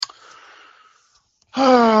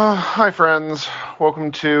Hi, friends.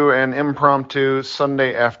 Welcome to an impromptu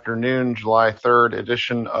Sunday afternoon, July 3rd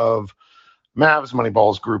edition of Mavs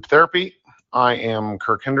Moneyball's Group Therapy. I am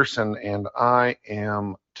Kirk Henderson, and I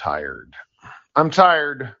am tired. I'm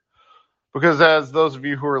tired because, as those of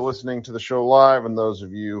you who are listening to the show live and those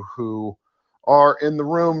of you who are in the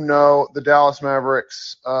room know, the Dallas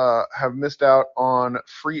Mavericks have missed out on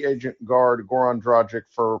free agent guard Goran Dragic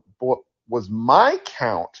for what was my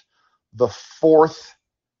count the fourth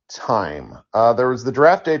time. There was the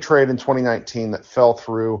draft day trade in 2019 that fell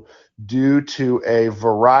through due to a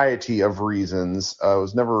variety of reasons. It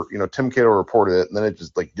was never, Tim Cato reported it, and then it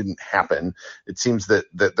just didn't happen. It seems that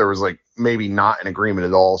there was maybe not an agreement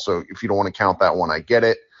at all. So if you don't want to count that one, I get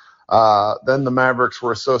it. Then the Mavericks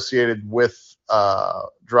were associated with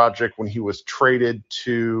Dragic when he was traded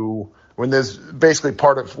when this basically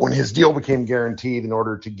part of when his deal became guaranteed in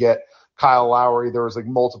order to get Kyle Lowry. There was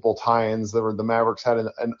multiple tie-ins. The Mavericks had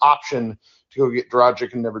an option to go get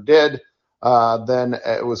Dragic and never did. Then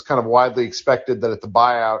it was kind of widely expected that at the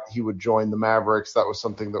buyout he would join the Mavericks. That was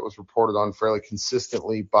something that was reported on fairly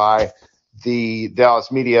consistently by the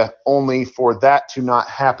Dallas media, only for that to not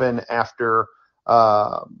happen after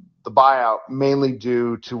the buyout, mainly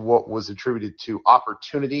due to what was attributed to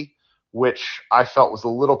opportunity, which I felt was a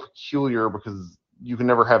little peculiar because you can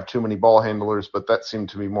never have too many ball handlers, but that seemed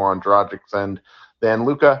to be more on Dragic's end than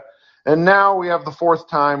Luka. And now we have the fourth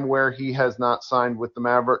time where he has not signed with the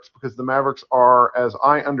Mavericks because the Mavericks are, as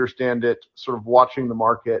I understand it, sort of watching the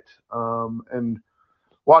market. And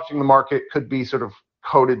watching the market could be sort of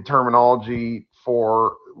coded terminology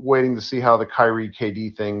for waiting to see how the Kyrie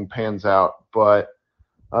KD thing pans out. But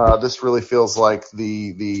this really feels like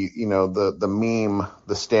the meme,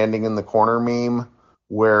 the standing in the corner meme,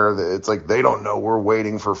 where it's they don't know we're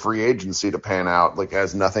waiting for free agency to pan out,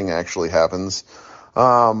 as nothing actually happens.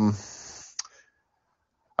 I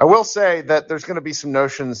will say that there's going to be some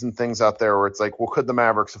notions and things out there where it's well, could the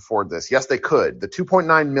Mavericks afford this? Yes, they could. The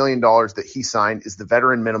 $2.9 million that he signed is the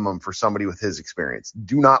veteran minimum for somebody with his experience.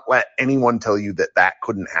 Do not let anyone tell you that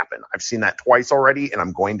couldn't happen. I've seen that twice already, and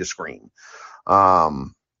I'm going to scream.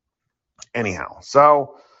 Anyhow,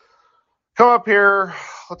 so come up here.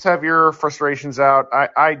 Let's have your frustrations out.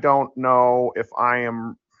 I don't know if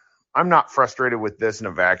I'm not frustrated with this in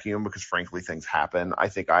a vacuum because, frankly, things happen. I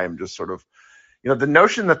think I am just sort of, the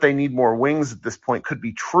notion that they need more wings at this point could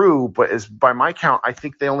be true, but by my count, I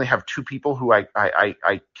think they only have two people who I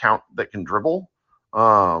count that can dribble,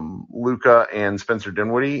 Luka and Spencer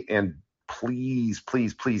Dinwiddie. And please,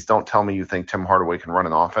 please, please don't tell me you think Tim Hardaway can run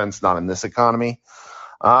an offense, not in this economy.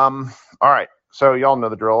 All right. So y'all know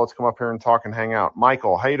the drill. Let's come up here and talk and hang out.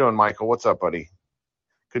 Michael, how you doing, Michael? What's up, buddy?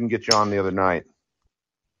 Couldn't get you on the other night.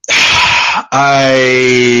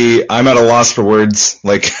 I'm at a loss for words.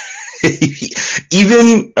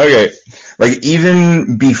 Even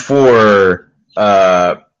before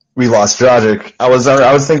we lost Dragic, I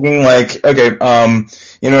was thinking okay,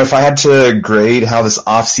 if I had to grade how this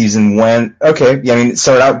offseason went, okay, yeah, I mean, it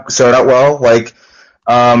started out well,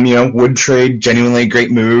 would trade, genuinely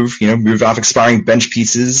great move, moved off expiring bench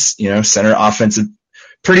pieces, center offensive,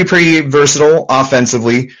 pretty versatile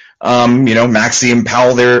offensively. Maxey and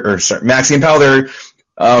Powell there, they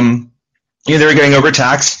were getting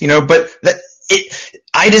overtaxed, but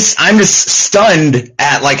I'm just stunned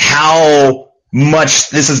at how much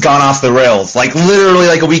this has gone off the rails.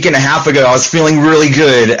 Literally a week and a half ago, I was feeling really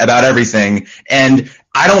good about everything. And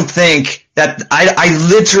I don't think that I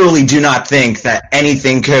literally do not think that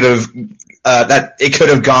anything could have, that it could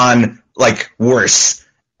have gone worse,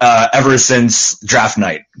 ever since draft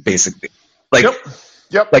night, basically.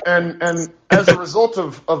 Yep. And as a result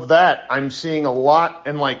of that, I'm seeing a lot,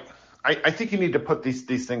 and I think you need to put these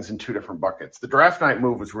things in two different buckets. The draft night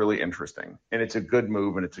move was really interesting, and it's a good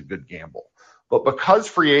move, and it's a good gamble. But because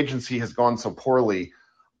free agency has gone so poorly,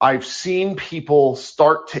 I've seen people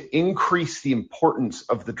start to increase the importance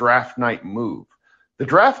of the draft night move. The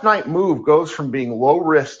draft night move goes from being low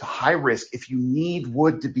risk to high risk if you need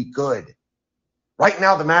Wood to be good. Right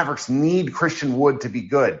now, the Mavericks need Christian Wood to be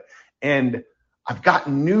good. And I've got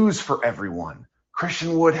news for everyone.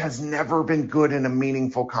 Christian Wood has never been good in a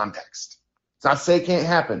meaningful context. It's not to say it can't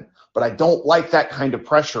happen, but I don't like that kind of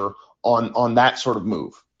pressure on that sort of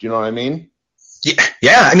move. Do you know what I mean?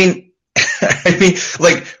 Yeah. I mean,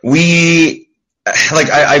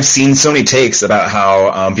 I've seen so many takes about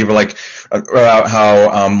how people about how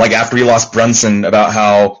after we lost Brunson, about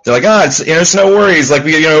how they're it's no worries,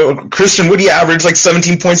 Christian Wood averaged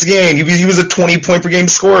 17 points a game. He was a 20-point per game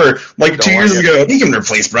scorer 2 years ago. He can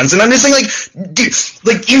replace Brunson. I'm just saying, dude,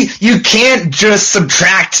 you can't just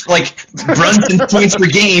subtract Brunson's points per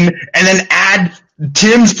game and then add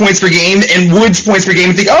Tim's points per game and Wood's points per game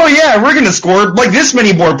and think, oh yeah, we're gonna score like this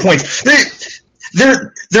many more points.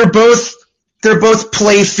 They're both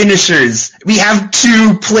play finishers. We have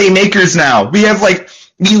two playmakers now. We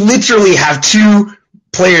literally have two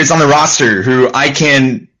players on the roster who I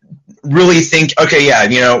can really think, okay, yeah,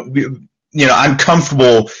 I'm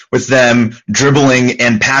comfortable with them dribbling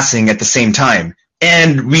and passing at the same time.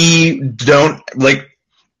 And we don't,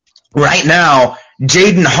 right now,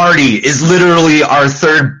 Jaden Hardy is literally our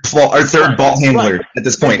third ball handler at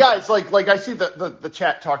this point. Hey guys, I see the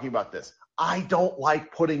chat talking about this. I don't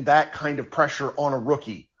like putting that kind of pressure on a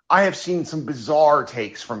rookie. I have seen some bizarre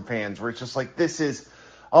takes from fans where it's just like, this is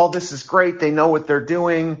great. They know what they're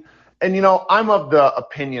doing. And, I'm of the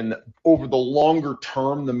opinion that over the longer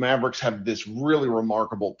term, the Mavericks have this really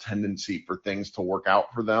remarkable tendency for things to work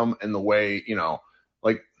out for them in the way,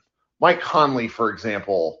 like Mike Conley, for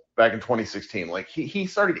example, back in 2016, he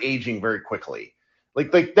started aging very quickly.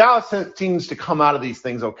 Like Dallas seems to come out of these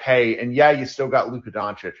things okay. And yeah, you still got Luka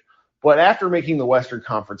Doncic. But after making the Western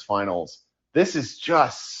Conference Finals, this is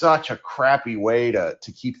just such a crappy way to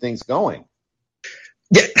keep things going.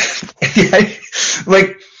 Yeah.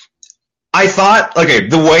 I thought, okay,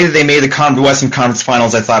 the way that they made the Western Conference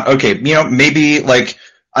Finals, I thought, okay, maybe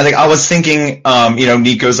I was thinking,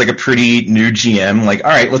 Nico's a pretty new GM. All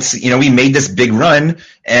right, let's, we made this big run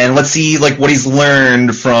and let's see what he's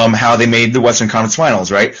learned from how they made the Western Conference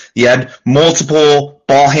Finals, right? You had multiple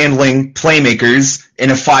ball handling playmakers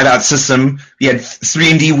in a 5-out system. You had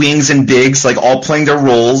 3-and-D wings and bigs, all playing their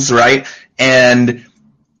roles, right? And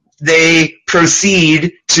they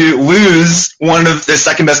proceed to lose one of the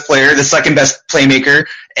second best player, the second best playmaker,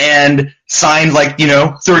 and signed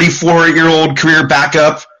 34-year-old career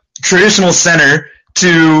backup traditional center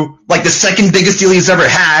to the second biggest deal he's ever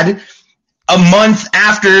had a month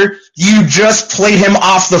after you just played him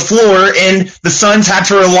off the floor and the Suns had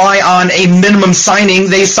to rely on a minimum signing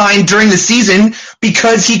they signed during the season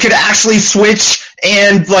because he could actually switch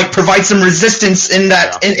and provide some resistance in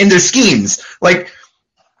that in their schemes.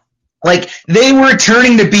 They were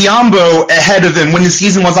turning to Biyombo ahead of him when the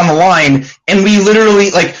season was on the line, and we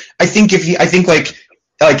literally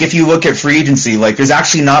if you look at free agency, there's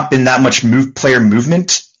actually not been that much player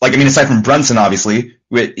movement. Aside from Brunson, obviously,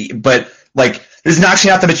 but there's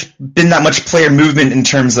actually not been that much player movement in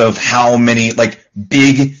terms of how many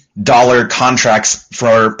big dollar contracts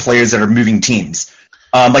for players that are moving teams.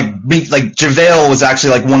 JaVale was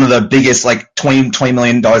actually one of the biggest, $20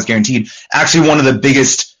 million guaranteed. Actually, one of the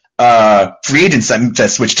biggest free agents that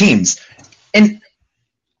switch teams, and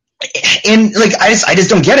I just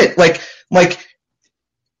don't get it.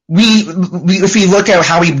 If we look at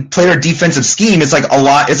how we played our defensive scheme, it's a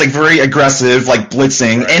lot. It's very aggressive,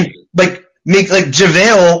 blitzing, right. And make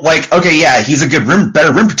JaVale okay, yeah, he's a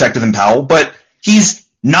better rim protector than Powell, but he's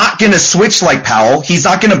not gonna switch like Powell. He's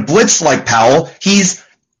not gonna blitz like Powell.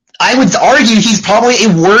 I would argue he's probably a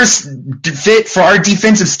worse fit for our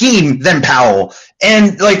defensive scheme than Powell.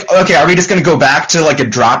 And okay, are we just going to go back to a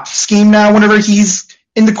drop scheme now whenever he's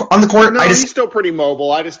on the court? No, he's still pretty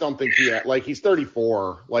mobile. I just don't think he's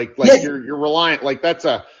 34. You're reliant. That's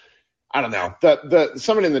I don't know.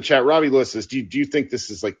 Someone in the chat, Robbie Lewis says, do you think this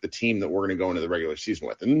is the team that we're going to go into the regular season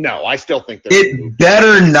with? And no, I still think it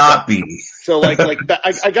better not be. So I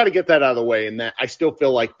got to get that out of the way, and that I still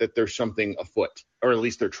feel that there's something afoot, or at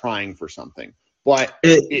least they're trying for something. But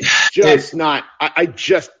it's just not. I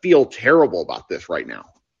just feel terrible about this right now.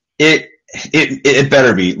 It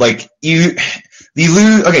better be you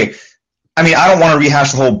lose. Okay. I don't want to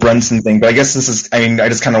rehash the whole Brunson thing, but I guess this is. I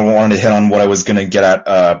just kind of wanted to hit on what I was going to get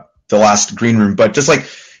at. The last green room, but just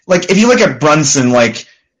if you look at Brunson, if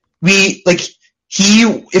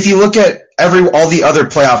you look at all the other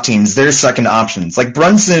playoff teams, they're second options.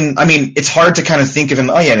 Brunson, it's hard to kind of think of him.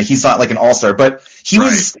 Oh yeah, he's not an all-star, but he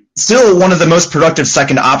was still one of the most productive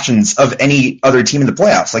second options of any other team in the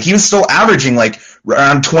playoffs. He was still averaging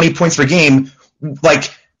around 20 points per game,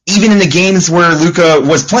 even in the games where Luka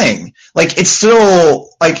was playing. It's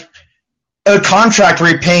still a contract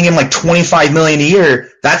where you're paying him $25 million a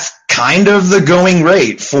year. That's kind of the going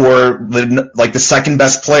rate for the second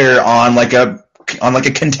best player on a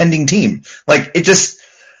contending team. It just,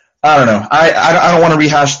 I don't know. I don't want to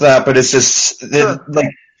rehash that, but it's just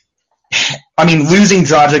losing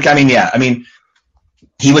Dragic.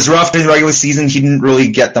 He was rough during the regular season. He didn't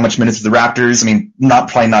really get that much minutes with the Raptors.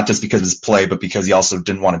 Probably not just because of his play, but because he also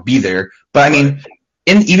didn't want to be there. But even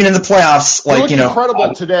in the playoffs,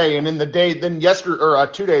 incredible today, and in the day then yesterday or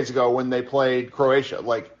 2 days ago when they played Croatia,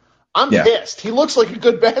 I'm pissed. He looks like a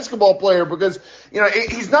good basketball player because,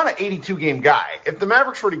 he's not an 82-game guy. If the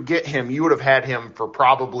Mavericks were to get him, you would have had him for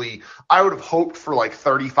probably – I would have hoped for like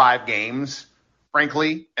 35 games,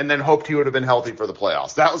 frankly, and then hoped he would have been healthy for the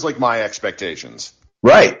playoffs. That was like my expectations.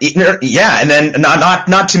 Right. Yeah, and then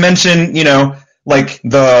not to mention, like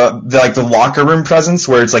the locker room presence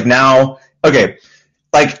where it's like now, okay,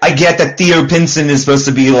 like I get that Theo Pinson is supposed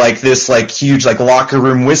to be like this like huge like locker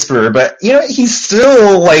room whisperer, but he's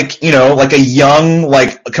still like like a young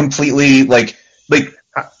like completely like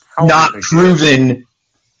not proven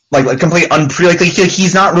like complete like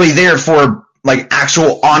he's not really there for like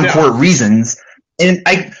actual on-court reasons, and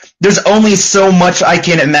there's only so much I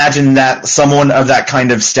can imagine that someone of that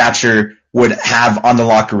kind of stature would have on the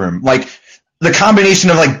locker room, like. The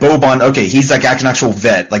combination of like Boban, okay, he's like an actual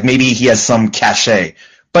vet, like maybe he has some cachet,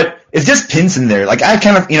 but if there's Pinson there, like I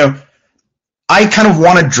kind of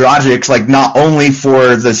wanted Dragic, like not only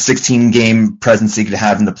for the 16-game presence he could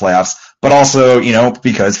have in the playoffs, but also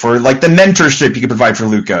because for like the mentorship he could provide for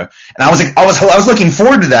Luka, and I was looking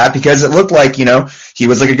forward to that because it looked like he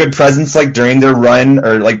was like a good presence like during their run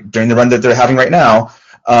or like during the run that they're having right now.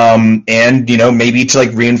 And maybe to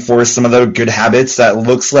like reinforce some of the good habits that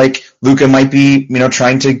looks like Luka might be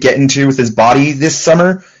trying to get into with his body this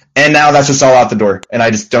summer, and now that's just all out the door, and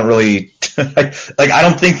I just don't really I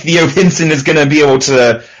don't think Theo Pinson is going to be able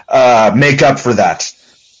to make up for that.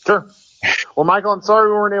 Sure. Well, Michael, I'm sorry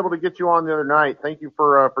we weren't able to get you on the other night. Thank you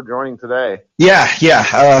for joining today. Yeah.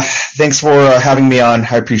 Thanks for having me on.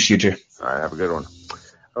 I appreciate you. All right, have a good one.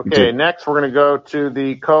 Okay, next we're going to go to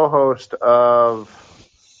the co-host of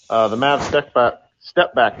the Mavs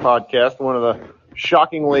Step Back podcast, one of the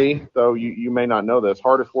shockingly, though you may not know this,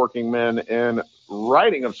 hardest working men in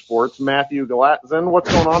writing of sports, Matthew Galatzan.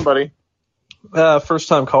 What's going on, buddy? First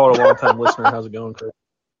time caller, long time listener. How's it going, Chris?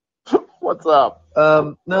 What's up?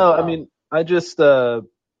 No, I mean, I just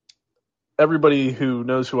everybody who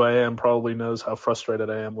knows who I am probably knows how frustrated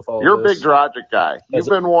I am with all You're this. You're a big Dragic guy. You've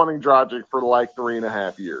been wanting Dragic for like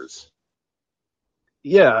 3.5 years.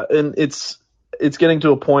 Yeah, and it's getting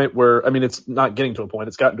to a point where, I mean, it's not getting to a point.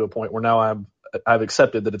 It's gotten to a point where now I've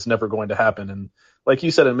accepted that it's never going to happen. And like you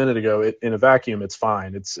said a minute ago, in a vacuum, it's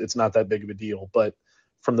fine. It's not that big of a deal. But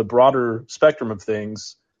from the broader spectrum of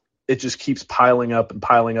things, it just keeps piling up and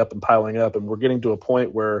piling up and piling up. And we're getting to a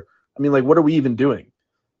point where, I mean, like, what are we even doing?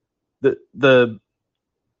 The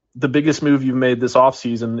biggest move you've made this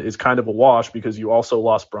offseason is kind of a wash because you also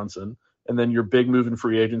lost Brunson. And then your big move in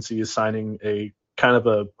free agency is signing a kind of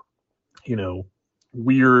a,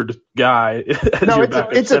 weird guy. No,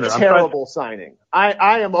 it's a terrible signing.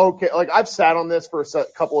 I am okay. Like, I've sat on this for a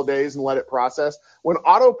couple of days and let it process. When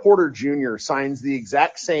Otto Porter Jr. signs the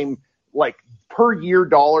exact same, like, per year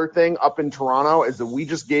dollar thing up in Toronto as we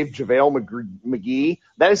just gave JaVale McGee,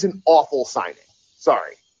 that is an awful signing.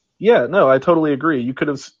 Sorry. Yeah, no, I totally agree. You could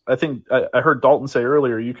have, I think, I heard Dalton say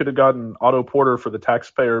earlier, you could have gotten Otto Porter for the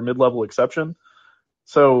taxpayer mid-level exception.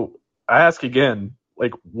 So I ask again,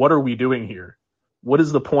 like, what are we doing here? What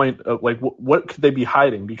is the point of, like, what could they be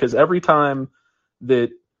hiding? Because every time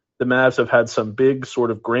that the Mavs have had some big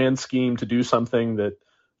sort of grand scheme to do something that,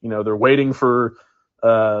 they're waiting for,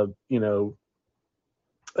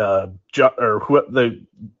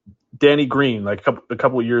 Danny Green, like a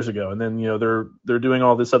couple of years ago. And then, they're doing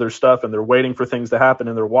all this other stuff and they're waiting for things to happen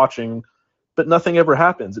and they're watching, but nothing ever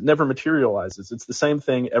happens. It never materializes. It's the same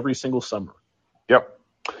thing every single summer. Yep.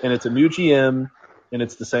 And it's a new GM and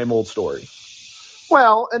it's the same old story.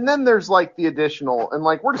 Well, and then there's like the additional, and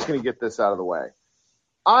like, we're just going to get this out of the way.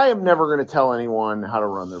 I am never going to tell anyone how to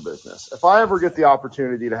run their business. If I ever get the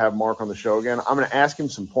opportunity to have Mark on the show again, I'm going to ask him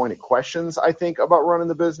some pointed questions, I think, about running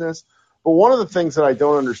the business. But one of the things that I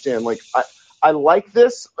don't understand, like, I like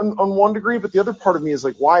this on one degree, but the other part of me is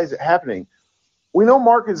like, why is it happening? We know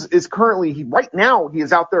Mark is currently, right now, he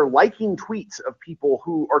is out there liking tweets of people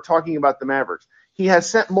who are talking about the Mavericks. He has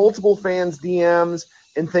sent multiple fans DMs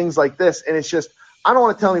and things like this, and it's just, I don't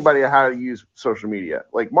want to tell anybody how to use social media.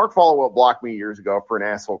 Like, Mark Followell blocked me years ago for an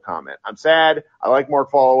asshole comment. I'm sad. I like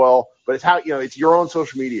Mark Followell, but it's how, it's your own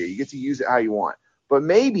social media. You get to use it how you want. But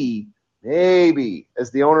maybe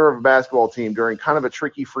as the owner of a basketball team during kind of a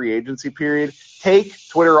tricky free agency period, take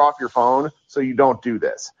Twitter off your phone so you don't do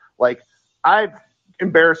this. Like, I've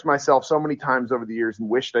embarrassed myself so many times over the years and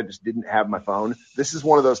wished I just didn't have my phone. This is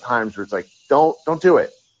one of those times where it's like, don't do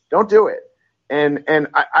it. Don't do it. And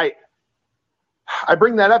I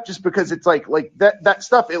bring that up just because it's like that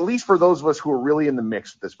stuff, at least for those of us who are really in the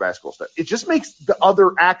mix with this basketball stuff, it just makes the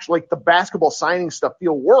other like the basketball signing stuff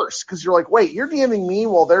feel worse because you're like, wait, you're DMing me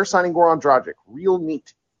while they're signing Goran Dragic. Real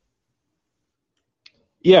neat.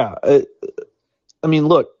 Yeah. I mean,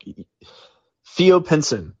 look, Theo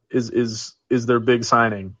Pinson is their big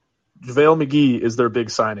signing. JaVale McGee is their big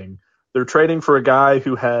signing. They're trading for a guy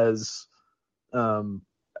who has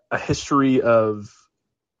a history of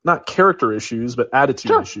not character issues, but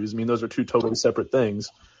attitude issues. I mean, those are two totally separate things.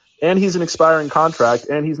 And he's an expiring contract,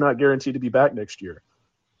 and he's not guaranteed to be back next year.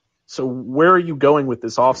 So where are you going with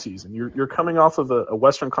this offseason? You're coming off of a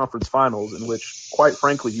Western Conference Finals in which, quite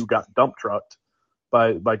frankly, you got dump trucked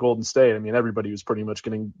by Golden State. I mean, everybody was pretty much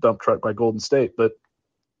getting dump trucked by Golden State, but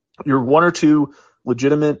you're one or two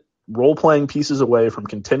legitimate role-playing pieces away from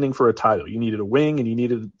contending for a title. You needed a wing, and you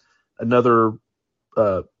needed another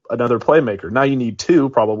playmaker. Now you need two,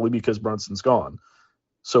 probably, because Brunson's gone.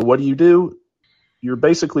 So what do? You're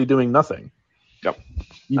basically doing nothing. Yep.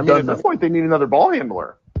 At this point, they need another ball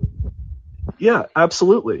handler. Yeah,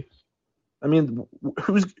 absolutely. I mean,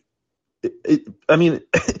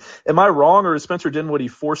 am I wrong, or is Spencer Dinwiddie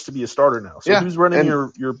forced to be a starter now? So who's running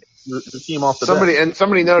your team off the bench? And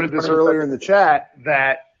somebody noted this earlier in the chat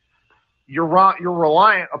that you're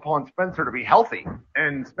reliant upon Spencer to be healthy.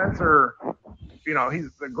 And Spencer, he's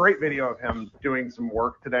a great video of him doing some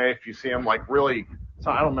work today. If you see him, really,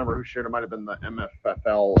 so I don't remember who shared it. Might have been the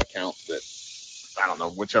MFFL account that, I don't know,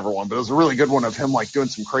 whichever one, but it was a really good one of him, doing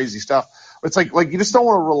some crazy stuff. It's like you just don't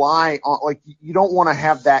want to rely on, you don't want to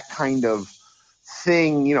have that kind of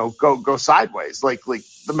thing, go sideways.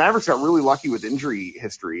 The Mavericks got really lucky with injury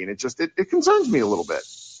history, and it concerns me a little bit.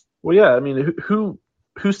 Well, yeah, I mean,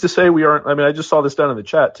 who's to say we aren't? I mean, I just saw this down in the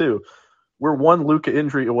chat too. We're one Luka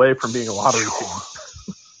injury away from being a lottery team.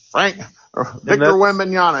 Right? Victor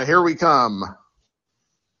Wembanyama, here we come.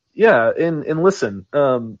 Yeah, and listen,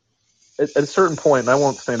 at a certain point, and I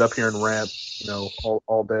won't stand up here and rant,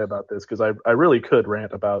 all day about this, because I really could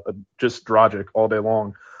rant about just Dragic all day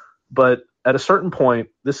long. But at a certain point,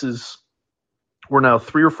 we're now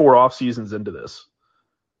 3 or 4 off seasons into this.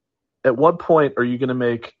 At what point are you going to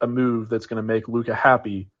make a move that's going to make Luka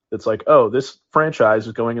happy? That's like, oh, this franchise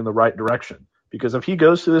is going in the right direction. Because if he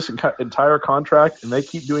goes through this entire contract and they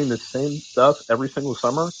keep doing the same stuff every single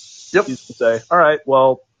summer, he's going to say, all right,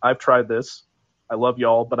 well, I've tried this. I love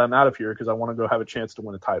y'all, but I'm out of here because I want to go have a chance to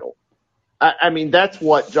win a title. I mean, that's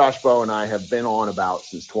what Josh Bowe and I have been on about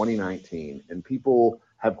since 2019. And people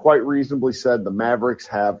have quite reasonably said the Mavericks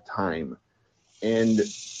have time. And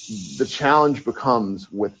the challenge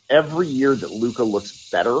becomes, with every year that Luka looks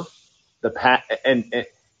better,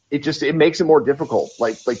 it makes it more difficult.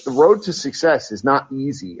 The road to success is not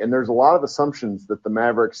easy. And there's a lot of assumptions that the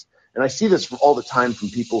Mavericks, and I see this all the time from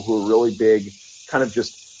people who are really big, kind of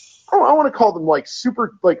just, I want to call them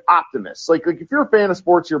super optimists. If you're a fan of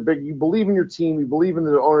sports, you're big, you believe in your team, you believe in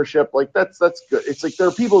the ownership, that's good. It's there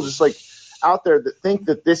are people just out there that think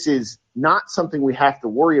that this is not something we have to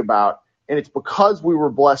worry about. And it's because we were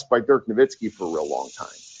blessed by Dirk Nowitzki for a real long time.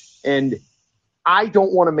 And I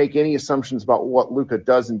don't want to make any assumptions about what Luka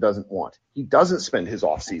does and doesn't want. He doesn't spend his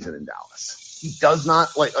offseason in Dallas. He does not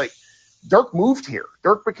Dirk moved here.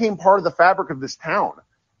 Dirk became part of the fabric of this town.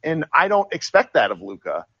 And I don't expect that of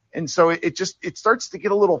Luka. And so it starts to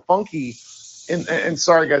get a little funky. And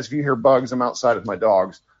sorry, guys, if you hear bugs, I'm outside with my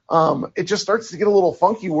dogs. It just starts to get a little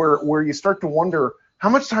funky where you start to wonder, how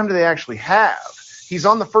much time do they actually have? He's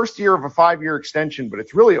on the first year of a 5-year extension, but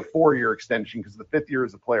it's really a 4-year extension because the 5th year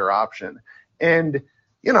is a player option. And,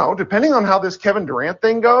 depending on how this Kevin Durant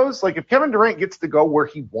thing goes, if Kevin Durant gets to go where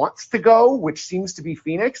he wants to go, which seems to be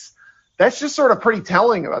Phoenix, that's just sort of pretty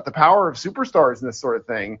telling about the power of superstars and this sort of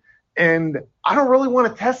thing. And I don't really want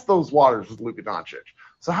to test those waters with Luka Doncic.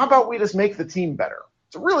 So how about we just make the team better?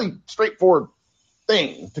 It's a really straightforward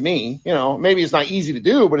thing to me. Maybe it's not easy to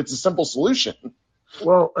do, but it's a simple solution.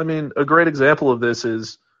 Well, I mean, a great example of this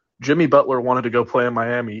is Jimmy Butler wanted to go play in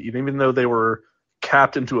Miami. Even though they were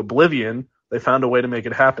capped into oblivion, they found a way to make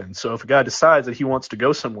it happen. So if a guy decides that he wants to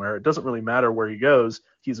go somewhere, it doesn't really matter where he goes.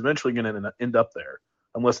 He's eventually going to end up there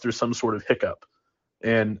unless there's some sort of hiccup.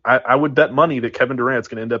 And I would bet money that Kevin Durant's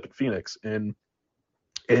going to end up at Phoenix. And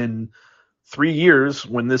in 3 years,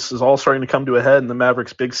 when this is all starting to come to a head and the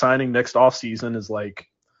Mavericks' big signing next offseason is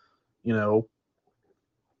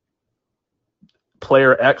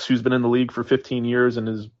player X who's been in the league for 15 years and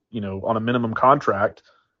is, on a minimum contract,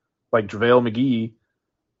 like JaVale McGee,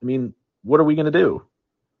 I mean, what are we going to do?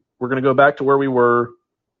 We're going to go back to where we were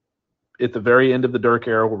at the very end of the Dirk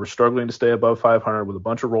era, where we're struggling to stay above 500 with a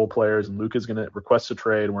bunch of role players, and Luka's going to request a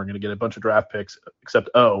trade, and we're going to get a bunch of draft picks, except,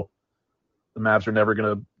 the Mavs are never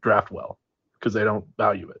going to draft well because they don't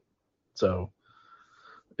value it. So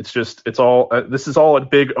this is all a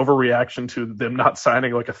big overreaction to them not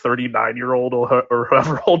signing a 39-year-old or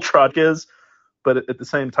however old Trout is. But at the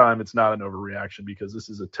same time, it's not an overreaction because this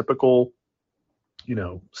is a typical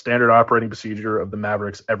standard operating procedure of the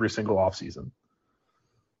Mavericks every single offseason.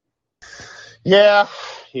 Yeah.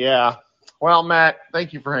 Well, Matt,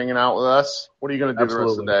 thank you for hanging out with us. What are you going to do Absolutely. the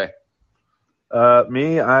rest of the day?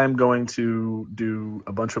 I'm going to do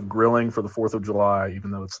a bunch of grilling for the 4th of July, even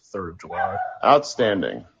though it's the 3rd of July.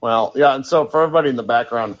 Outstanding. Well, yeah, and so for everybody in the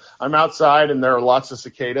background, I'm outside and there are lots of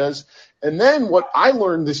cicadas. And then what I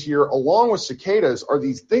learned this year, along with cicadas, are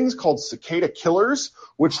these things called cicada killers,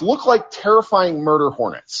 which look like terrifying murder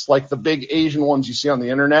hornets, like the big Asian ones you see on the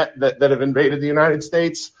internet that have invaded the United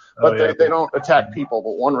States. But they don't attack people,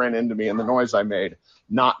 but one ran into me, and the noise I made,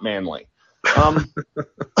 not manly.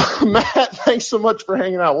 Matt, thanks so much for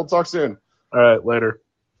hanging out. We'll talk soon. All right, later.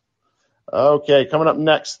 Okay, coming up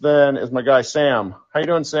next then is my guy Sam. How you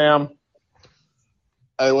doing, Sam?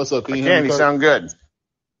 Hey, what's up? Can you hear me? You sound good.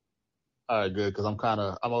 All right, good, because I'm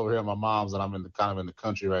over here at my mom's, and I'm in the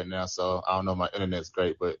country right now, so I don't know if my internet's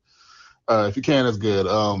great, but if you can, it's good.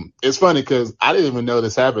 It's funny because I didn't even know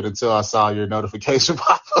this happened until I saw your notification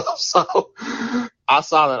pop up. So I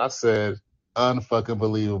saw that. I said, unfucking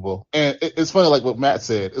believable. And it's funny, like what Matt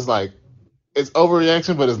said. It's like, it's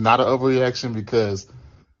overreaction, but it's not an overreaction because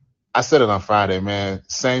I said it on Friday, man.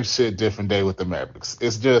 Same shit, different day with the Mavericks.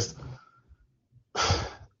 It's just,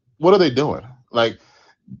 what are they doing? Like,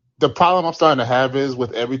 the problem I'm starting to have is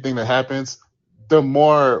with everything that happens, they're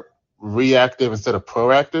more reactive instead of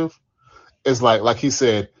proactive. It's like he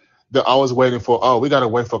said, they're always waiting for, we got to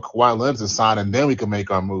wait for Kawhi Leonard to sign and then we can make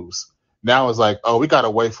our moves. Now it's like, we got to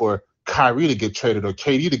wait for Kyrie to get traded or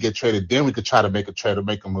KD to get traded, then we could try to make a trade or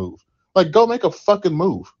make a move. Like, go make a fucking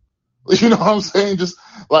move. You know what I'm saying? Just,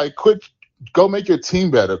 like, go make your team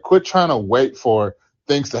better. Quit trying to wait for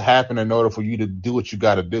things to happen in order for you to do what you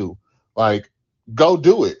got to do. Like, go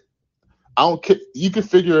do it. I don't care. You can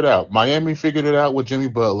figure it out. Miami figured it out with Jimmy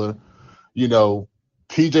Butler.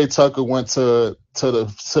 PJ Tucker went to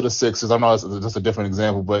the Sixers. I know that's a different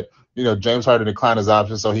example, but James Harden declined his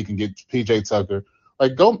option so he can get PJ Tucker.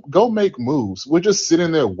 Like, go make moves. We're just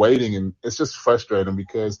sitting there waiting, and it's just frustrating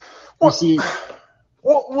because So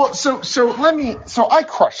I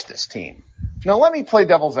crushed this team. Now let me play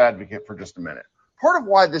devil's advocate for just a minute. Part of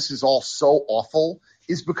why this is all so awful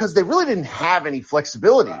is because they really didn't have any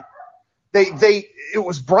flexibility. It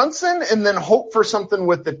was Brunson and then hope for something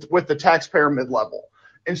with the taxpayer mid-level.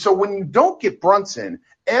 And so when you don't get Brunson,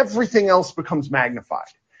 everything else becomes magnified.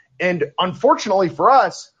 And unfortunately for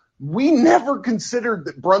us, we never considered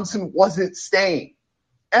that Brunson wasn't staying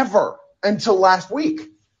ever until last week.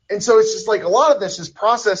 And so it's just like a lot of this is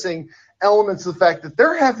processing elements of the fact that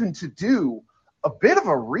they're having to do a bit of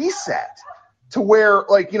a reset to where,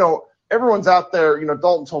 everyone's out there.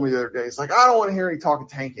 Dalton told me the other day, he's like, I don't want to hear any talk of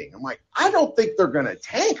tanking. I'm like, I don't think they're going to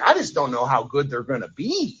tank. I just don't know how good they're going to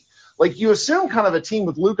be. Like, you assume kind of a team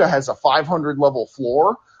with Luka has a 500 level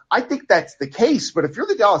floor. I think that's the case. But if you're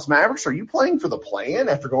the Dallas Mavericks, are you playing for the play-in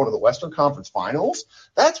after going to the Western Conference Finals?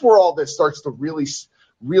 That's where all this starts to really,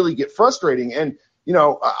 really get frustrating. And,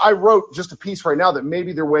 I wrote just a piece right now that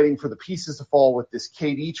maybe they're waiting for the pieces to fall with this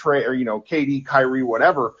KD trade or, KD, Kyrie,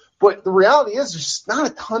 whatever. But the reality is there's just not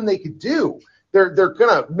a ton they could do. They're going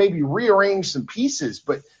to maybe rearrange some pieces.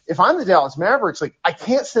 But if I'm the Dallas Mavericks, like, I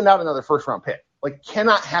can't send out another first-round pick. Like,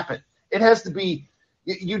 cannot happen. It has to be –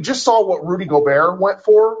 you just saw what Rudy Gobert went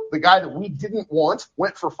for. The guy that we didn't want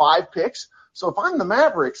went for 5 picks. So if I'm the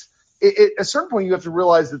Mavericks, at a certain point you have to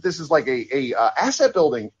realize that this is like a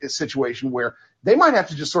asset-building situation where – they might have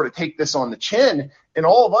to just sort of take this on the chin, and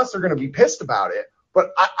all of us are going to be pissed about it. But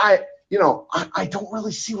I don't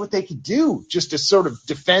really see what they could do just to sort of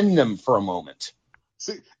defend them for a moment.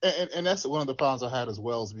 See, and that's one of the problems I had as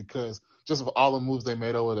well is because just of all the moves they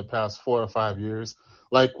made over the past 4 or 5 years,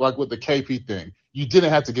 like with the KP thing, you didn't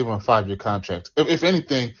have to give him a 5-year contract. If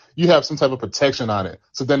anything, you have some type of protection on it,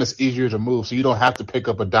 so then it's easier to move. So you don't have to pick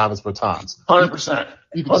up a Davis Bertans. 100%.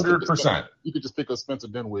 You 100%. You could just pick up Spencer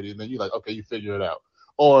Dinwiddie, and then you're like, okay, you figure it out.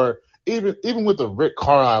 Or even with the Rick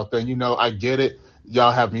Carlisle thing, I get it.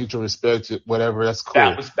 Y'all have mutual respect, whatever. That's cool.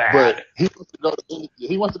 That was bad. But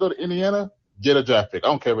he wants to go to Indiana. Get a draft pick. I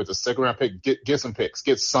don't care if it's a 2nd round pick. Get some picks.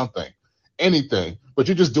 Get something. Anything, but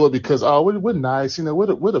you just do it because we're nice,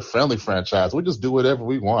 we're the friendly franchise. We just do whatever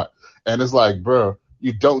we want, and it's like, bro,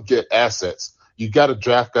 you don't get assets. You got to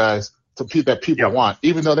draft guys that people want,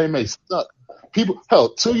 even though they may suck. 2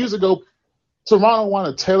 years ago, Toronto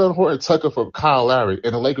wanted Taylor Horton Tucker for Kyle Lowry,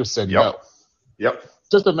 and the Lakers said no. Yep.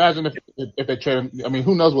 Just imagine if they traded. I mean,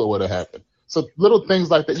 who knows what would have happened? So little things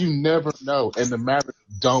like that, you never know, and the Mavericks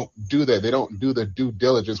don't do that. They don't do the due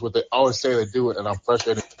diligence. What they always say they do it, and I'm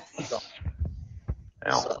frustrated.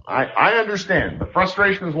 Now, I understand. The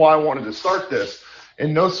frustration is why I wanted to start this.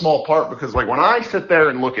 in no small part because, like, when I sit there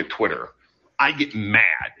and look at Twitter, I get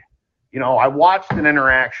mad. You know, I watched an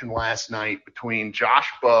interaction last night between Josh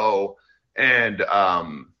Bowe and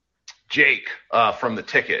Jake from The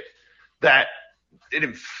Ticket that it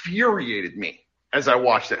infuriated me as I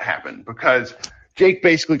watched it happen because Jake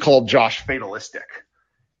basically called Josh fatalistic.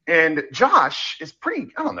 And Josh is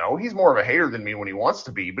pretty, I don't know, he's more of a hater than me when he wants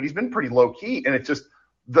to be, but he's been pretty low key. And it's just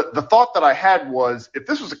the thought that I had was if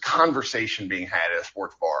this was a conversation being had at a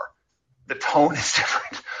sports bar, the tone is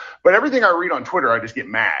different. But everything I read on Twitter, I just get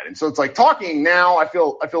mad. And so it's like talking now, I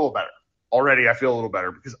feel a little better. Already I feel a little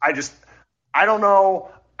better because I don't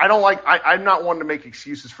know. I'm not one to make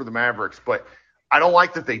excuses for the Mavericks, but I don't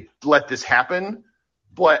like that they let this happen.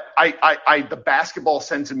 But the basketball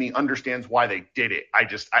sense of me understands why they did it. I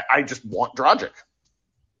just want Dragic.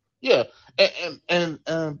 Yeah, and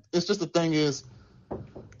it's just the thing is,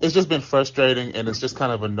 it's just been frustrating and it's just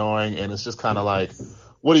kind of annoying and it's just kind of like,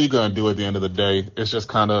 what are you gonna do at the end of the day? It's just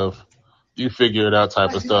kind of you figure it out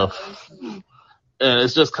type of stuff, and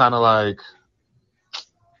it's just kind of like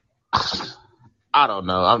I don't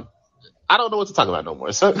know. I don't know what to talk about no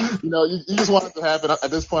more. So, you just want it to happen. At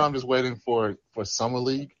this point, I'm just waiting for Summer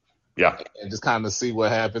League. Yeah. And just kind of see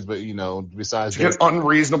what happens. But, besides get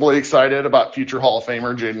unreasonably excited about future Hall of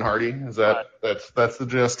Famer Jaden Hardy. Is that that's the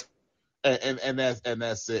gist? And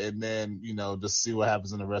that's it. And then, just see what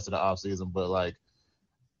happens in the rest of the offseason. But, like,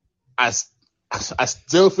 I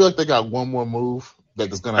still feel like they got one more move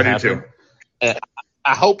that's going to happen. I do too. And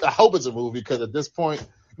I hope it's a move because at this point,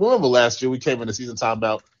 remember last year we came in the season talking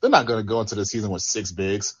about they're not going to go into the season with 6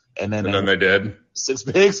 bigs, and then they did 6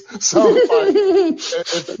 bigs. So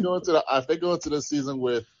if they go into the season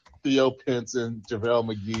with Theo Pinson, JaVale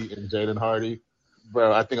McGee, and Jaden Hardy,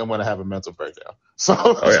 bro, I think I'm going to have a mental breakdown. So,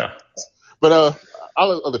 but I'll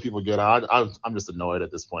let other people get on. I'm just annoyed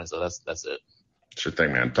at this point, so that's it. Sure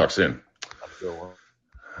thing, man. Talk soon.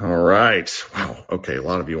 All right. Wow. Okay. A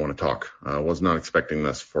lot of you want to talk. I was not expecting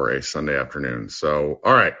this for a Sunday afternoon. So,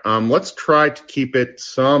 all right. Let's try to keep it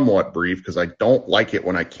somewhat brief because I don't like it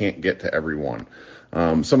when I can't get to everyone.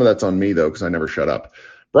 Some of that's on me, though, because I never shut up.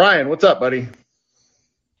 Brian, what's up, buddy?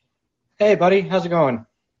 Hey, buddy. How's it going?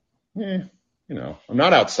 I'm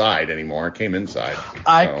not outside anymore. I came inside.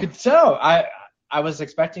 I could tell. I was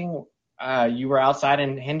expecting you were outside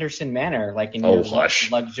in Henderson Manor, like in your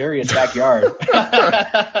luxurious backyard.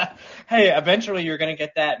 Hey, eventually you're going to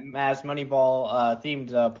get that Mavs Moneyball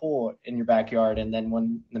themed pool in your backyard, and then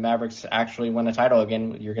when the Mavericks actually win the title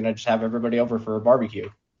again, you're going to just have everybody over for a barbecue.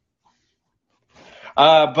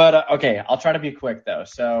 Okay, I'll try to be quick, though.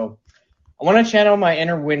 So I want to channel my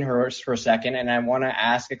inner Windhurst for a second, and I want to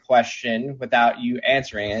ask a question without you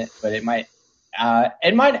answering it, but it might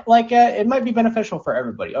be beneficial for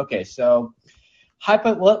everybody. Okay, so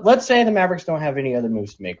let's say the Mavericks don't have any other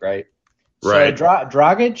moves to make, right? Right. So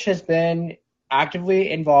Dragic has been actively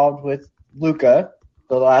involved with Luka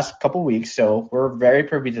the last couple weeks, so we're very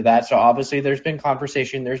privy to that. So obviously there's been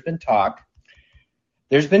conversation, there's been talk.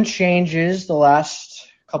 There's been changes the last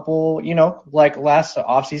couple, like last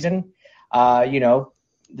offseason.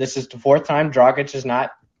 This is the 4th time Dragic is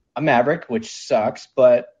not a Maverick, which sucks,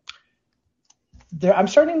 but I'm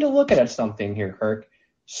starting to look at something here, Kirk.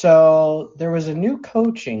 So there was a new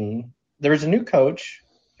coach, there's a new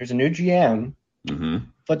GM,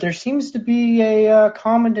 but there seems to be a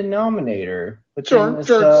common denominator. Sure,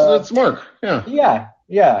 it's Mark.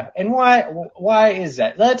 Yeah. And why is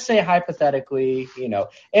that? Let's say hypothetically,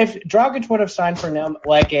 if Dragic would have signed for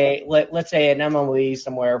let's say an MLE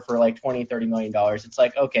somewhere for like $20-30 million, it's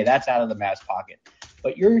like, okay, that's out of the Mavs' pocket.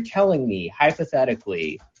 But you're telling me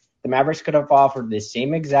hypothetically the Mavericks could have offered the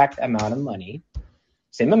same exact amount of money,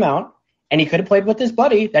 and he could have played with his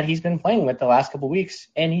buddy that he's been playing with the last couple of weeks,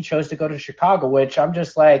 and he chose to go to Chicago, which I'm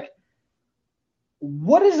just like,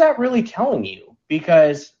 what is that really telling you?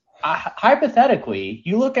 Because hypothetically,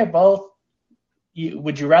 you look at both.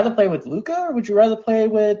 Would you rather play with Luka or would you rather play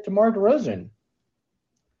with DeMar DeRozan?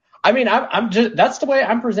 I mean, I'm just that's the way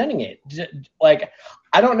I'm presenting it. Like,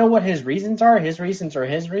 I don't know what his reasons are. His reasons are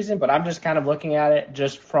his reason, but I'm just kind of looking at it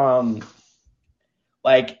just from,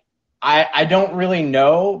 like, I don't really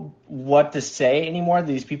know what to say anymore.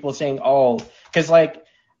 These people saying, because, like,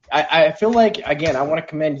 I feel like, again, I want to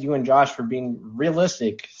commend you and Josh for being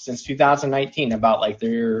realistic since 2019 about, like,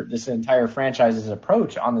 this entire franchise's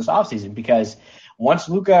approach on this offseason, because once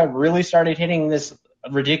Luka really started hitting this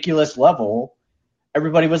ridiculous level,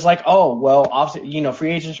 everybody was like, oh, well,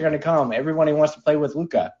 free agents are going to come. Everybody wants to play with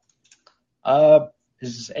Luka.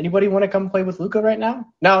 Does anybody want to come play with Luka right now?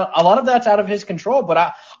 Now, a lot of that's out of his control,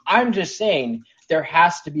 but I'm just saying there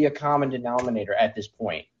has to be a common denominator at this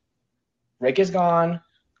point. Rick is gone.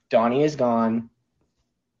 Donnie is gone.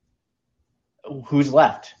 Who's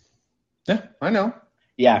left? Yeah, I know.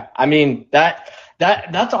 Yeah, I mean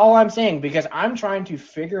that's all I'm saying, because I'm trying to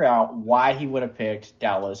figure out why he would have picked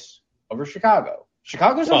Dallas over Chicago.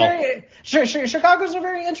 Chicago's a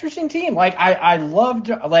very interesting team. Like I loved,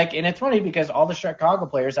 like, and it's funny because all the Chicago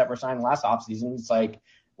players that were signed last offseason, it's like,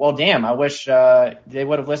 well, damn, I wish they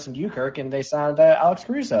would have listened to you, Kirk, and they signed Alex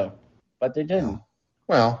Caruso, but they didn't.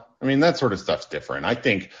 Well, I mean, that sort of stuff's different. I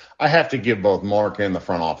think I have to give both Mark and the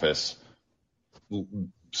front office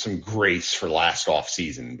some grace for last off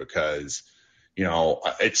season, because, you know,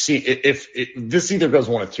 this either goes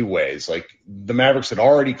one of two ways. Like, the Mavericks had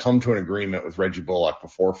already come to an agreement with Reggie Bullock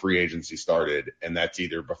before free agency started, and that's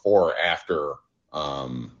either before or after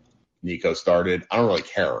Nico started. I don't really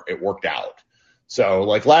care. It worked out. So,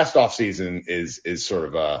 like, last off season is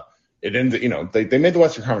sort of it ended. You know, they made the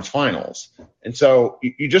Western Conference Finals, and so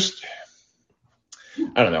you just.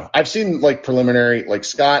 I don't know. I've seen, like, preliminary, like,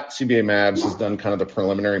 Scott, CBA Mavs, has done kind of the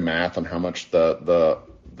preliminary math on how much the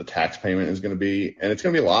tax payment is going to be, and it's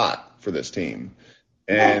going to be a lot for this team.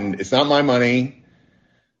 And it's not my money,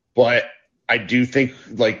 but I do think,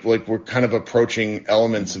 like we're kind of approaching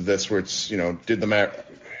elements of this where it's, you know,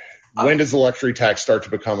 when does the luxury tax start to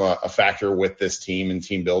become a factor with this team and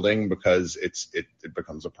team building? Because it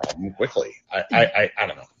becomes a problem quickly. I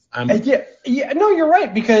don't know. No, you're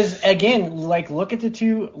right, because again, like, look at the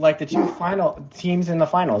two final teams in the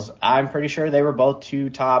finals. I'm pretty sure they were both two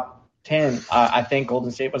top 10. I think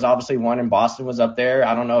Golden State was obviously one, and Boston was up there.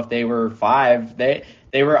 I don't know if they were 5. They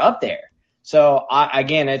were up there. So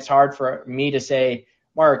again, it's hard for me to say,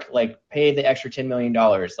 Mark, like, pay the extra $10 million.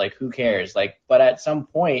 Like, who cares? Like, but at some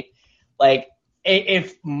point, like,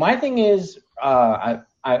 if my thing is,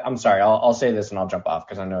 I'm sorry, I'll say this and I'll jump off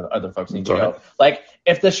because I know other folks need to go. Like,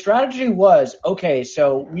 if the strategy was, okay,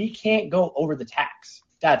 so we can't go over the tax,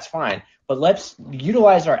 that's fine, but let's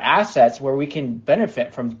utilize our assets where we can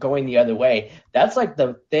benefit from going the other way. That's, like,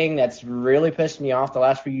 the thing that's really pissed me off the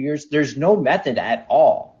last few years. There's no method at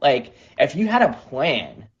all. Like, if you had a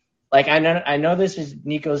plan, like, I know this is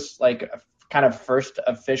Nico's, like, kind of first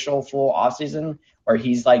official full offseason where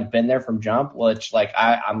he's, like, been there from jump, which, like,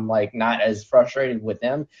 I'm like not as frustrated with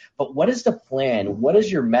him. But what is the plan? What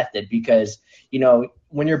is your method? Because, you know,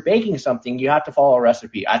 when you're baking something, you have to follow a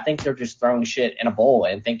recipe. I think they're just throwing shit in a bowl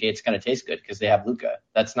and think it's going to taste good because they have Luka.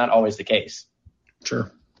 That's not always the case.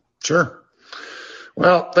 Sure.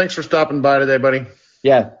 Well, thanks for stopping by today, buddy.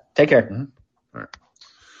 Yeah, take care. Mm-hmm. All right.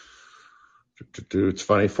 It's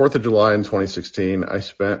funny. 4th of July in 2016, I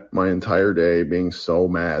spent my entire day being so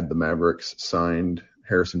mad the Mavericks signed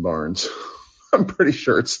Harrison Barnes. I'm pretty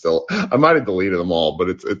sure it's still – I might have deleted them all, but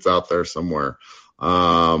it's out there somewhere.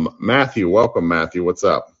 Matthew, welcome, Matthew. What's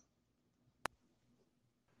up?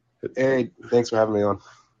 Hey, thanks for having me on.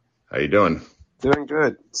 How you doing? Doing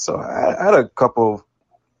good. So I had a couple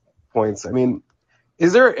points. I mean,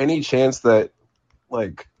 is there any chance that,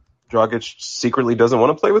 like, Dragic secretly doesn't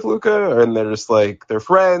want to play with Luka, and they're just, like, they're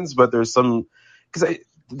friends, but there's some – because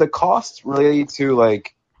the costs related to,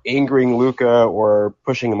 like, angering Luka or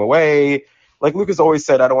pushing him away, like, Luka's always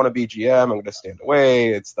said, I don't want to be GM, I'm going to stand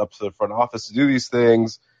away, it's up to the front office to do these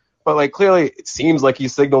things. But, like, clearly it seems like he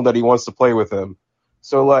signaled that he wants to play with him.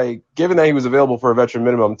 So, like, given that he was available for a veteran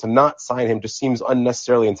minimum, to not sign him just seems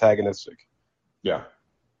unnecessarily antagonistic. Yeah.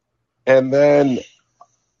 And then –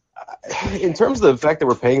 in terms of the fact that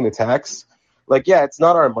we're paying the tax, like, yeah, it's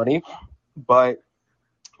not our money, but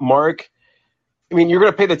Mark, I mean, you're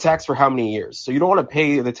going to pay the tax for how many years? So you don't want to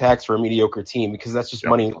pay the tax for a mediocre team because that's just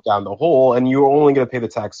money down the hole, and you're only going to pay the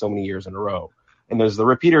tax so many years in a row. And there's the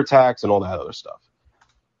repeater tax and all that other stuff.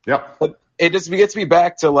 Yep. But it just gets me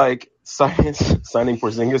back to, like, signing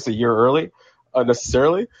Porzingis a year early,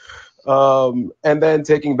 unnecessarily. And then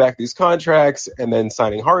taking back these contracts and then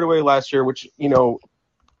signing Hardaway last year, which, you know,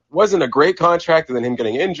 wasn't a great contract, and then him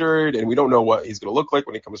getting injured, and we don't know what he's going to look like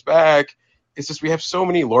when he comes back. It's just we have so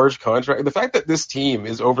many large contracts. The fact that this team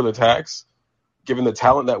is over the tax, given the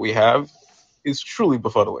talent that we have, is truly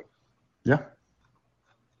befuddling. Yeah.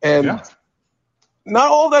 And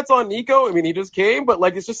not all that's on Nico. I mean, he just came, but,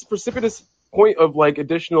 like, it's just a precipitous point of, like,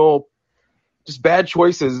 additional just bad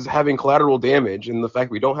choices having collateral damage, and the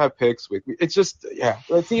fact we don't have picks. It's just,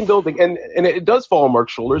 the team building. And it does fall on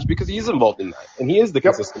Mark's shoulders because he's involved in that, and he is the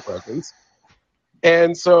consistent presence.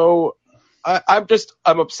 And so I'm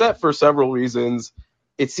upset for several reasons.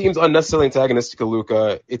 It seems unnecessarily antagonistic to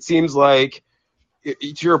Luka. It seems like, to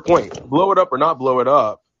your point, blow it up or not blow it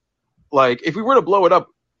up. Like, if we were to blow it up,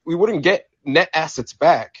 we wouldn't get net assets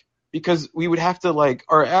back because we would have to, like,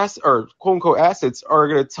 our quote unquote assets are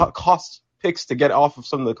going to cost picks to get off of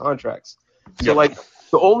some of the contracts. So Yep. like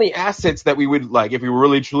the only assets that we would like if we were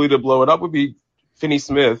really truly to blow it up would be Finney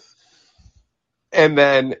Smith. And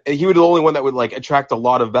then he would be the only one that would like attract a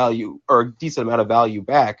lot of value or a decent amount of value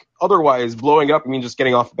back. Otherwise, blowing up, I mean, just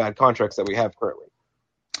getting off the bad contracts that we have currently.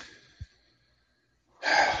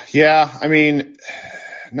 Yeah, I mean,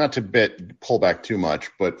 not to pull back too much,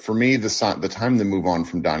 but for me, the time to move on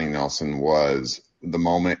from Donnie Nelson was the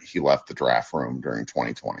moment he left the draft room during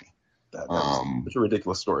 2020. It's a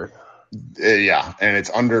ridiculous story. Yeah, and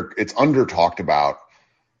it's under talked about,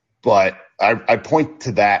 but I point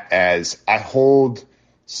to that as I hold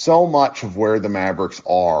so much of where the Mavericks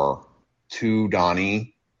are to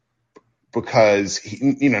Donnie because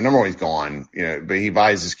he, number one, he's gone, but he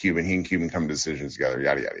buys his Cuban, he and Cuban come to decisions together,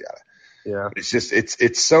 yada yada yada. Yeah, it's just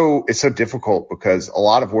it's so difficult because a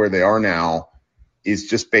lot of where they are now is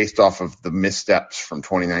just based off of the missteps from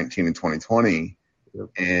 2019 and 2020, Yep.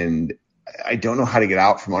 And I don't know how to get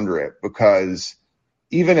out from under it because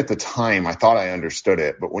even at the time I thought I understood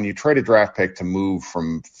it, but when you trade a draft pick to move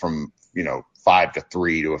from 5 to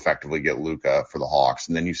 3 to effectively get Luka for the Hawks,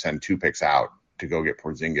 and then you send 2 picks out to go get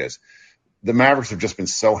Porzingis, the Mavericks have just been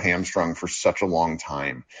so hamstrung for such a long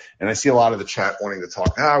time. And I see a lot of the chat wanting to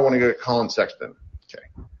talk, I want to go get Colin Sexton. Okay.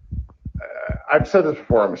 I've said this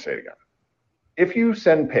before, I'm going to say it again. If you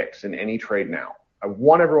send picks in any trade now, I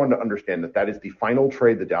want everyone to understand that is the final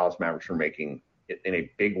trade the Dallas Mavericks are making in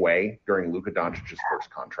a big way during Luka Doncic's first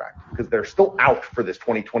contract because they're still out for this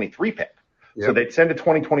 2023 pick. Yep. So they'd send a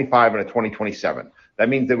 2025 and a 2027. That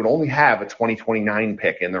means they would only have a 2029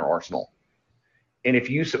 pick in their arsenal. And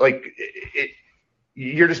if you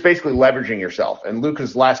you're just basically leveraging yourself. And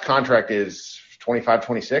Luka's last contract is 25,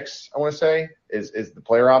 26, I want to say, is the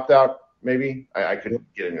player opt-out, maybe? I could be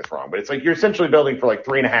getting this wrong. But it's like you're essentially building for like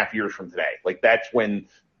 3.5 years from today. Like that's when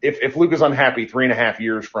if Luka's unhappy 3.5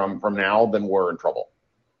 years from now, then we're in trouble.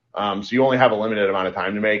 So you only have a limited amount of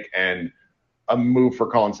time to make, and a move for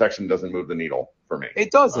Colin Sexton doesn't move the needle for me.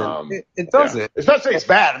 It doesn't. It doesn't. Yeah. It's not to say it's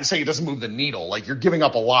bad. I'm saying it doesn't move the needle. Like you're giving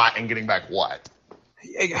up a lot and getting back what?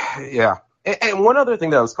 Yeah. And one other thing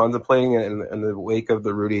that I was contemplating in the wake of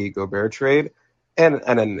the Rudy Gobert trade, and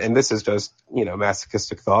this is just,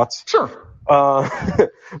 masochistic thoughts. Sure.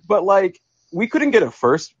 But like, we couldn't get a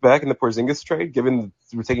first back in the Porzingis trade, given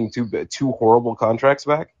we're taking two horrible contracts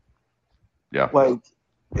back. Yeah. Like,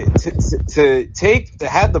 to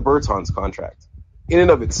have the Bertans contract in and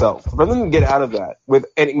of itself, rather than get out of that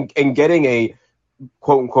and getting a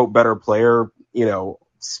quote unquote better player,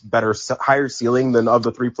 better, higher ceiling than of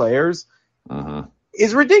the 3 players,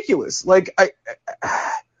 is ridiculous. Like I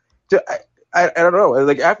don't know.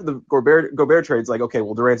 Like after the Gobert trade's like, okay,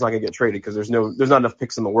 well Durant's not gonna get traded because there's not enough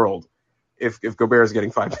picks in the world if Gobert is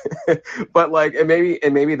getting 5. But like, and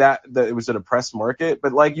maybe that it was a depressed market.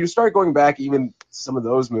 But like, you start going back even some of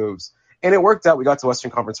those moves, and it worked out. We got to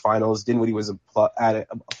Western Conference Finals. Dinwiddie was a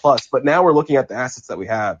plus, but now we're looking at the assets that we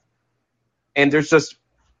have, and there's just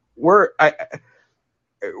we're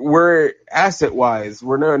asset wise,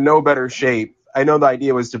 we're in no better shape. I know the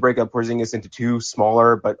idea was to break up Porzingis into 2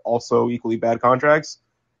 smaller but also equally bad contracts.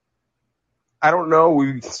 I don't know.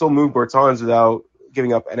 We can still move Bertans without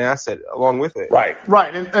giving up an asset along with it. Right.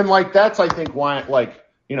 And like, that's, I think, why, like,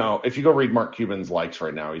 if you go read Mark Cuban's likes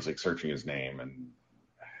right now, he's like searching his name. And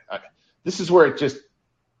this is where it just,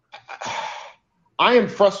 I am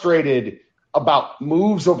frustrated about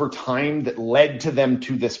moves over time that led to them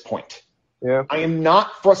to this point. Yeah. I am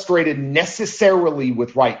not frustrated necessarily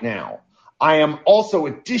with right now. I am also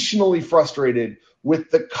additionally frustrated with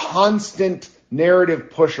the constant narrative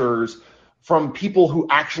pushers from people who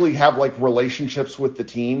actually have like relationships with the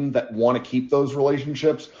team that want to keep those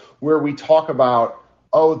relationships, where we talk about,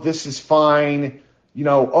 oh, this is fine.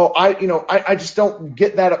 I just don't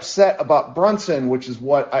get that upset about Brunson, which is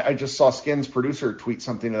what I just saw Skins producer tweet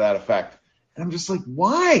something to that effect. And I'm just like,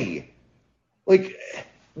 why? Like,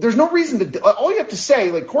 there's no reason to, all you have to say,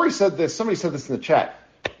 like Corey said this, somebody said this in the chat,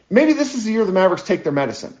 maybe this is the year the Mavericks take their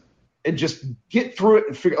medicine and just get through it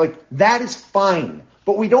and figure, like, that is fine.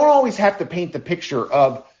 But we don't always have to paint the picture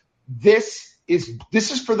of this is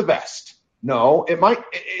for the best. No,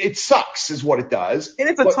 it sucks is what it does. And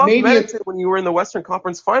it's a tough medicine when you were in the Western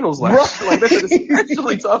Conference Finals last year. Like, this is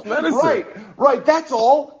especially tough medicine. Right. That's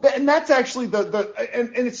all. And that's actually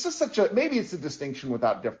and it's just maybe it's a distinction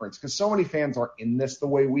without difference, because so many fans aren't in this the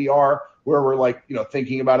way we are, where we're like,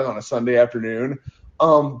 thinking about it on a Sunday afternoon.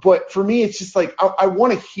 But for me, it's just like, I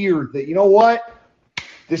want to hear that, you know what?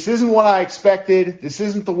 This isn't what I expected. This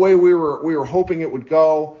isn't the way we were hoping it would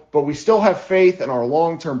go, but we still have faith in our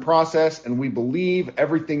long-term process, and we believe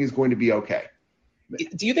everything is going to be okay.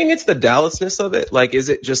 Do you think it's the Dallasness of it? Like, is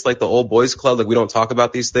it just like the old boys club? Like, we don't talk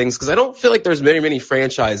about these things? Because I don't feel like there's many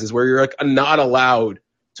franchises where you're like not allowed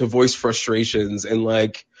to voice frustrations and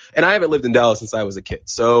I haven't lived in Dallas since I was a kid,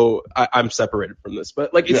 so I'm separated from this.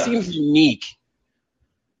 But like, it seems unique.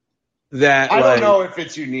 I don't know if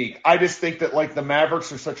it's unique. I just think that like the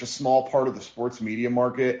Mavericks are such a small part of the sports media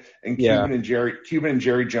market, and Cuban and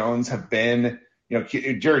Jerry Jones have been,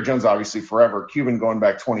 Jerry Jones obviously forever, Cuban going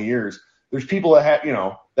back 20 years. There's people that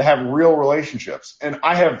have real relationships, and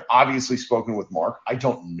I have obviously spoken with Mark. I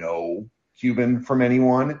don't know Cuban from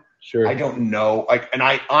anyone. Sure. I don't know, and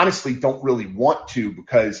I honestly don't really want to,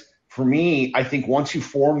 because for me, I think once you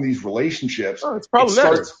form these relationships, it's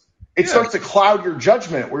problematic. It starts to cloud your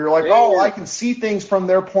judgment, where you're like, I can see things from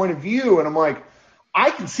their point of view. And I'm like,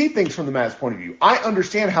 I can see things from the Mavs point of view. I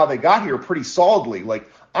understand how they got here pretty solidly. Like,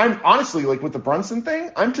 I'm honestly, like with the Brunson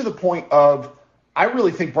thing, I'm to the point of, I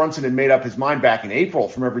really think Brunson had made up his mind back in April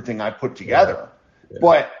from everything I put together. Yeah.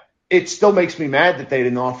 But it still makes me mad that they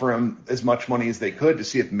didn't offer him as much money as they could to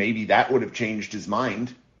see if maybe that would have changed his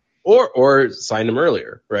mind. Or signed him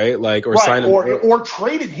earlier, right? Signed him or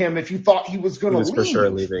traded him if you thought he was going to leave. He was for sure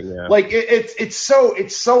leaving, yeah. Like it's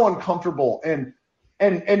so uncomfortable, and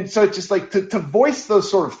so it's just like to voice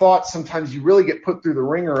those sort of thoughts. Sometimes you really get put through the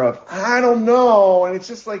ringer of I don't know, and it's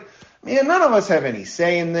just like, man, none of us have any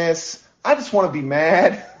say in this. I just want to be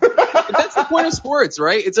mad. That's the point of sports,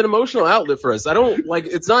 right? It's an emotional outlet for us.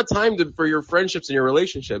 It's not time for your friendships and your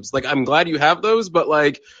relationships. Like, I'm glad you have those, but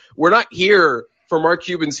like, we're not here for Mark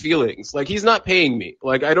Cuban's feelings. Like, he's not paying me.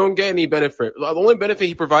 Like, I don't get any benefit. The only benefit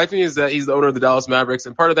he provides me is that he's the owner of the Dallas Mavericks,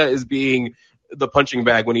 and part of that is being the punching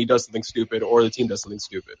bag when he does something stupid or the team does something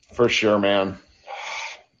stupid. For sure, man.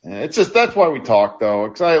 It's just, that's why we talk, though.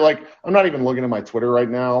 Because I'm not even looking at my Twitter right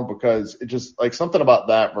now, because it just, like, something about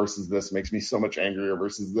that versus this makes me so much angrier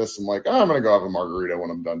versus this. I'm like, I'm going to go have a margarita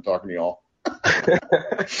when I'm done talking to y'all.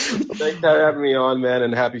 Thanks for having me on, man,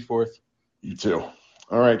 and happy 4th. You too.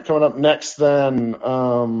 All right, coming up next then,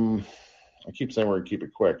 I keep saying we're going to keep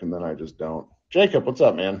it quick, and then I just don't. Jacob, what's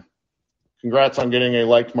up, man? Congrats on getting a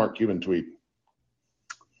liked Mark Cuban tweet.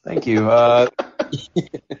 Thank you.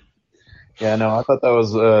 Yeah, no, I thought that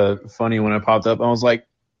was funny when it popped up. I was like,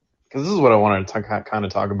 because this is what I wanted to kind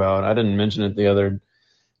of talk about. I didn't mention it the other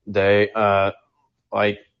day.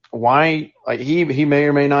 Why? Like, he may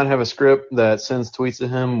or may not have a script that sends tweets to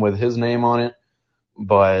him with his name on it,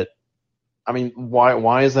 but I mean,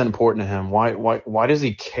 why is that important to him? Why does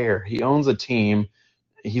he care? He owns a team.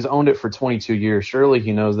 He's owned it for 22 years. Surely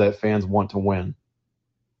he knows that fans want to win.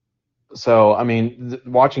 So, I mean,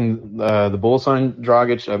 watching the Bulls sign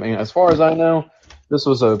Dragic, I mean, as far as I know, this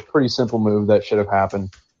was a pretty simple move that should have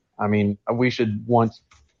happened. I mean, it's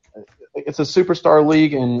a superstar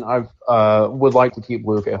league, and I would like to keep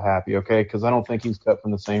Luka happy, okay? Because I don't think he's cut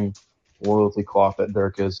from the same loyalty cloth that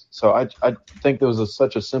Dirk is. So I think there was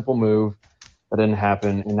such a simple move that didn't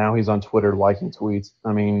happen, and now he's on Twitter liking tweets.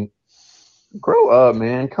 I mean, grow up,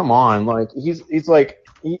 man. Come on. Like, he's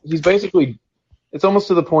basically, it's almost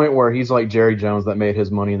to the point where he's like Jerry Jones that made his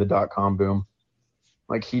money in the .com boom.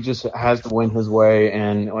 Like, he just has to win his way,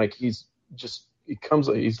 and like he's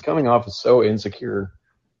coming off as so insecure.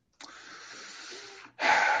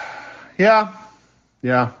 Yeah.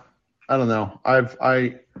 I don't know.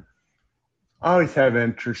 I always have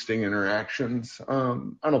interesting interactions.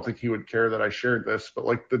 I don't think he would care that I shared this, but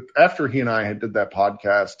like after he and I did that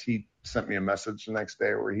podcast, he sent me a message the next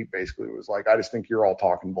day where he basically was like, I just think you're all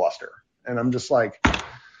talking bluster. And I'm just like,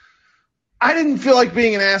 I didn't feel like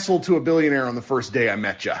being an asshole to a billionaire on the first day I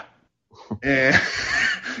met you. And,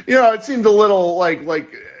 it seemed a little like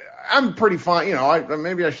I'm pretty fine.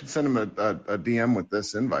 Maybe I should send him a DM with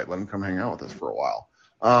this invite. Let him come hang out with us for a while.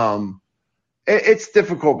 It's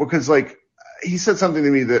difficult because like he said something to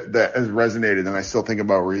me that has resonated, and I still think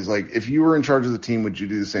about where he's like, if you were in charge of the team, would you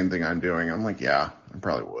do the same thing I'm doing? I'm like, yeah, I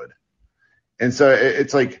probably would. And so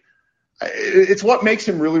it's like, it's what makes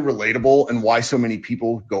him really relatable and why so many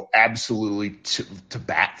people go absolutely to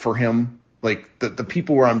bat for him. Like the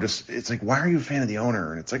people where it's like, why are you a fan of the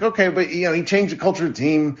owner? And it's like, okay, but he changed the culture of the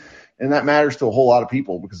team, and that matters to a whole lot of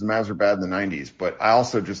people because the Mavs are bad in the 90s. But I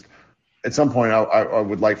also just, at some point, I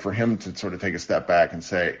would like for him to sort of take a step back and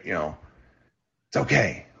say, it's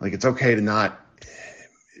okay. Like, it's okay to not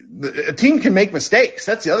 – a team can make mistakes.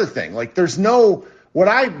 That's the other thing. Like, there's no – what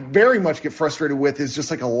I very much get frustrated with is just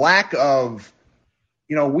like a lack of –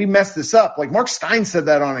 we messed this up. Like, Mark Stein said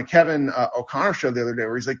that on a Kevin O'Connor show the other day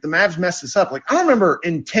where he's like, the Mavs messed this up. Like, I don't remember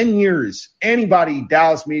in 10 years anybody,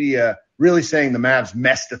 Dallas media, really saying the Mavs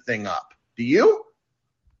messed the thing up. Do you?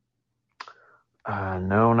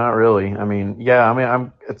 No, not really. I mean, yeah,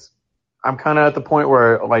 I'm kind of at the point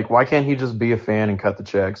where, like, why can't he just be a fan and cut the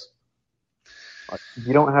checks? Like,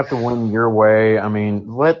 you don't have to win your way. I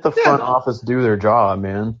mean, let the front office do their job,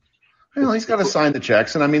 man. He's got to sign the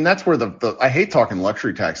checks, and I mean that's where the I hate talking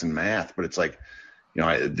luxury tax and math, but it's like,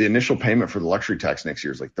 the initial payment for the luxury tax next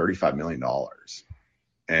year is like $35 million,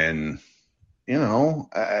 and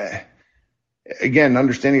again,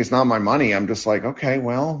 understanding it's not my money, I'm just like, okay,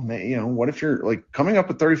 well, what if you're like coming up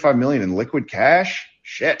with $35 million in liquid cash?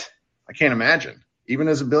 Shit, I can't imagine, even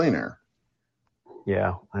as a billionaire.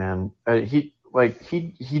 Yeah, and he I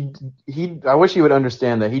wish he would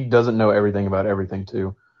understand that he doesn't know everything about everything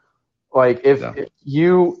too. Like if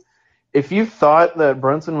you thought that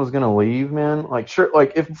Brunson was gonna leave, man, like sure,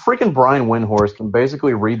 like if freaking Brian Windhorst can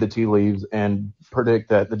basically read the tea leaves and predict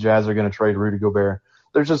that the Jazz are gonna trade Rudy Gobert,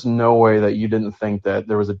 there's just no way that you didn't think that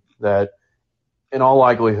that in all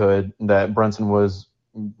likelihood that Brunson was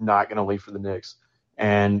not gonna leave for the Knicks,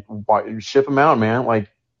 and ship him out, man. Like,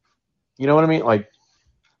 you know what I mean? Like,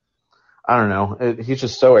 I don't know. He's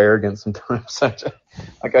just so arrogant sometimes.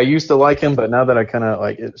 Like, I used to like him, but now that I kind of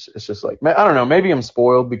like it's just like, I don't know. Maybe I'm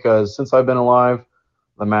spoiled because since I've been alive,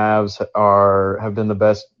 the Mavs have been the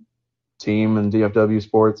best team in DFW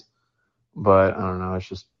sports. But I don't know. It's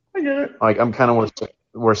just, I get it. Like, I'm kind of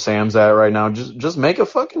where Sam's at right now. Just make a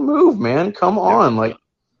fucking move, man. Come on. Like,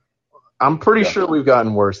 I'm pretty sure we've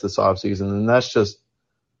gotten worse this offseason, and that's just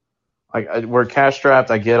like we're cash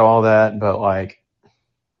strapped. I get all that, but like,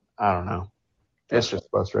 I don't know. It's just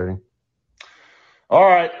frustrating. All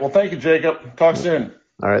right. Well, thank you, Jacob. Talk soon.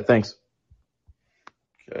 All right. Thanks.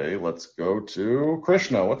 Okay. Let's go to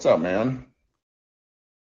Krishna. What's up, man?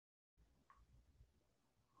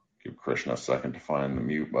 Give Krishna a second to find the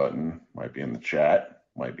mute button. Might be in the chat.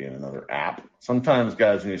 Might be in another app. Sometimes,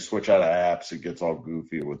 guys, when you switch out of apps, it gets all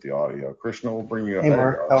goofy with the audio. Krishna, we'll bring you up. Hey,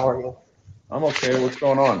 Mark. How are you? I'm okay. What's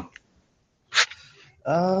going on?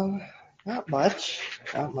 Not much.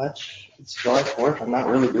 It's July 4th. I'm not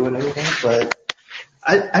really doing anything, but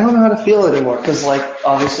I don't know how to feel anymore because, like,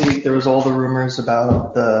 obviously there was all the rumors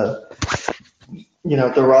about the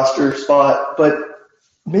roster spot, but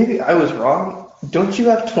maybe I was wrong. Don't you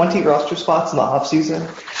have 20 roster spots in the off season?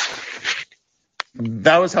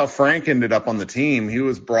 That was how Frank ended up on the team. He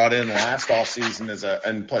was brought in last off season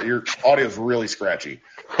your audio is really scratchy.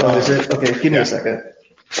 Oh, is it? Okay, give me a second.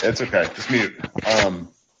 It's okay. Just mute.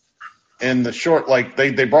 In the short, like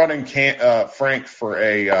they brought in Frank for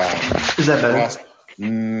a. Is that better?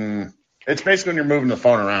 It's basically when you're moving the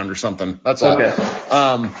phone around or something. That's all. Okay.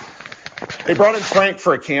 They brought in Frank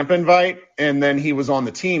for a camp invite, and then he was on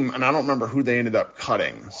the team, and I don't remember who they ended up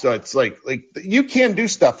cutting. So it's like you can do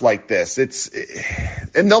stuff like this.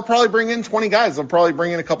 And they'll probably bring in 20 guys. They'll probably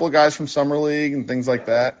bring in a couple of guys from summer league and things like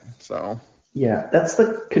that. So. Yeah, that's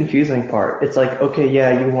the confusing part. It's like, okay,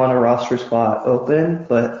 yeah, you want a roster spot open,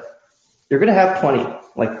 but you're gonna have 20.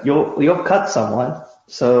 Like you'll cut someone.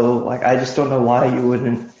 So like I just don't know why you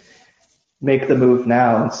wouldn't make the move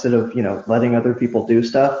now instead of letting other people do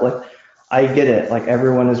stuff. Like I get it. Like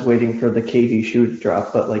everyone is waiting for the KD shoe to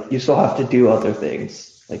drop, but like you still have to do other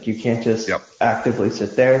things. Like you can't just actively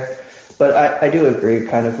sit there. But I do agree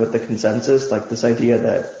kind of with the consensus, like this idea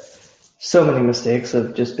that so many mistakes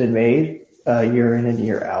have just been made year in and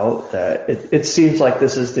year out that it seems like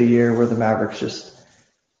this is the year where the Mavericks just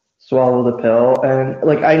swallow the pill. And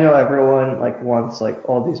like I know everyone like wants like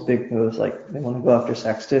all these big moves, like they want to go after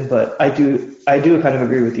Sexton, but I do kind of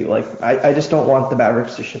agree with you. Like I just don't want the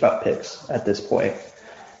Mavericks to ship out picks at this point,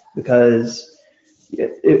 because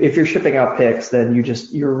if you're shipping out picks, then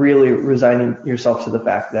you're really resigning yourself to the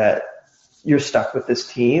fact that you're stuck with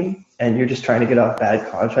this team and you're just trying to get off bad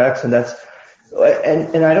contracts, and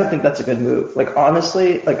I don't think that's a good move. Like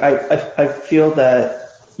honestly, like I feel that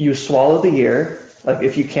you swallow the year. Like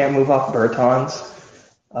if you can't move off Bertans,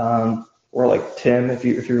 or like Tim, if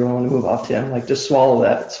you're going to move off Tim, like just swallow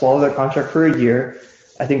that contract for a year.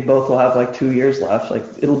 I think both will have like 2 years left. Like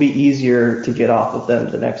it'll be easier to get off of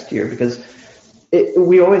them the next year, because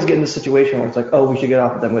we always get in the situation where it's like, oh, we should get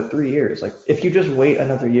off of them with 3 years. Like if you just wait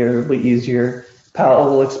another year, it'll be easier.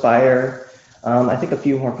 Powell will expire. I think a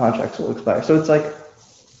few more contracts will expire. So it's like,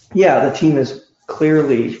 yeah, the team is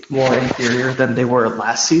clearly more inferior than they were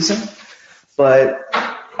last season. But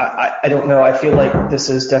I don't know. I feel like this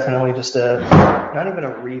is definitely just not even a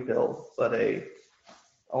rebuild, but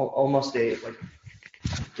almost like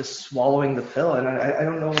just swallowing the pill. And I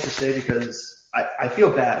don't know what to say, because I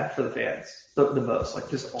feel bad for the fans the most,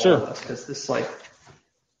 like just all of us, because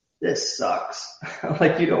this sucks.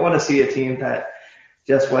 Like you don't want to see a team that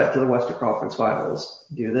just went to the Western Conference Finals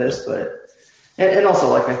do this, but and also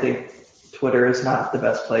like I think Twitter is not the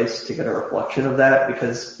best place to get a reflection of that,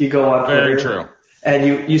 because you go on Twitter Very true.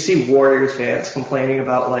 and you see Warriors fans complaining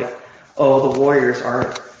about like, oh, the Warriors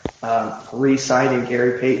aren't re-signing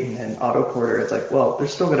Gary Payton and Otto Porter. It's like, well, they're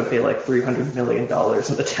still going to pay like $300 million in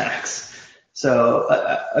the tax. So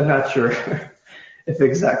I'm not sure if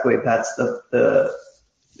exactly that's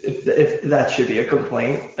if that should be a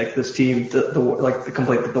complaint. Like this team, the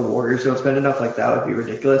complaint that the Warriors don't spend enough, like that would be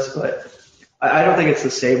ridiculous. But I don't think it's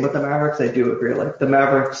the same with the Mavericks. I do agree. Like the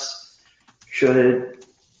Mavericks should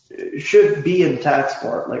be in tax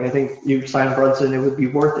part. Like I think you sign Brunson, it would be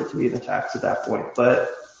worth it to be in the tax at that point.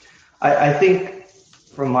 But I think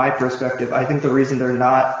from my perspective, I think the reason they're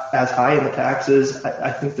not as high in the taxes,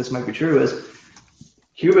 I think this might be true, is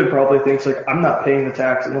Cuban probably thinks like, I'm not paying the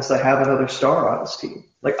tax unless I have another star on this team.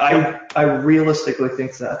 Like I realistically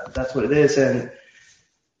think that's what it is. And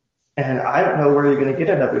I don't know where you're going to get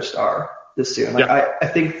another star this soon. Like I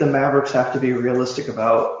think the Mavericks have to be realistic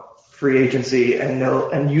about free agency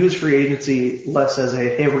and use free agency less as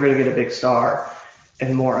a, hey, we're going to get a big star,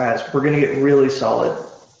 and more as we're going to get really solid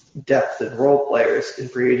depth and role players in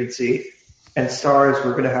free agency, and stars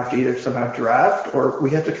we're going to have to either somehow draft or we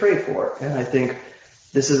have to trade for. And I think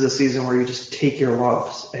this is a season where you just take your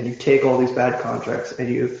lumps and you take all these bad contracts and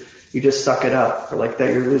you just suck it up for like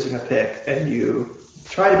that you're losing a pick, and you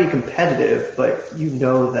try to be competitive, but you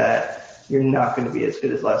know that you're not going to be as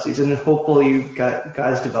good as last season. And hopefully you got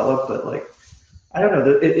guys develop, but like, I don't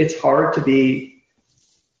know, it's hard to be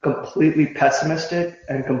completely pessimistic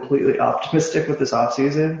and completely optimistic with this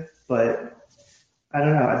offseason, but I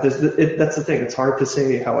don't know. That's the thing. It's hard to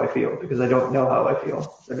say how I feel because I don't know how I feel.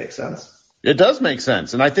 Does that make sense? It does make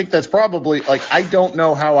sense. And I think that's probably, like, I don't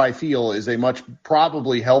know how I feel is a much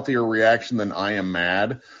probably healthier reaction than I am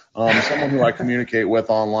mad. Someone who I communicate with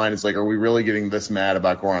online is like, are we really getting this mad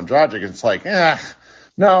about Goran Dragic? It's like,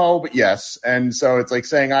 no, but yes. And so it's like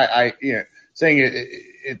saying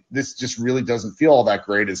this just really doesn't feel all that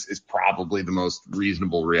great is probably the most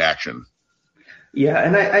reasonable reaction. Yeah,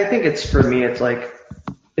 and I think it's, for me, it's like,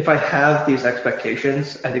 if I have these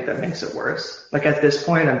expectations, I think that makes it worse. Like at this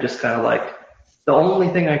point, I'm just kind of like, the only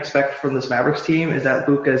thing I expect from this Mavericks team is that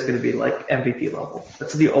Luka is going to be like MVP level.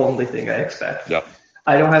 That's the only thing I expect. Yep.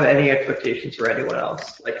 I don't have any expectations for anyone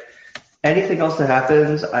else. Like anything else that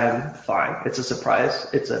happens, I'm fine. It's a surprise.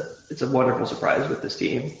 It's a wonderful surprise with this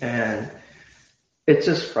team, and it's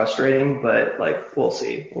just frustrating. But like, we'll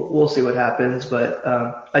see. We'll see what happens. But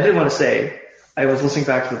I did want to say, I was listening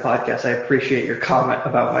back to the podcast. I appreciate your comment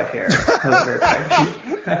about my hair. That was very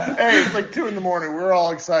kind. Hey, it's like 2 a.m. We're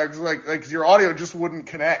all excited. Like your audio just wouldn't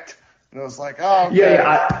connect. And it was like, oh, okay.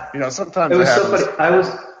 Yeah. Sometimes it was happens. so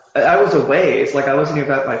funny. I was away. It's like I wasn't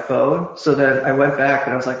even at my phone. So then I went back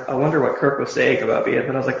and I was like, I wonder what Kirk was saying about me. And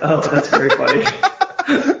then I was like, oh, that's very funny.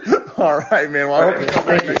 All right, man. Well, I hope you come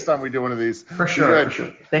back next time we do one of these. For sure.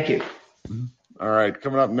 Thank you. All right,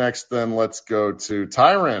 coming up next, then let's go to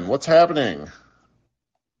Tyron. What's happening?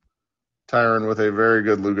 Tyron with a very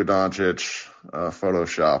good Luka Doncic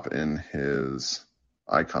Photoshop in his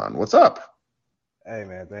icon. What's up? Hey,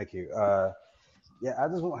 man, thank you. I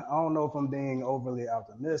don't know if I'm being overly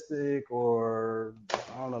optimistic or,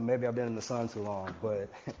 I don't know, maybe I've been in the sun too long, but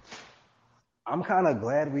I'm kind of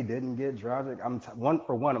glad we didn't get Dragic.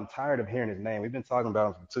 I'm tired of hearing his name. We've been talking about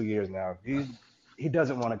him for 2 years now. He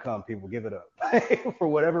doesn't want to come, people. Give it up. For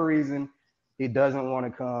whatever reason, he doesn't want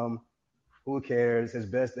to come. Who cares? His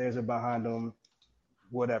best days are behind him.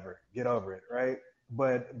 Whatever. Get over it, right?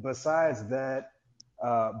 But besides that,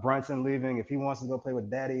 Brunson leaving, if he wants to go play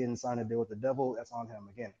with Daddy and sign a deal with the devil, that's on him.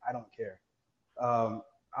 Again, I don't care.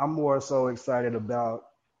 I'm more so excited about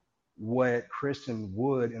what Christian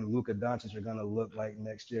Wood and Luka Doncic are going to look like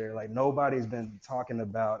next year. Like, nobody's been talking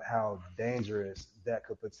about how dangerous that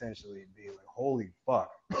could potentially be. Like, holy fuck.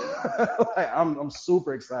 Like, I'm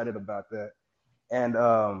super excited about that. And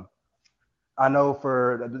I know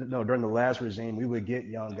during the last regime, we would get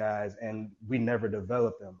young guys and we never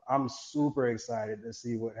developed them. I'm super excited to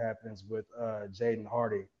see what happens with Jaden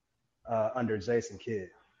Hardy under Jason Kidd.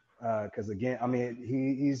 Because again, I mean,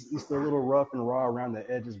 he's still a little rough and raw around the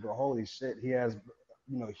edges, but holy shit, he has,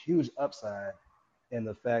 huge upside in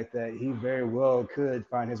the fact that he very well could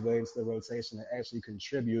find his way into the rotation and actually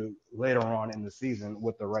contribute later on in the season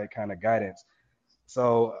with the right kind of guidance.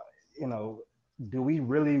 So, do we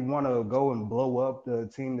really want to go and blow up the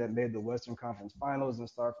team that made the Western Conference Finals and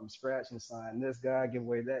start from scratch and sign this guy, give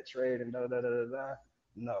away that trade and da-da-da-da-da?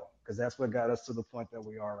 No, because that's what got us to the point that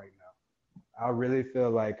we are right now. I really feel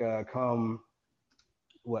like come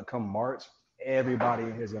March, everybody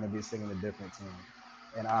in here is going to be singing a different team.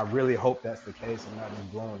 And I really hope that's the case and not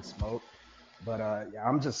just blowing smoke. But yeah,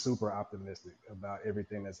 I'm just super optimistic about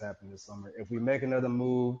everything that's happened this summer. If we make another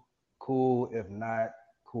move, cool. If not,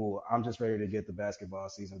 cool. I'm just ready to get the basketball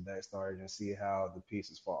season back started and see how the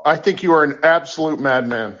pieces fall. I think you are an absolute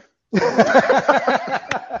madman.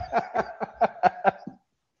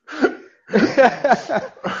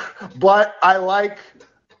 But I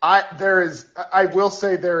will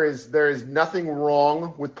say there is nothing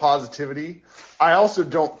wrong with positivity. I also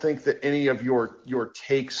don't think that any of your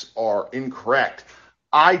takes are incorrect.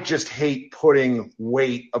 I just hate putting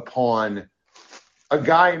weight upon a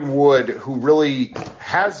guy in Wood who really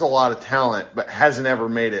has a lot of talent but hasn't ever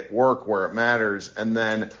made it work where it matters. And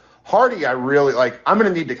then Hardy, I really like. I'm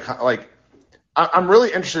going to need to like. I'm really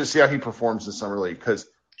interested to see how he performs in Summer League because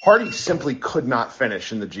Hardy simply could not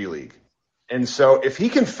finish in the G League. And so if he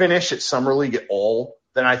can finish at Summer League at all,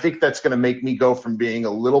 then I think that's going to make me go from being a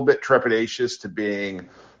little bit trepidatious to being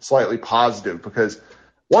slightly positive. Because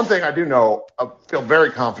one thing I do know, I feel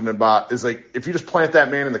very confident about, is like if you just plant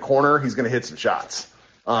that man in the corner, he's going to hit some shots.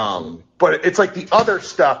 But it's like the other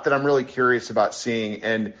stuff that I'm really curious about seeing.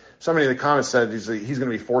 And somebody in the comments said he's going to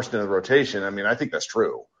be forced into the rotation. I mean, I think that's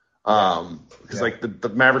true. Because like the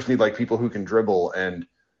Mavericks need like people who can dribble, and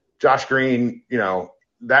Josh Green,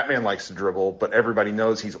 that man likes to dribble, but everybody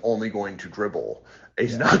knows he's only going to dribble.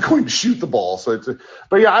 He's not going to shoot the ball. So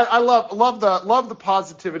but yeah, I love the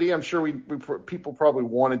positivity. I'm sure people probably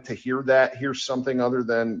wanted to hear something other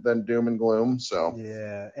than doom and gloom. So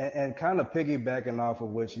yeah, and kind of piggybacking off of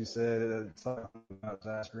what you said, talking about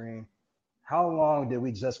Josh Green, how long did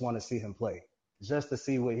we just want to see him play? Just to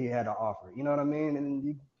see what he had to offer. You know what I mean? And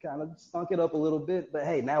you kind of stunk it up a little bit, but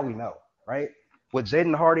hey, now we know, right? With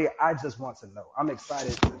Jaden Hardy, I just want to know. I'm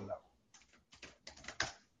excited to know.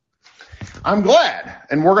 I'm glad.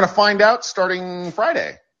 And we're going to find out starting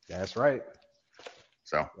Friday. That's right.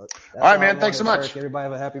 So, all right, man. Thanks so much. Everybody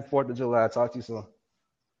have a happy 4th of July. Talk to you soon.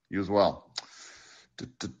 You as well.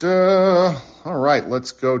 All right,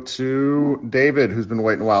 let's go to David, who's been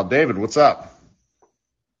waiting a while. David, what's up?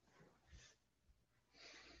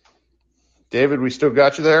 David, we still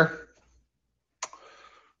got you there?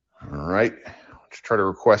 All right. Let's try to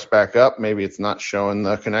request back up. Maybe it's not showing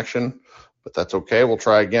the connection, but that's okay. We'll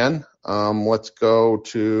try again. Let's go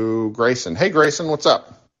to Grayson. Hey, Grayson, what's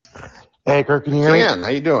up? Hey, Kirk, can you hear me? Dan, how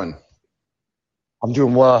you doing? I'm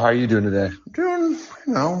doing well. How are you doing today?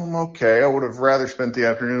 I'm okay. I would have rather spent the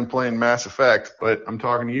afternoon playing Mass Effect, but I'm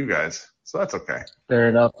talking to you guys, so that's okay. Fair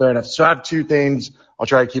enough. So I have two things. I'll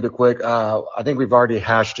try to keep it quick. I think we've already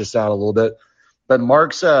hashed this out a little bit, but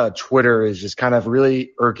Mark's Twitter is just kind of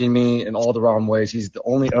really irking me in all the wrong ways. He's the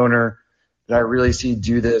only owner that I really see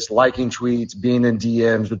do this, liking tweets, being in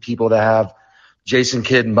DMs with people that have Jason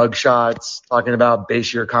Kidd mugshots, talking about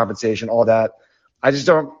base year compensation, all that. I just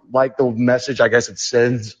don't like the message, I guess, it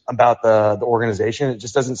sends about the organization. It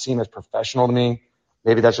just doesn't seem as professional to me.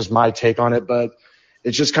 Maybe that's just my take on it, but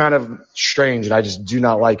it's just kind of strange, and I just do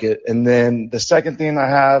not like it. And then the second thing I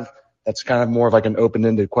have that's kind of more of like an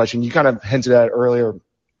open-ended question, you kind of hinted at it earlier,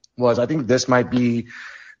 was I think this might be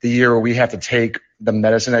the year where we have to take the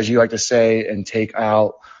medicine, as you like to say, and take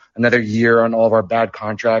out another year on all of our bad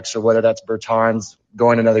contracts. So whether that's Bertans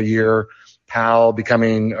going another year, Powell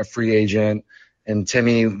becoming a free agent, and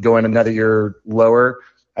Timmy going another year lower,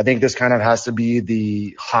 I think this kind of has to be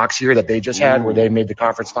the Hawks year that they just had, where they made the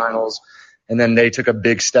conference finals, and then they took a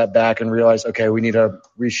big step back and realized, okay, we need to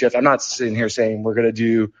reshift. I'm not sitting here saying we're going to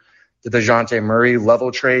do the DeJounte Murray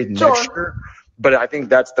level trade next year, but I think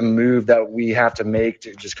that's the move that we have to make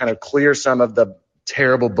to just kind of clear some of the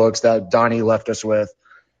terrible books that Donnie left us with,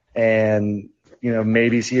 and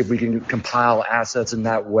maybe see if we can compile assets in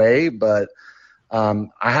that way. But I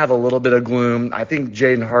have a little bit of gloom. I think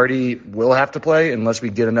Jaden Hardy will have to play unless we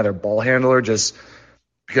get another ball handler, just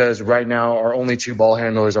because right now our only two ball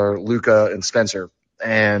handlers are Luka and Spencer.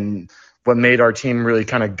 And what made our team really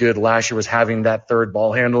kind of good last year was having that third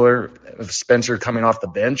ball handler of Spencer coming off the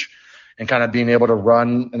bench and kind of being able to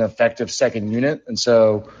run an effective second unit. And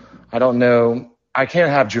so I don't know. I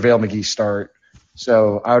can't have JaVale McGee start.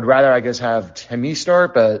 So I would rather, I guess, have Timmy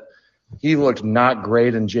start, but he looked not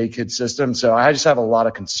great in J-Kid's system. So I just have a lot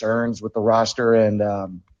of concerns with the roster, and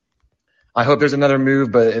I hope there's another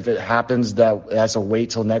move, but if it happens that it has to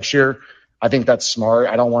wait till next year, I think that's smart.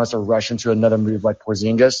 I don't want us to rush into another move like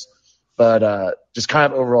Porzingis, but just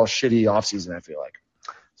kind of overall shitty offseason, I feel like.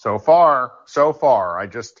 So far, I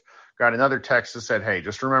just got another text that said, hey,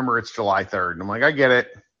 just remember it's July 3rd. And I'm like, I get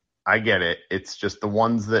it. It's just the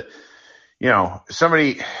ones that,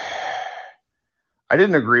 somebody – I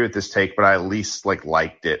didn't agree with this take, but I at least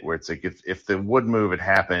liked it, where it's like if the Wood move had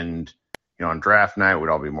happened, on draft night, we'd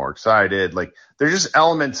all be more excited. Like, there's just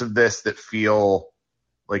elements of this that feel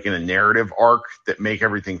like in a narrative arc that make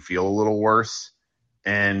everything feel a little worse.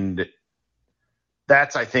 And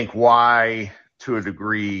that's, I think, why, to a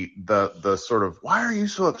degree, the sort of "why are you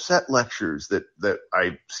so upset" lectures that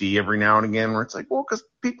I see every now and again, where it's like, well, because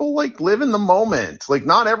people live in the moment. Like,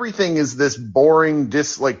 not everything is this boring,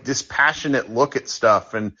 dispassionate look at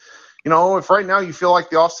stuff. And if right now you feel like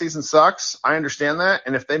the offseason sucks, I understand that.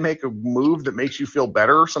 And if they make a move that makes you feel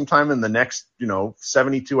better sometime in the next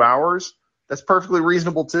 72 hours, that's perfectly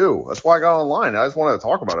reasonable too. That's why I got online. I just wanted to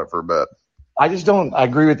talk about it for a bit. I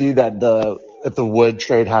agree with you that if the Wood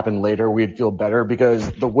trade happened later, we'd feel better,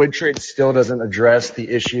 because the Wood trade still doesn't address the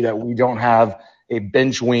issue that we don't have a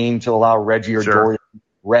bench wing to allow Reggie or Dorian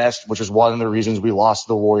rest, which is one of the reasons we lost to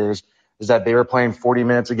the Warriors, is that they were playing 40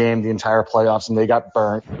 minutes a game the entire playoffs and they got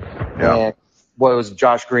burnt. Yeah. And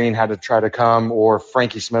Josh Green had to try to come, or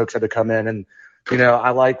Frankie Smokes had to come in. And,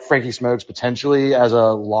 I like Frankie Smokes potentially as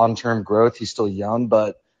a long-term growth. He's still young,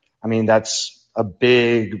 but I mean, that's a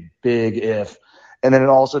big, big if. And then it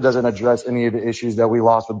also doesn't address any of the issues that we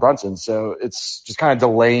lost with Brunson. So it's just kind of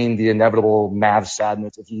delaying the inevitable Mavs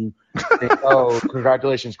sadness if you think, oh,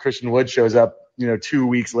 congratulations, Christian Wood shows up, 2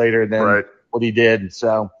 weeks later than what he did.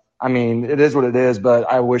 So, I mean, it is what it is, but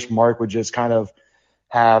I wish Mark would just kind of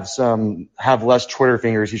have less Twitter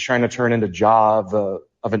fingers. He's trying to turn into Ja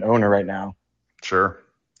of an owner right now. Sure.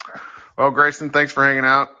 Well, Grayson, thanks for hanging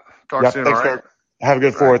out. Talk soon, all right? Kirk. Have a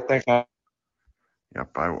good fourth. Thanks, man.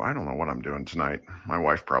 Yep, I don't know what I'm doing tonight. My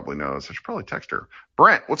wife probably knows. I should probably text her.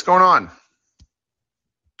 Brent, what's going on?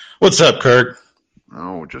 What's up, Kirk?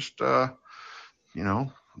 Oh, just,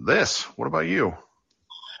 this. What about you?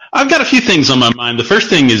 I've got a few things on my mind. The first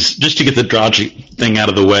thing is, just to get the Dragic thing out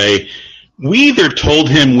of the way, we either told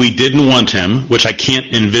him we didn't want him, which I can't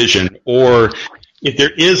envision, or if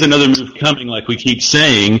there is another move coming, like we keep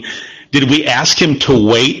saying, did we ask him to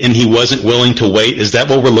wait and he wasn't willing to wait? Is that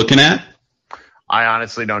what we're looking at? I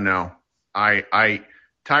honestly don't know.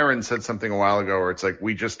 Tyron said something a while ago where it's like,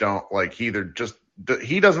 we just don't, like, he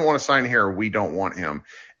doesn't want to sign here, or we don't want him.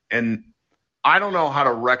 And I don't know how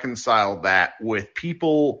to reconcile that with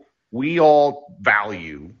people we all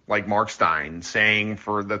value, like Mark Stein saying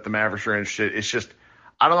that the Mavericks are interested. It's just,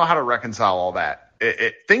 I don't know how to reconcile all that.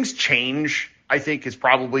 Things change, I think, is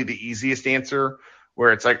probably the easiest answer,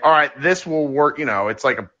 where it's like, all right, this will work. It's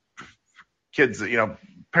like a kids,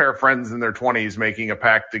 pair of friends in their 20s making a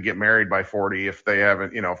pact to get married by 40 if they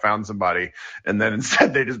haven't, found somebody, and then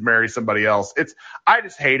instead they just marry somebody else. I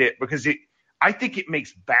just hate it, because I think it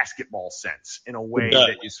makes basketball sense in a way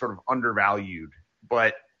that is sort of undervalued.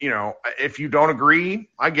 But, if you don't agree,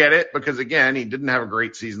 I get it, because again, he didn't have a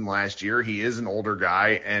great season last year. He is an older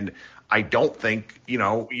guy, and I don't think,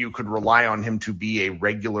 you could rely on him to be a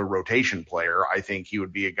regular rotation player. I think he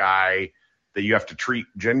would be a guy that you have to treat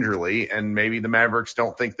gingerly, and maybe the Mavericks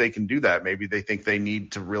don't think they can do that. Maybe they think they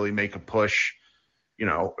need to really make a push.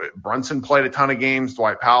 Brunson played a ton of games.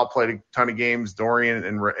 Dwight Powell played a ton of games. Dorian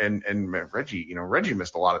and Reggie, Reggie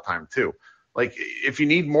missed a lot of time too. Like, if you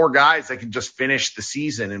need more guys that can just finish the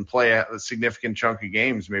season and play a significant chunk of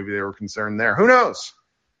games, maybe they were concerned there. Who knows?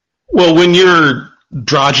 Well, when you're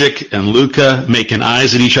Dragic and Luka making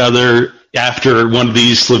eyes at each other after one of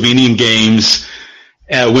these Slovenian games,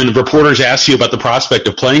 when reporters ask you about the prospect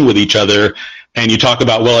of playing with each other, and you talk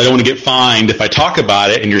about, well, I don't want to get fined if I talk about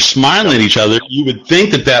it, and you're smiling at each other, you would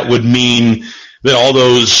think that would mean that all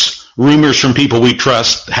those rumors from people we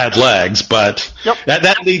trust had legs. But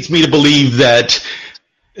that leads me to believe that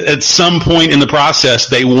at some point in the process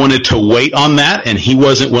they wanted to wait on that, and he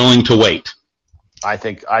wasn't willing to wait. I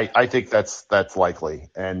think that's likely.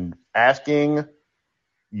 And asking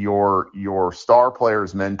your star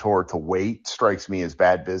player's mentor to wait strikes me as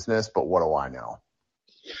bad business, but what do I know?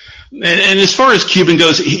 And as far as Cuban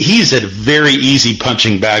goes, he's a very easy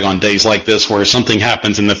punching bag on days like this where something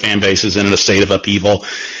happens and the fan base is in a state of upheaval.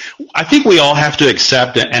 I think we all have to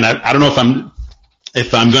accept it, and I don't know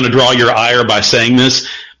if I'm going to draw your ire by saying this,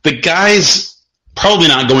 the guy's probably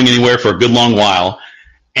not going anywhere for a good long while,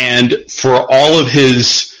 and for all of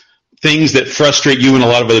his things that frustrate you and a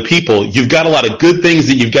lot of other people, you've got a lot of good things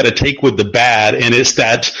that you've got to take with the bad, and it's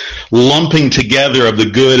that lumping together of the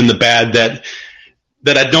good and the bad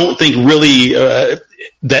that I don't think really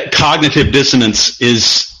that cognitive dissonance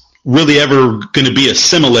is really ever going to be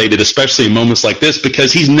assimilated, especially in moments like this,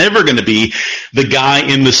 because he's never going to be the guy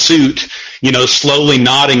in the suit, slowly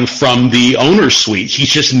nodding from the owner's suite. He's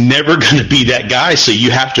just never going to be that guy. So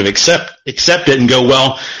you have to accept it and go,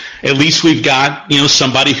 well, at least we've got,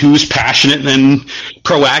 somebody who's passionate and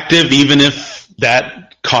proactive, even if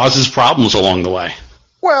that causes problems along the way.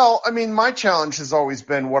 Well, I mean, my challenge has always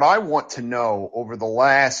been what I want to know over the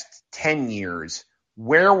last 10 years,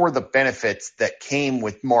 where were the benefits that came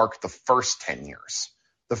with Mark the first 10 years?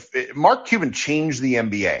 Mark Cuban changed the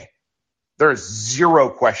NBA. There is zero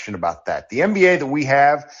question about that. The NBA that we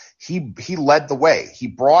have, he led the way. He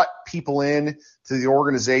brought people in to the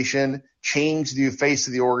organization, changed the face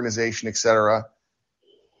of the organization, et cetera.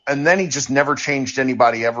 And then he just never changed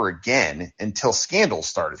anybody ever again until scandals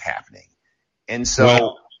started happening. And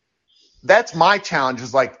so that's my challenge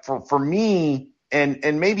is like for me,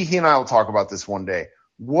 and maybe he and I will talk about this one day.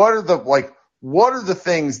 What are the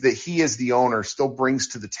things that he as the owner still brings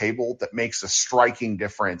to the table that makes a striking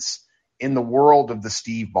difference in the world of the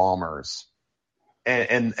Steve Ballmers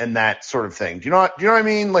and that sort of thing? Do you know what I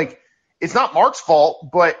mean? Like, it's not Mark's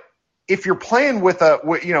fault, but if you're playing with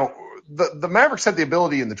the Mavericks had the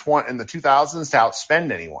ability in the 2000s to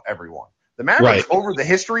outspend everyone. The Mavericks, over the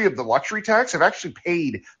history of the luxury tax, have actually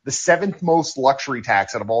paid the 7th most luxury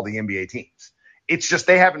tax out of all the NBA teams. It's just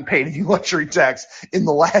they haven't paid any luxury tax in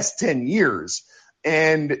the last 10 years.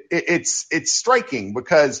 And it's striking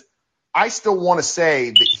because I still want to say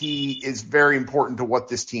that he is very important to what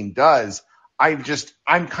this team does. I'm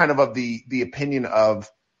kind of the opinion of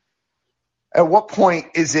at what point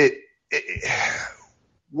is it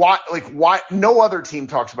why no other team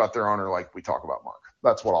talks about their owner like we talk about Mark.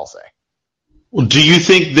 That's what I'll say. Well, do you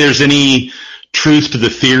think there's any truth to the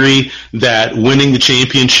theory that winning the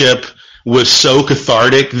championship was so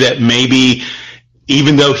cathartic that maybe,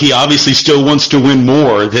 even though he obviously still wants to win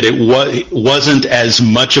more, that it wasn't as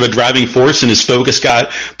much of a driving force and his focus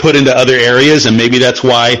got put into other areas, and maybe that's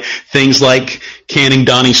why things like canning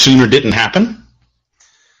Donnie Sooner didn't happen?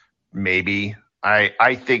 Maybe.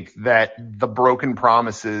 I think that the broken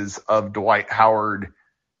promises of Dwight Howard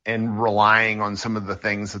and relying on some of the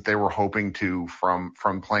things that they were hoping to from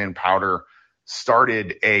playing Powder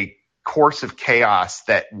started a course of chaos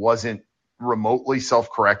that wasn't remotely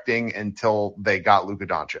self-correcting until they got Luka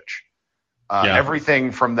Doncic.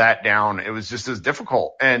 Everything from that down, it was just as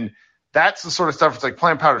difficult. And that's the sort of stuff, it's like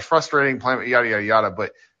playing Powder's frustrating, playing yada, yada, yada.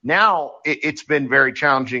 But now it's been very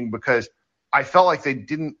challenging because I felt like they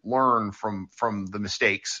didn't learn from the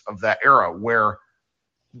mistakes of that era where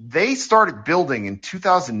they started building in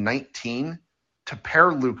 2019 to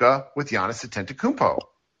pair Luka with Giannis Antetokounmpo.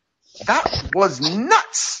 That was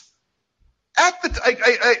nuts.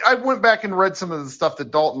 I went back and read some of the stuff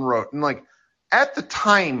that Dalton wrote, and like at the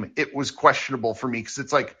time it was questionable for me because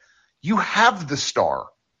it's like you have the star.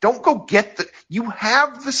 Don't go get you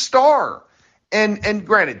have the star. And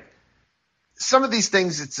granted, some of these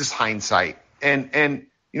things it's just hindsight. And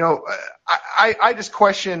you know, I just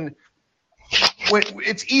question.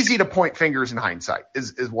 It's easy to point fingers in hindsight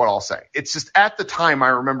is what I'll say. It's just at the time I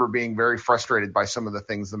remember being very frustrated by some of the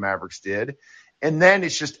things the Mavericks did. And then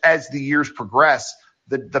it's just as the years progress,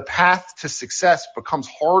 the path to success becomes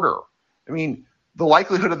harder. I mean, the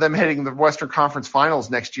likelihood of them hitting the Western Conference Finals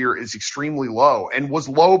next year is extremely low and was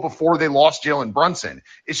low before they lost Jalen Brunson.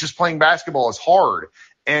 It's just playing basketball is hard.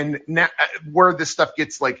 And now, where this stuff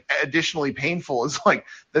gets like additionally painful is like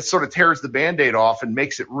that sort of tears the Band-Aid off and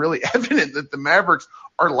makes it really evident that the Mavericks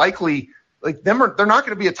are likely like they're not going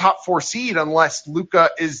to be a top 4 seed unless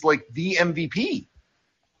Luka is like the MVP.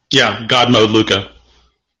 Yeah, God mode Luka.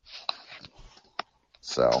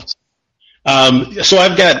 So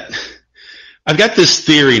I've got this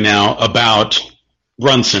theory now about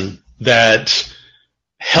Brunson that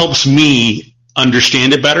helps me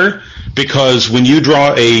understand it better. Because when you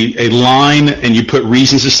draw a line and you put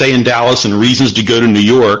reasons to stay in Dallas and reasons to go to New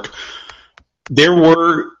York, there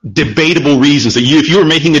were debatable reasons that if you were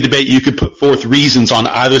making a debate, you could put forth reasons on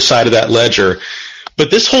either side of that ledger.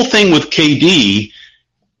 But this whole thing with KD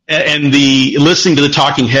and listening to the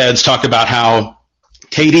talking heads talk about how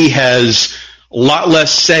KD has a lot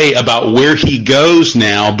less say about where he goes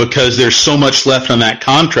now because there's so much left on that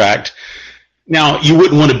contract. Now, you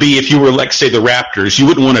wouldn't want to be, if you were, like, say, the Raptors, you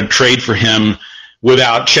wouldn't want to trade for him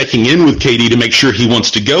without checking in with KD to make sure he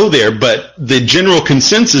wants to go there. But the general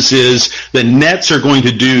consensus is the Nets are going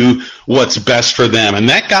to do what's best for them. And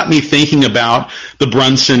that got me thinking about the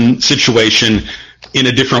Brunson situation in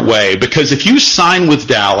a different way. Because if you sign with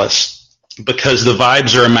Dallas because the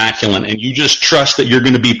vibes are immaculate and you just trust that you're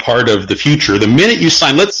going to be part of the future, the minute you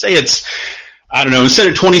sign, let's say it's, I don't know, instead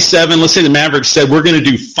of 27, let's say the Mavericks said we're going to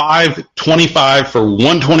do 525 for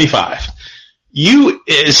 125.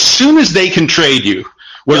 As soon as they can trade you,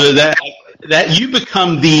 whether that you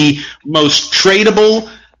become the most tradable,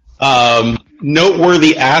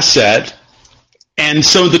 noteworthy asset. And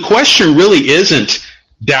so the question really isn't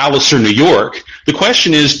Dallas or New York. The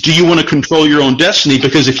question is, do you want to control your own destiny?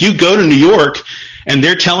 Because if you go to New York and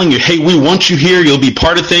they're telling you, hey, we want you here. You'll be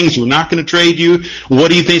part of things. We're not going to trade you. What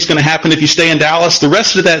do you think is going to happen if you stay in Dallas? The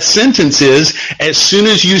rest of that sentence is, as soon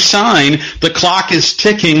as you sign, the clock is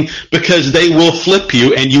ticking because they will flip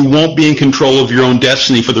you and you won't be in control of your own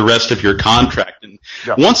destiny for the rest of your contract. And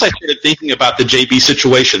once I started thinking about the JB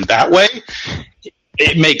situation that way,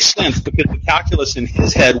 it makes sense because the calculus in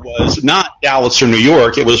his head was not Dallas or New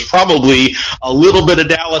York. It was probably a little bit of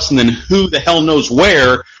Dallas and then who the hell knows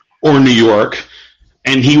where, or New York.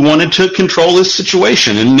 And he wanted to control his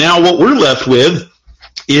situation. And now what we're left with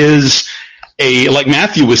is like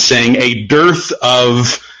Matthew was saying, a dearth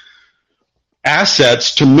of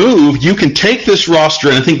assets to move. You can take this roster,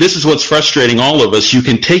 and I think this is what's frustrating all of us. You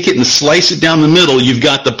can take it and slice it down the middle. You've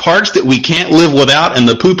got the parts that we can't live without and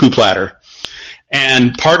the poo-poo platter.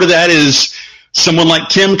 And part of that is someone like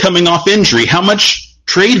Tim coming off injury. How much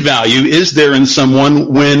trade value is there in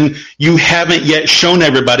someone when you haven't yet shown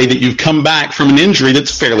everybody that you've come back from an injury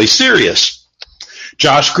that's fairly serious?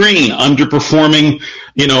 Josh Green underperforming,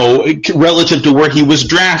 relative to where he was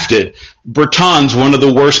drafted. Bertans, one of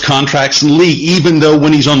the worst contracts in the league, even though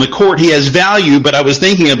when he's on the court he has value. But I was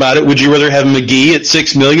thinking about it. Would you rather have McGee at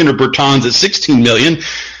 $6 million or Bertans at $16 million?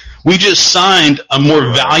 We just signed a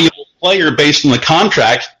more valuable player based on the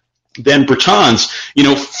contract than Bertans.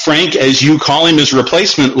 Frank, as you call him, is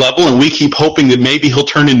replacement level, and we keep hoping that maybe he'll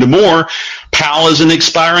turn into more. Powell is an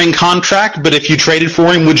expiring contract, but if you traded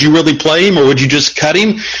for him, would you really play him or would you just cut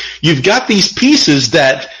him? You've got these pieces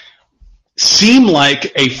that seem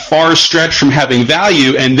like a far stretch from having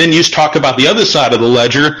value, and then you talk about the other side of the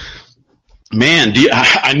ledger. Man,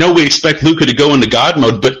 I know we expect Luka to go into God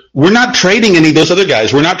mode, but we're not trading any of those other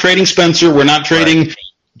guys. We're not trading Spencer. We're not trading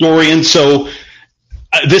Dorian. So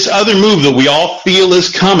this other move that we all feel is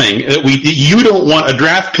coming, that you don't want a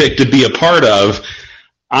draft pick to be a part of,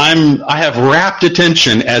 I have rapt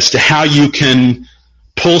attention as to how you can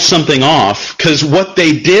pull something off, because what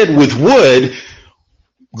they did with Wood,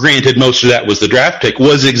 granted most of that was the draft pick,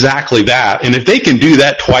 was exactly that. And if they can do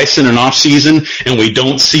that twice in an offseason and we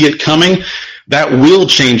don't see it coming, that will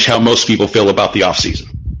change how most people feel about the offseason.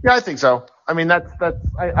 Yeah, I think so. I mean,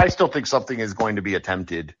 I still think something is going to be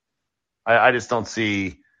attempted. I just don't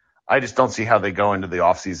see how they go into the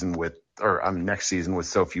offseason next season with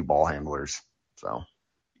so few ball handlers. So,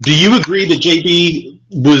 do you agree that JB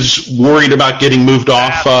was worried about getting moved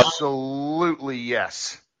off? Absolutely,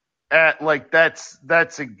 yes.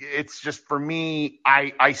 It's just for me.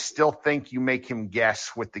 I still think you make him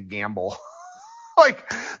guess with the gamble.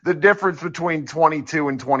 Like the difference between 22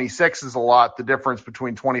 and 26 is a lot. The difference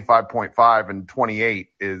between 25.5 and 28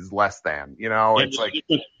 is less than. It's like.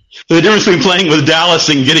 The difference between playing with Dallas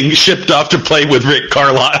and getting shipped off to play with Rick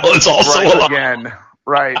Carlisle is also a lot. Again,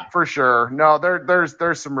 right, for sure. No,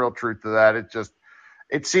 there's some real truth to that.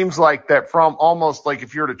 It seems like that from almost like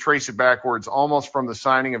if you were to trace it backwards, almost from the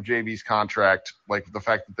signing of JB's contract, like the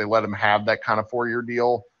fact that they let him have that kind of 4-year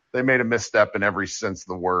deal, they made a misstep in every sense of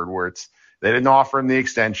the word, where they didn't offer him the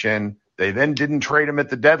extension. They then didn't trade him at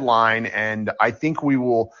the deadline. And I think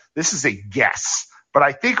this is a guess, but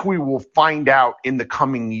I think we will find out in the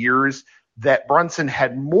coming years that Brunson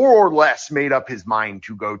had more or less made up his mind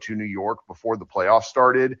to go to New York before the playoffs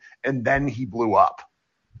started, and then he blew up.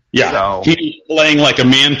 Yeah, so, he was playing like a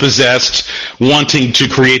man possessed, wanting to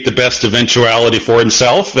create the best eventuality for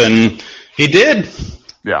himself, and he did.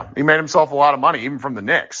 Yeah, he made himself a lot of money, even from the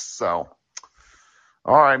Knicks. So,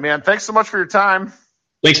 all right, man. Thanks so much for your time.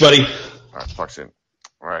 Thanks, buddy. All right, talk soon.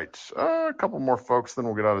 All right, a couple more folks, then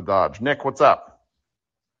we'll get out of Dodge. Nick, what's up?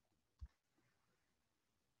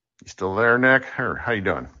 You still there, Nick? Or how you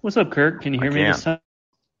doing? What's up, Kirk? Can you hear me this time?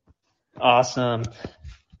 Awesome.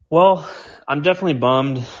 Well, I'm definitely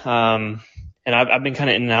bummed, and I've been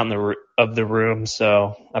kind of in and out of the room,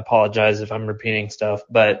 so I apologize if I'm repeating stuff.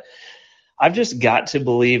 But I've just got to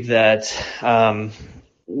believe that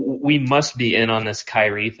we must be in on this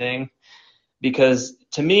Kyrie thing, because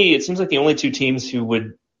to me it seems like the only two teams who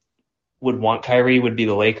would want Kyrie would be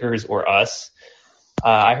the Lakers or us.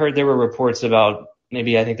 I heard there were reports about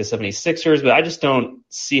maybe I think the 76ers, but I just don't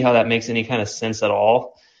see how that makes any kind of sense at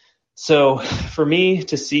all. So for me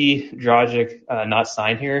to see Dragic not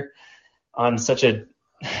sign here on such a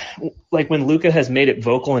 – like when Luka has made it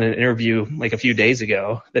vocal in an interview like a few days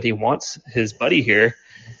ago that he wants his buddy here,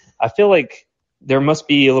 I feel like there must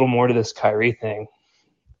be a little more to this Kyrie thing.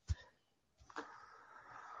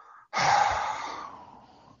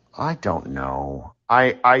 I don't know.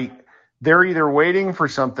 They're either waiting for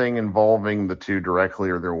something involving the two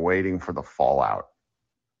directly, or they're waiting for the fallout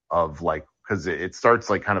of because it starts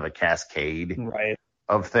like kind of a cascade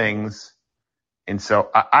of things. And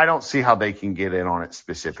so I don't see how they can get in on it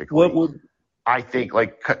specifically. I think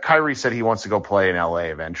like Kyrie said he wants to go play in LA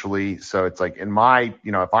eventually. So it's like in my,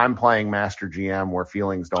 if I'm playing Master GM where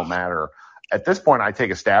feelings don't matter, at this point I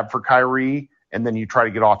take a stab for Kyrie and then you try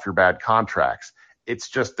to get off your bad contracts. It's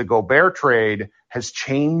just the Gobert trade has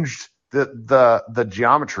changed the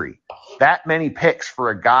geometry. That many picks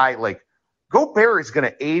for a guy like Gobert is going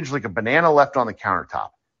to age like a banana left on the countertop.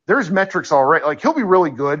 There's metrics already. Like he'll be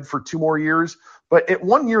really good for 2 more years, but at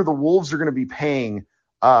 1 year the Wolves are going to be paying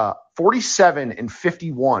 47 and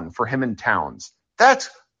 51 for him and Towns. That's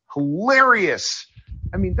hilarious.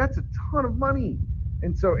 I mean, that's a ton of money.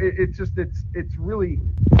 And so it's really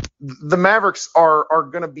the Mavericks are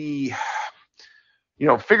going to be,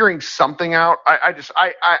 figuring something out.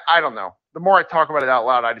 I don't know. The more I talk about it out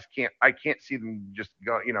loud, I can't see them just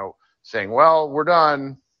go, saying, well, we're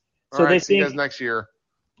done. So they see you guys next year.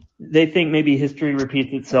 They think maybe history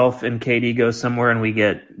repeats itself and KD goes somewhere and we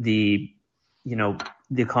get the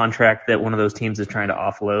contract that one of those teams is trying to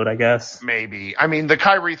offload, I guess. Maybe. I mean, the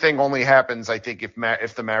Kyrie thing only happens, I think, if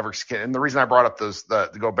the Mavericks can. And the reason I brought up the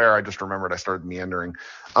Gobert, I just remembered I started meandering,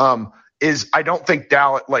 is I don't think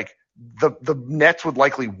Dallas, like the Nets would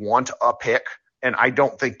likely want a pick, and I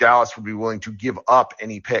don't think Dallas would be willing to give up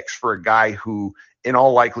any picks for a guy who, in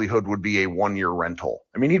all likelihood, would be a 1-year rental.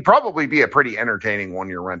 I mean, he'd probably be a pretty entertaining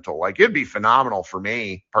 1-year rental. Like, it'd be phenomenal for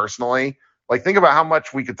me personally. Like, think about how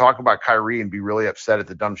much we could talk about Kyrie and be really upset at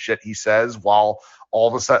the dumb shit he says while all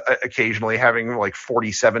of a sudden occasionally having like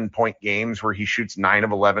 47-point games where he shoots 9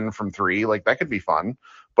 of 11 from 3. Like, that could be fun,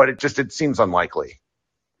 but it seems unlikely.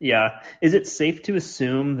 Yeah. Is it safe to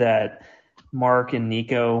assume that Mark and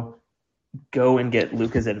Nico go and get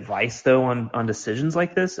Luka's advice though on decisions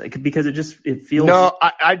like this? Because it feels. No,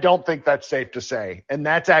 I don't think that's safe to say. And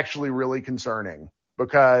that's actually really concerning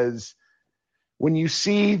because when you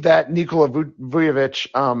see that Nikola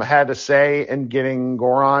Vujovic had a say in getting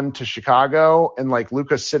Goran to Chicago and like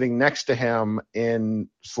Luka's sitting next to him in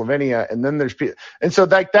Slovenia, and then there's people, and so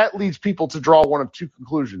that leads people to draw one of 2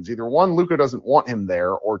 conclusions. Either 1, Luka doesn't want him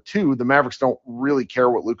there, or 2, the Mavericks don't really care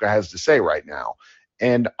what Luka has to say right now.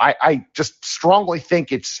 And I just strongly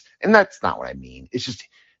think and that's not what I mean. It's just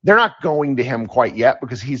they're not going to him quite yet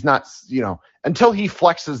because he's not, until he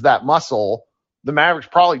flexes that muscle, the Mavericks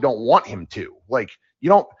probably don't want him to. Like,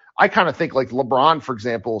 I kind of think like LeBron, for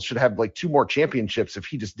example, should have like 2 more championships if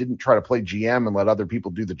he just didn't try to play GM and let other people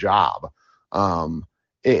do the job.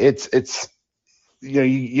 It's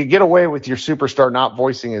you get away with your superstar not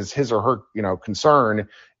voicing his or her, concern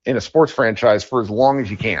in a sports franchise for as long as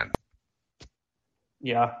you can.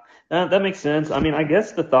 Yeah, that makes sense. I mean, I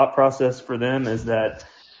guess the thought process for them is that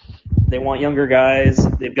they want younger guys.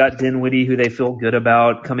 They've got Dinwiddie, who they feel good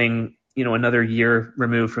about coming, another year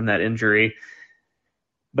removed from that injury.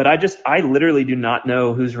 But I literally do not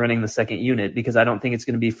know who's running the second unit because I don't think it's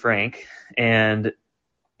going to be Frank. And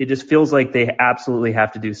it just feels like they absolutely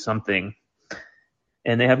have to do something.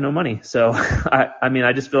 And they have no money. So,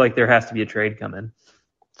 I just feel like there has to be a trade coming.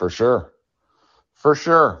 For sure.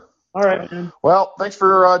 All right, man. Well, thanks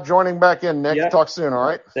for joining back in, Nick. Yeah. Talk soon, all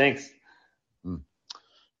right? Thanks.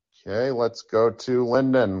 Okay, let's go to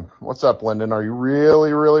Lyndon. What's up, Lyndon? Are you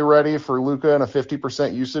really, really ready for Luka and a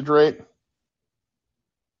 50% usage rate?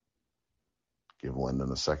 Give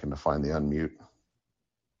Lyndon a second to find the unmute.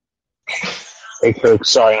 Hey, Kirk.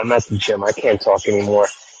 Sorry, I'm at the gym. I can't talk anymore.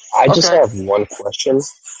 I just have one question.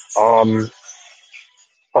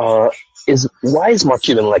 Why is Mark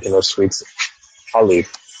Cuban liking those tweets? I'll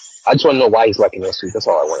leave. I just want to know why he's liking those tweets. That's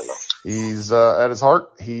all I want to know. He's at his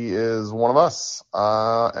heart, he is one of us,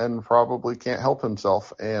 and probably can't help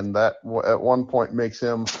himself. And that at one point makes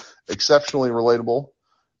him exceptionally relatable,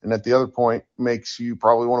 and at the other point makes you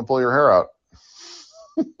probably want to pull your hair out.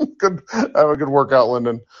 Good, have a good workout,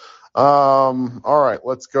 Lyndon. All right,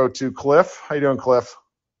 let's go to Cliff. How you doing, Cliff?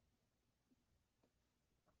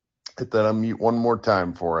 Hit that unmute one more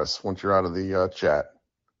time for us once you're out of the chat.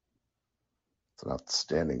 It's an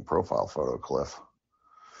outstanding profile photo, Cliff.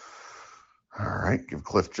 All right, give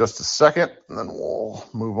Cliff just a second, and then we'll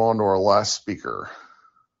move on to our last speaker.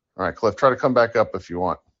 All right, Cliff, try to come back up if you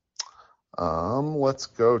want. Let's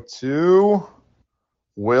go to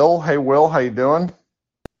Will. Hey, Will, how you doing?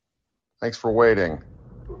 Thanks for waiting.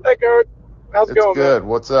 Hey, Kurt. How's it going, It's good. man?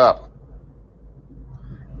 What's up?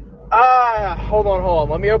 Hold on.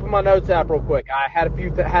 Let me open my notes app real quick. I had a few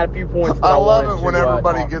points. That I love wanted it when to,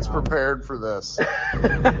 everybody talk gets about. prepared for this.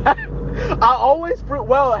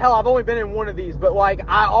 I've only been in one of these, but like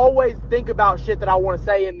I always think about shit that I want to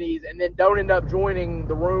say in these, and then don't end up joining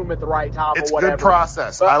the room at the right time It's or whatever. good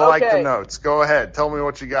process. But, I like the okay. notes. Go ahead. Tell me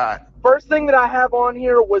what you got. first thing that I have on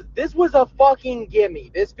here was this was a fucking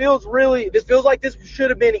gimme. This feels like this should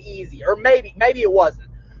have been easy, or maybe it wasn't,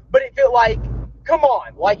 but it felt like, come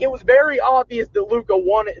on, like it was very obvious that Luka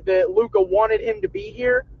wanted him to be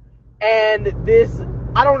here, and this,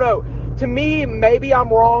 I don't know. To me, maybe I'm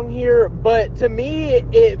wrong here, but to me,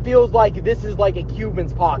 it feels like this is like a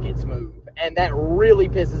Cuban's pockets move, and that really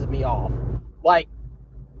pisses me off. Like,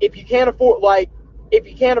 if you can't afford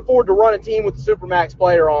to run a team with a Supermax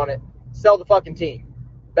player on it, sell the fucking team,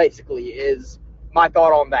 basically, is my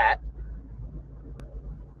thought on that.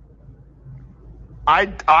 I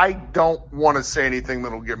don't want to say anything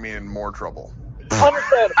that'll get me in more trouble.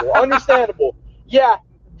 Understandable. Yeah,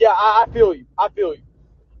 I feel you.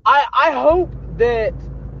 I hope that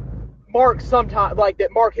Mark has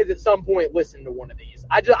at some point listened to one of these.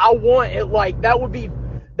 I want it, like, that would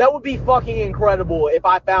be fucking incredible if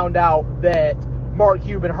I found out that Mark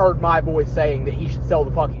Cuban heard my voice saying that he should sell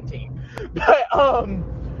the fucking team. But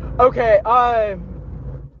okay, I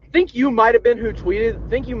think you might have been who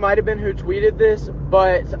tweeted this,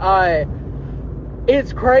 but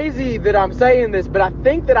it's crazy that I'm saying this, but I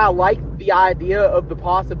think that I like the idea of the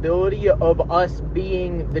possibility of us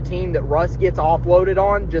being the team that Russ gets offloaded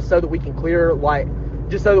on, just so that we can clear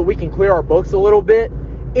our books a little bit.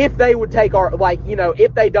 If they would take our,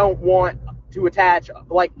 if they don't want to attach,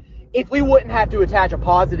 if we wouldn't have to attach a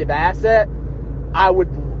positive asset, I would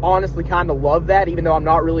honestly kind of love that, even though I'm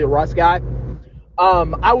not really a Russ guy.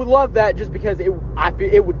 I would love that just because it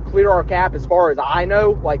would clear our cap as far as I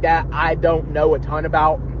know. Like that, I don't know a ton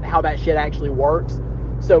about how that shit actually works.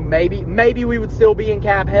 So maybe we would still be in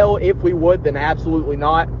cap hell. If we would, then absolutely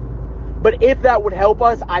not. But if that would help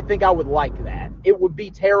us, I think I would like that. It would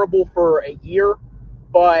be terrible for a year,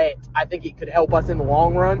 but I think it could help us in the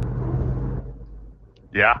long run.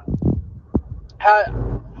 Yeah. I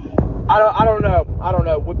don't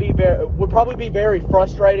know. Would probably be very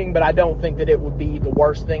frustrating, but I don't think that it would be the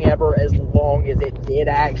worst thing ever as long as it did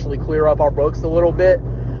actually clear up our books a little bit.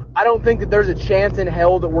 I don't think that there's a chance in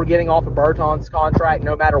hell that we're getting off of Berton's contract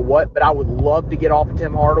no matter what, but I would love to get off of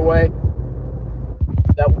Tim Hardaway.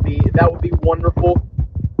 That would be wonderful.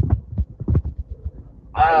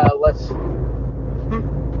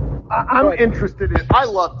 I'm interested in. I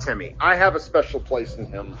love Timmy. I have a special place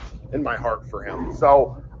in my heart for him.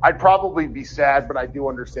 So I'd probably be sad, but I do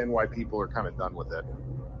understand why people are kind of done with it.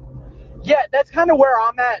 Yeah, that's kind of where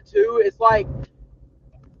I'm at too. It's like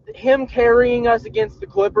him carrying us against the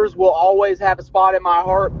Clippers will always have a spot in my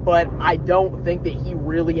heart, but I don't think that he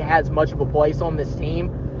really has much of a place on this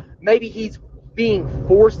team. Maybe he's being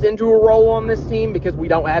forced into a role on this team because we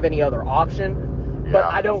don't have any other option. Yeah. But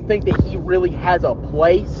I don't think that he really has a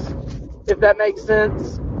place, if that makes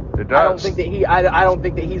sense. It does. I don't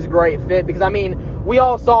think that he's a great fit because, I mean, we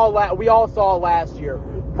all saw last year.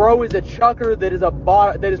 Bro is a chucker that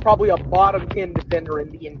is probably a bottom 10 defender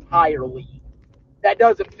in the entire league. That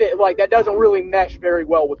doesn't fit. That doesn't really mesh very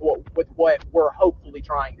well with what we're hopefully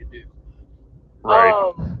trying to do.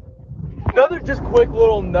 Right. Another just quick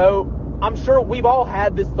little note. I'm sure we've all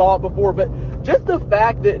had this thought before, but just the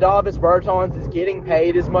fact that Davis Bertans is getting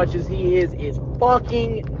paid as much as he is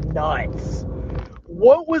fucking nuts.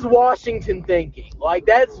 What was Washington thinking?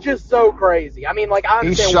 That's just so crazy. I mean, I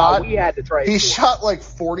understand why we had to trade. He shot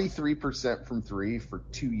 43% from three for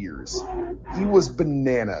 2 years. He was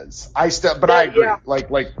bananas. I agree. Yeah.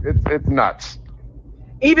 It's nuts.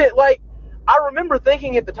 Even I remember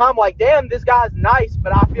thinking at the time, damn, this guy's nice,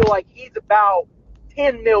 but I feel like he's about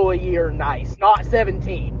 10 mil a year nice, not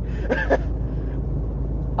 17.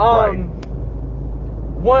 Right.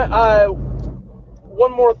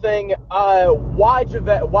 One more thing, why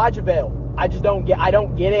JaVale? I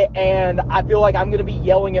don't get it, and I feel like I'm going to be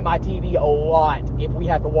yelling at my TV a lot if we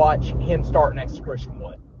have to watch him start next to Christian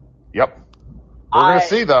Wood. Yep. We're going to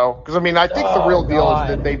see, though, because, I think the real deal is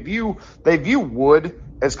that they view Wood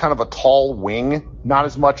as kind of a tall wing, not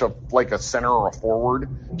as much of a center or a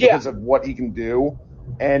forward because of what he can do.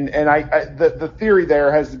 And the theory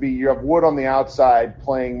there has to be you have Wood on the outside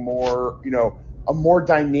playing more, a more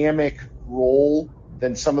dynamic role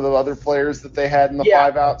than some of the other players that they had in the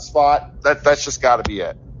 5-out spot. That's just got to be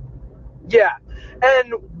it. Yeah,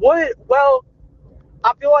 and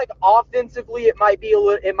I feel like offensively it might be a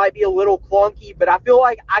little clunky, but I feel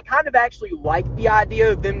like I kind of actually like the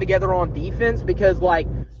idea of them together on defense because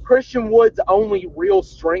Christian Wood's only real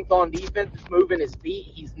strength on defense is moving his feet.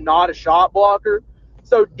 He's not a shot blocker.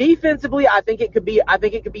 So defensively, I think it could be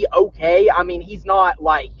okay. I mean, he's not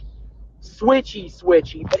switchy,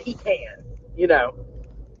 but he can,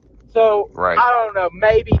 So right. I don't know.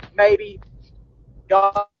 Maybe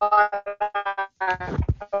God.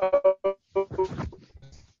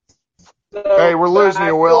 So Hey, we're losing you,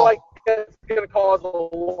 I Will. feel like that's going to cause a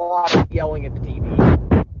lot of yelling at the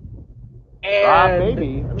TV. And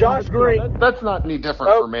maybe. Josh Green. That's not any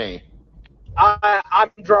different for me. I'm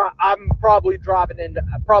probably dropping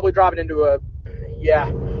into a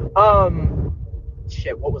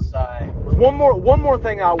shit. What was one more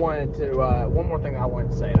thing I wanted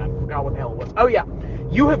to say, and I forgot what the hell it was. Oh yeah,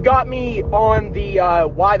 you have got me on the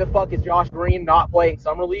why the fuck is Josh Green not playing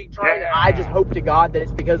Summer League train. Yeah. I just hope to God that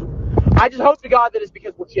it's because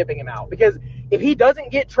we're shipping him out. Because if he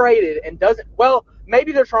doesn't get traded and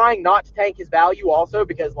maybe they're trying not to tank his value also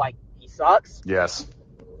because like he sucks. Yes.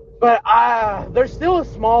 But there's still a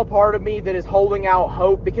small part of me that is holding out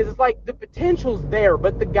hope because it's like the potential's there,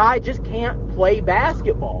 but the guy just can't play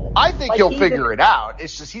basketball. I think he'll figure it out.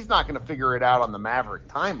 It's just he's not going to figure it out on the Maverick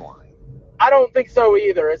timeline. I don't think so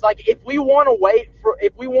either. It's like if we want to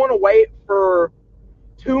wait for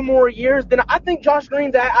 2 more years, then I think Josh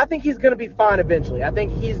Green's. I think he's going to be fine eventually. I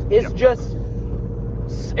think it's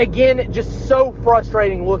just so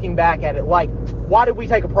frustrating looking back at it. Like, why did we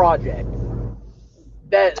take a project?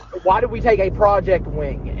 Why did we take a project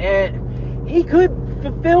wing? And he could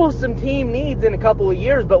fulfill some team needs in a couple of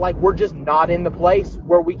years, but like we're just not in the place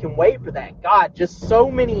where we can wait for that. God, just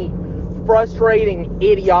so many frustrating,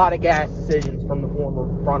 idiotic ass decisions from the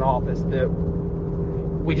former front office that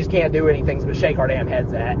we just can't do anything but shake our damn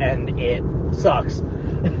heads at, and it sucks.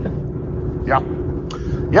 Yeah.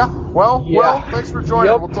 Well, thanks for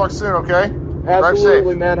joining. We'll talk soon, okay?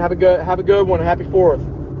 Absolutely, man. Have a good one. Happy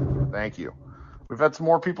 4th. Thank you. We've had some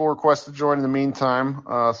more people request to join in the meantime,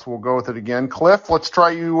 so we'll go with it again. Cliff, let's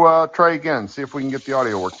try again. See if we can get the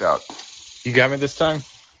audio worked out. You got me this time?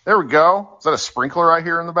 There we go. Is that a sprinkler I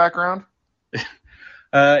hear in the background?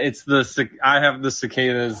 It's I have the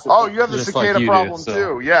cicadas. Oh, you have the cicada like problem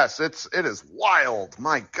too. Yes, it is wild.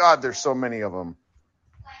 My God, there's so many of them.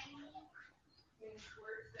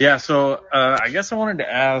 Yeah, so I guess I wanted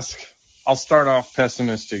to ask, I'll start off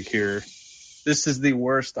pessimistic here. This is the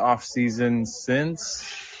worst offseason since?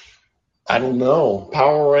 I don't know.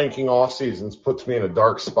 Power ranking off seasons puts me in a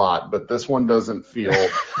dark spot, but this one doesn't feel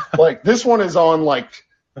like this one is on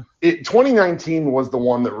 2019 was the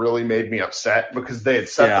one that really made me upset because they had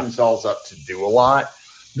set themselves up to do a lot.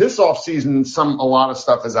 This offseason, a lot of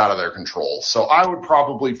stuff is out of their control. So I would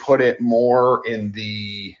probably put it more in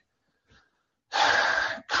the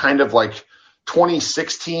kind of like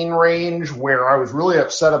 2016 range where I was really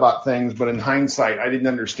upset about things, but in hindsight, I didn't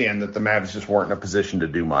understand that the Mavs just weren't in a position to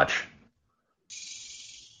do much.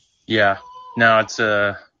 Yeah, no, it's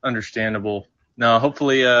understandable. No,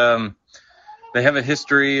 hopefully they have a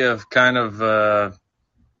history of kind of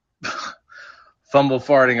fumble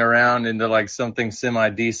farting around into like something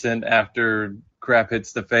semi-decent after crap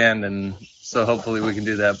hits the fan, and so hopefully we can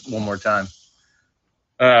do that one more time.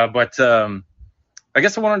 But I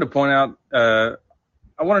guess I wanted to point out, I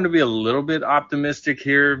wanted to be a little bit optimistic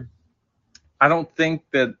here. I don't think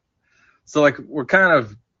that, so like we're kind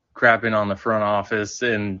of crapping on the front office,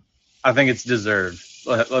 and I think it's deserved.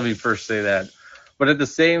 Let me first say that. But at the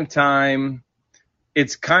same time,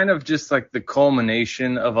 it's kind of just like the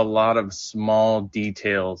culmination of a lot of small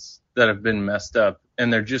details that have been messed up,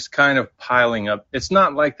 and they're just kind of piling up. It's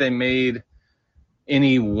not like they made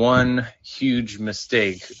any one huge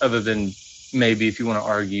mistake other than maybe if you want to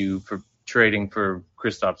argue for trading for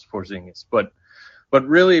Kristaps Porzingis. But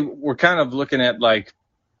really, we're kind of looking at like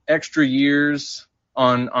extra years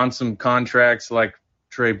on some contracts like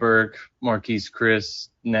Trey Burke, Marquise Chris,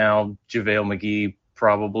 now JaVale McGee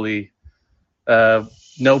probably.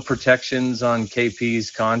 No protections on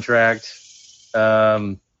KP's contract.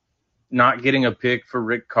 Not getting a pick for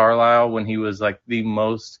Rick Carlisle when he was like the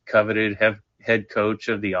most coveted head coach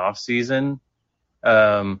of the offseason.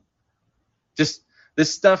 Just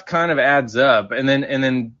this stuff kind of adds up. And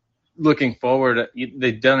then looking forward,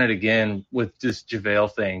 they've done it again with this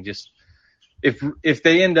JaVale thing. Just if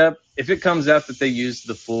it comes out that they used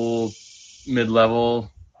the full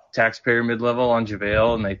taxpayer mid-level on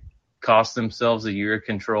JaVale and they cost themselves a year of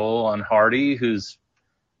control on Hardy, who's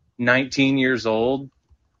 19 years old,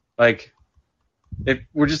 like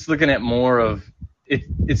we're just looking at more of it.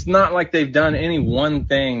 It's not like they've done any one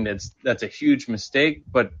thing that's a huge mistake,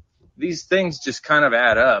 but these things just kind of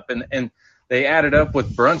add up, and they added up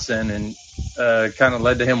with Brunson and kind of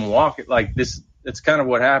led to him walking like this. It's kind of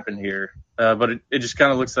what happened here. But it just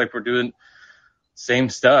kind of looks like we're doing same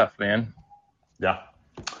stuff, man. Yeah.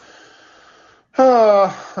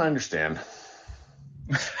 I understand.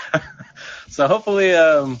 So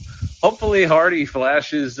hopefully Hardy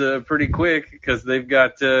flashes pretty quick because they've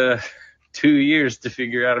got 2 years to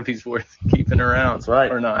figure out if he's worth keeping around. That's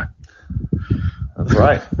right. Or not. That's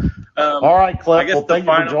right. All right, I Cliff. guess Well, the thank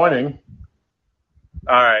you for final- joining.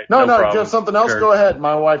 All right. No, do you problem, have something else? Kurt. Go ahead.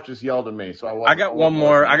 My wife just yelled at me, so I got one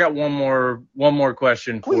more. I got one more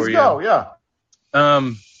question Please for you. go. Yeah.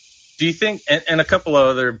 Do you think, and a couple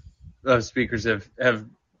of other speakers have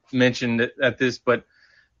mentioned at this, but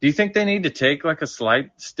do you think they need to take like a slight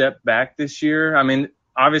step back this year? I mean,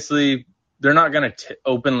 obviously they're not going to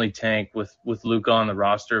openly tank with Luka on the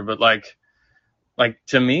roster, but like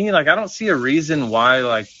to me, like I don't see a reason why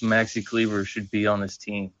like Maxi Kleber should be on this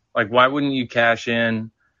team. Like, why wouldn't you cash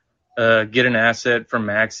in, get an asset from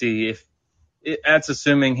Maxi? That's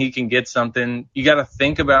assuming he can get something. You got to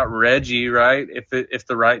think about Reggie, right? If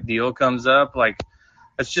the right deal comes up, like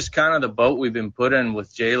that's just kind of the boat we've been put in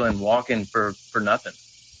with Jalen walking for nothing.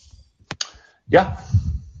 Yeah.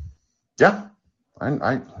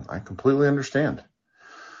 I completely understand.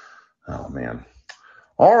 Oh man.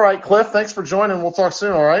 All right, Cliff. Thanks for joining. We'll talk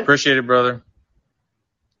soon. All right. Appreciate it, brother.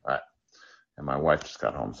 All right. And my wife just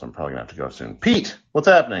got home, so I'm probably gonna have to go soon. Pete, what's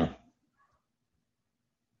happening?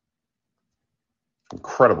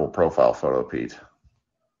 Incredible profile photo, Pete.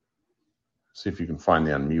 See if you can find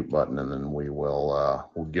the unmute button, and then we'll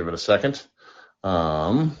give it a second.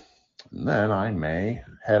 And then I may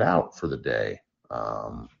head out for the day.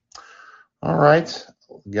 All right,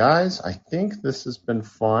 guys. I think this has been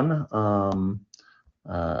fun.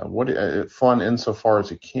 Fun insofar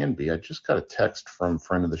as it can be. I just got a text from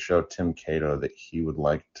friend of the show, Tim Cato, that he would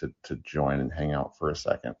like to join and hang out for a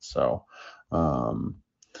second. So.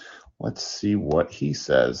 Let's see what he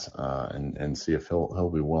says and see if he'll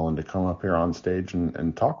be willing to come up here on stage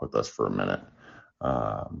and talk with us for a minute.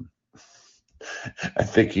 I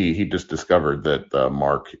think he just discovered that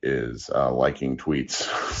Mark is liking tweets,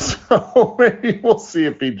 so maybe we'll see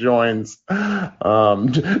if he joins.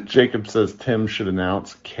 Jacob says Tim should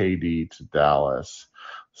announce KD to Dallas.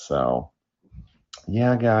 So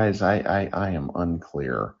yeah, guys, I am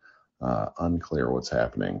unclear what's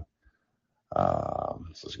happening.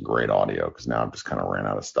 This is great audio because now I've just kind of ran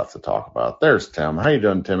out of stuff to talk about. There's Tim. How you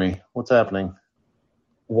doing, Timmy? What's happening?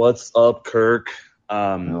 What's up, Kirk? So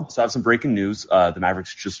I have some breaking news. The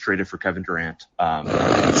Mavericks just traded for Kevin Durant. No,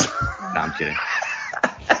 I'm kidding.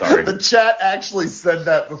 Sorry. The chat actually said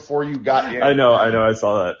that before you got here. I know. I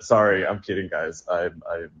saw that. Sorry, I'm kidding, guys. I'm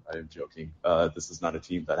joking. This is not a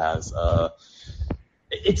team that has.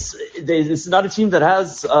 It's not a team that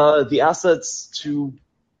has the assets to.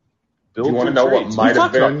 Do you want to know what might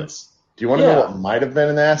have been? Do you want to know what might have been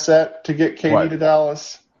an asset to get KD to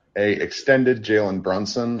Dallas? A extended Jalen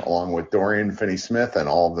Brunson along with Dorian Finney-Smith and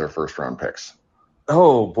all of their first round picks.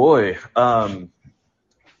 Oh boy. But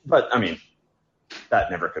I mean,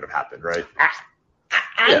 that never could have happened, right?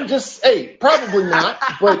 Probably not.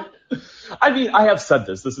 But I mean, I have said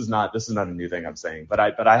this. This is not a new thing I'm saying, but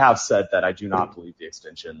I have said that I do not believe the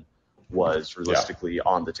extension was realistically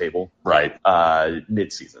on the table. Right.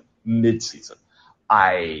 Mid-season.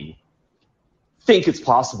 I think it's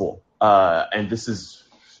possible, and this is,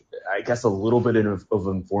 I guess, a little bit of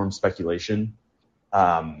informed speculation,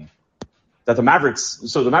 that the Mavericks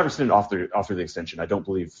didn't offer the extension. I don't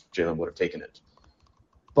believe Jalen would have taken it.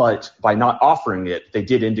 But by not offering it, they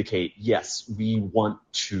did indicate, yes, we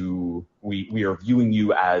are viewing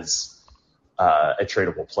you as a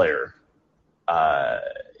tradable player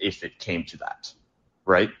if it came to that,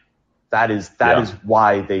 right? That is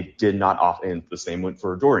why they did not offer, and the same went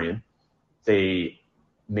for Dorian. They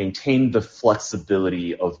maintained the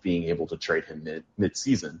flexibility of being able to trade him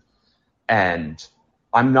mid-season. And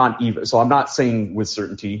I'm not saying with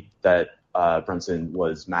certainty that Brunson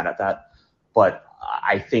was mad at that, but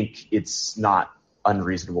I think it's not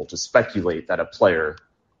unreasonable to speculate that a player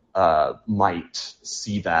might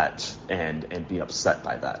see that and be upset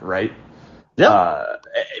by that, right? Yeah.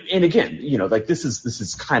 And again, this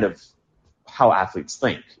is kind of how athletes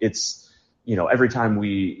think. It's, every time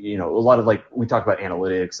we talk about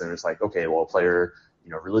analytics and it's like, okay, well, a player,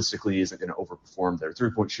 realistically isn't going to overperform their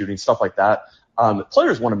 3-point shooting, stuff like that.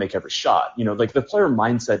 Players want to make every shot. The player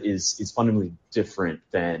mindset is fundamentally different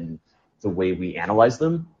than the way we analyze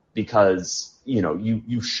them because,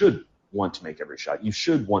 you should want to make every shot. You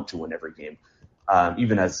should want to win every game.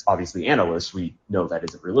 Even as obviously analysts, we know that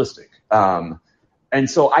isn't realistic. And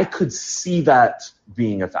so I could see that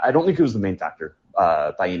being I don't think it was the main factor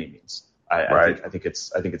by any means. I think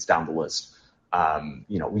it's down the list.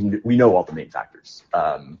 We know all the main factors,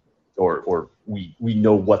 or we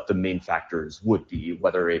know what the main factors would be,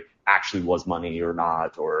 whether it actually was money or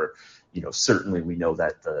not, or certainly we know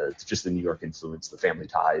that just the New York influence, the family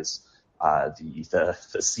ties, the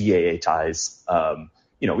CAA ties.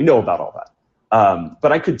 We know about all that.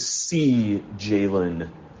 But I could see Jalen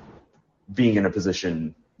being in a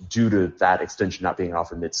position, due to that extension not being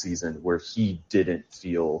offered midseason, where he didn't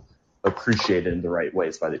feel appreciated in the right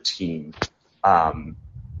ways by the team. And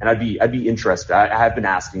I'd be interested. I have been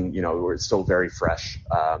asking, we're still very fresh.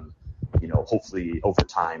 Hopefully over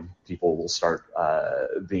time people will start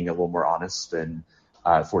being a little more honest and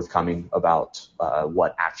forthcoming about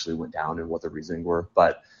what actually went down and what the reasoning were.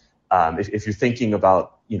 But if you're thinking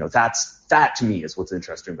about, that to me is what's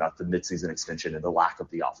interesting about the midseason extension and the lack of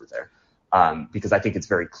the offer there. Because I think it's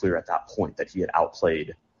very clear at that point that he had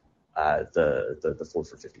outplayed the 4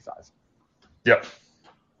 for 55. Yep.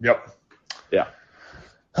 Yeah.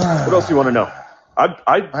 What else do you want to know?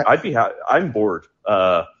 I'd be I'm bored.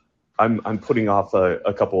 I'm putting off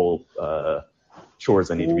a couple chores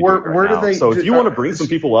I need to be doing right now. So if you want to bring some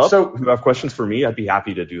people up who have questions for me, I'd be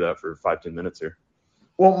happy to do that for 5-10 minutes here.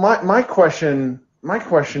 Well, my question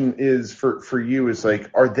is for you is like,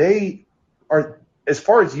 are as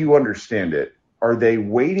far as you understand it, are they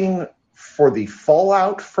waiting for the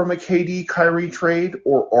fallout from a KD Kyrie trade,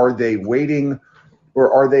 or are they waiting,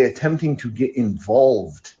 or are they attempting to get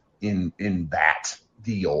involved in that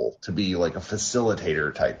deal to be like a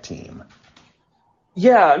facilitator type team?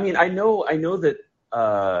 Yeah, I mean, I know that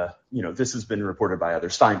this has been reported by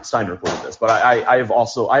others. Stein reported this, but I have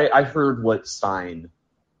also I heard what Stein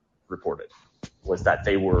reported was that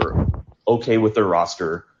they were okay with their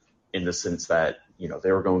roster in the sense that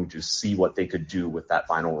they were going to see what they could do with that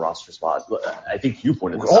final roster spot. I think you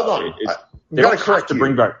pointed this out. Hold on. They don't have to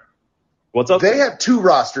bring back. What's up? They have 2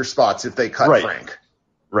 roster spots if they cut Frank.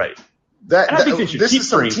 Right. This is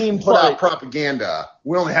some team put out propaganda.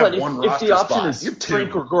 We only have one roster spot. If the option is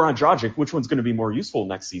Frank or Goran Dragic, which one's going to be more useful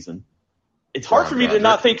next season? It's hard for me to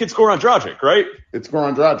not think it's Goran Dragic, right? It's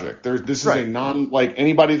Goran Dragic. This is a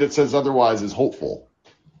anybody that says otherwise is hopeful.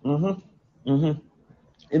 Mm-hmm.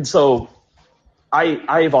 And so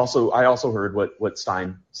I also heard what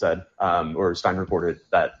Stein said, or Stein reported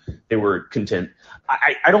that they were content.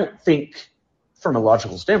 I don't think from a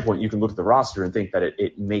logical standpoint you can look at the roster and think that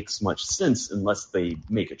it makes much sense unless they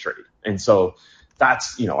make a trade. And so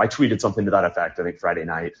that's, I tweeted something to that effect, I think Friday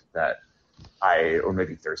night or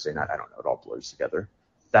maybe Thursday night, I don't know, it all blurs together,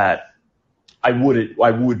 that I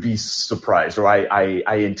would be surprised, or I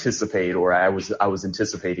anticipate, or I was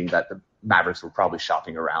anticipating that the Mavericks were probably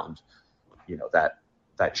shopping around,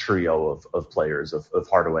 that trio of players of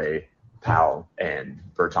Hardaway, Powell, and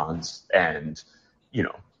Bertans, and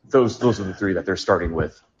those are the 3 that they're starting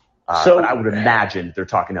with. But I would imagine they're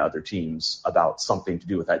talking to other teams about something to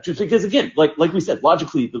do with that, just because again, like we said,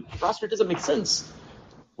 logically the roster doesn't make sense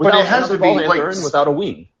without but it has to be without a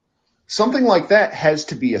wing. Something like that has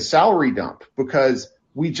to be a salary dump, because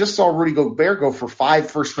we just saw Rudy Gobert go for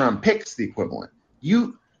 5 first-round picks, the equivalent.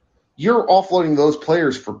 You're offloading those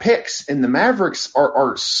players for picks, and the Mavericks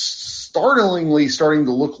are startlingly starting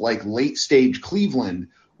to look like late-stage Cleveland,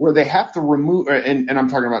 where they have to remove, and I'm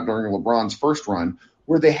talking about during LeBron's first run,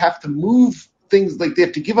 where they have to move things, like they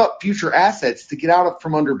have to give up future assets to get out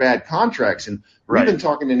from under bad contracts. And we've been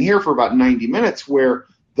talking in here for about 90 minutes where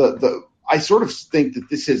I sort of think that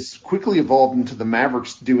this has quickly evolved into the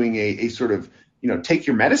Mavericks doing a sort of, take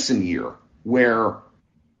your medicine year, where,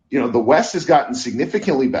 the West has gotten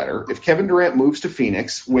significantly better. If Kevin Durant moves to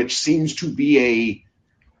Phoenix, which seems to be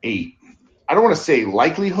a I don't want to say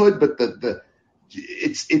likelihood, but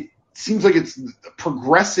it seems like it's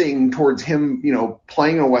progressing towards him,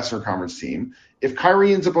 playing a Western Conference team. If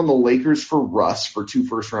Kyrie ends up on the Lakers for Russ for 2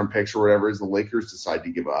 first-round picks or whatever, as the Lakers decide to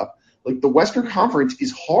give up, like the Western Conference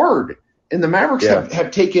is hard, and the Mavericks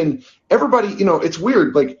have taken everybody. It's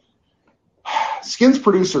weird. Like Skins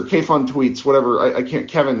producer Kayfon tweets, whatever. I can't.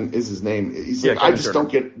 Kevin is his name. He's like, I just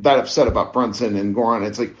don't get that upset about Brunson and Goran.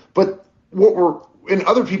 It's like, but and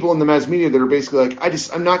other people in the Mavs media that are basically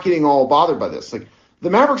like, I'm not getting all bothered by this. Like the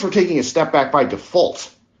Mavericks are taking a step back by default.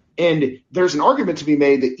 And there's an argument to be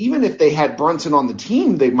made that even if they had Brunson on the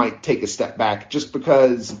team, they might take a step back just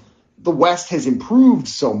because the West has improved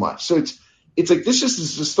so much. So it's like this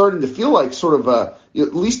is just starting to feel like sort of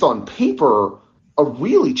at least on paper, a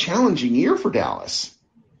really challenging year for Dallas.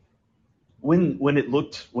 When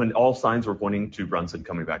all signs were pointing to Brunson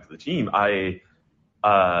coming back to the team, I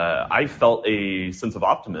felt a sense of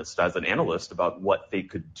optimism as an analyst about what they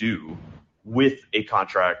could do with a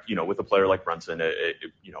contract, with a player like Brunson, to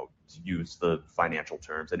use the financial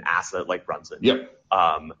terms, an asset like Brunson. Yep.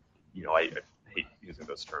 I hate using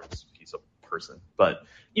those terms. He's a person, but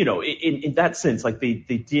in that sense, like they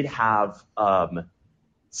did have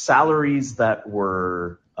salaries that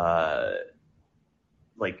were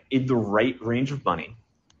like in the right range of money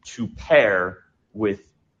to pair with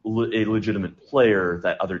a legitimate player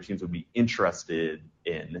that other teams would be interested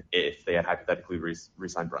in if they had hypothetically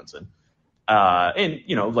re-signed Brunson. And,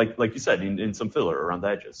 like you said, in some filler around the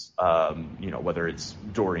edges, whether it's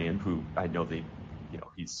Dorian, who I know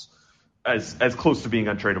he's as close to being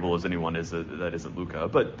untradeable as anyone is that isn't Luka.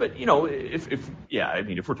 But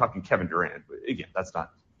if we're talking Kevin Durant, again,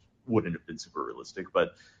 wouldn't have been super realistic,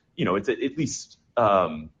 but it's at least,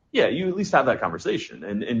 you at least have that conversation.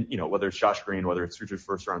 And whether it's Josh Green, whether it's future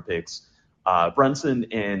first round picks, Brunson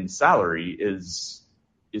and salary is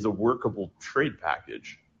a workable trade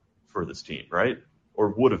package for this team, right?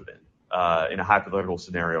 Or would have been in a hypothetical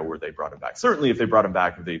scenario where they brought him back. Certainly if they brought him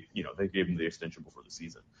back, they gave him the extension before the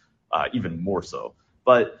season, even more so.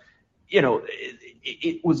 But,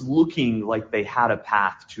 it was looking like they had a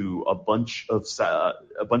path to a bunch of salary,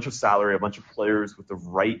 a bunch of players with the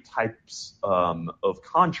right types of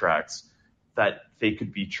contracts that they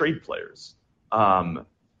could be trade players.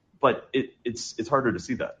 But it's harder to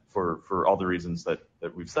see that for all the reasons that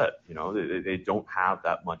we've said. They don't have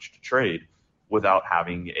that much to trade without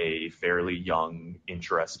having a fairly young,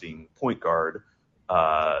 interesting point guard,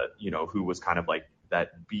 who was kind of like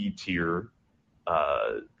that B tier,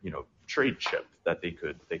 trade chip that they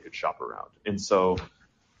could shop around. And so,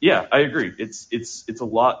 yeah, I agree. It's a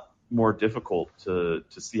lot more difficult to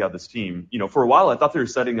see how this team, for a while I thought they were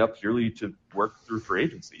setting up purely to work through free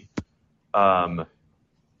agency.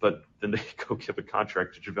 But then they go give a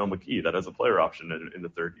contract to JaVale McGee that has a player option in the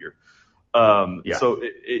third year. So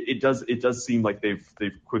it does seem like they've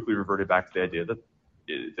quickly reverted back to the idea that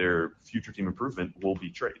their future team improvement will be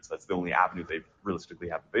trades. That's the only avenue they realistically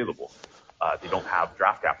have available. They don't have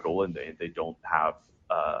draft capital, and they don't have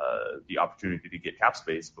the opportunity to get cap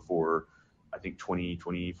space before, I think,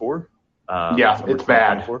 2024. It's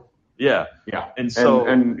bad. Yeah. And so,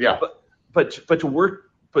 but to work.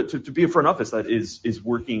 But to be a front office that is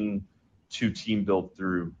working to team build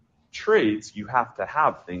through trades, you have to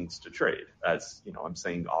have things to trade. As I'm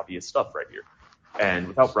saying obvious stuff right here. And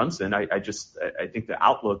without Brunson, I think the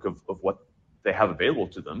outlook of what they have available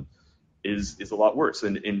to them is a lot worse.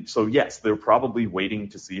 And so yes, they're probably waiting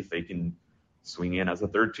to see if they can swing in as a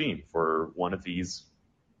third team for one of these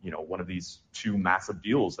two massive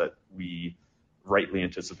deals that we rightly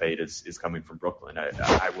anticipate is coming from Brooklyn.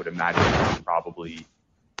 I would imagine that's probably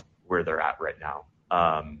where they're at right now.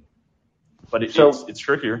 But it's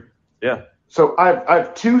trickier. Yeah. So I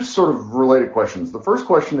have two sort of related questions. The first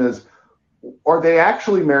question is, are they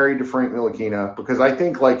actually married to Frank Ntilikina? Because I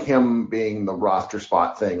think like him being the roster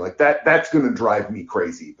spot thing, like that's going to drive me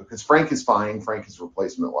crazy because Frank is fine. Frank is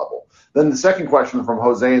replacement level. Then the second question from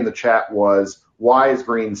Jose in the chat was, why is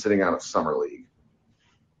Green sitting out of Summer League?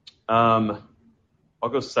 I'll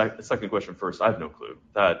go second question first. I have no clue.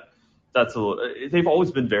 They've always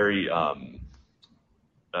been very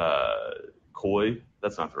coy.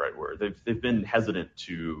 That's not the right word. They've been hesitant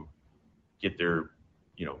to get their,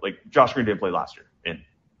 like Josh Green didn't play last year, and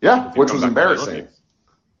which was embarrassing.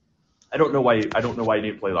 I don't know why he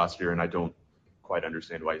didn't play last year, and I don't quite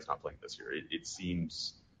understand why he's not playing this year.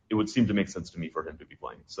 It would seem to make sense to me for him to be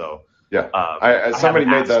playing. So somebody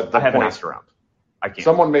made the I haven't point. asked around. I can't.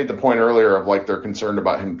 Someone made the point earlier of like they're concerned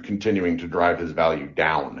about him continuing to drive his value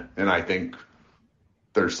down, and I think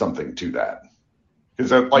there's something to that.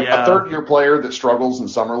 Because a third-year player that struggles in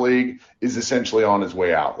summer league is essentially on his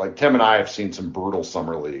way out. Like Tim and I have seen some brutal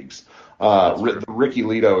summer leagues. The Ricky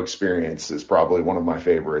Lito experience is probably one of my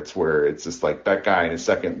favorites, where it's just like that guy in his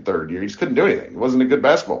second and third year, he just couldn't do anything. He wasn't a good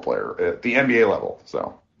basketball player at the NBA level.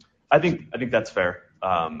 So I think that's fair.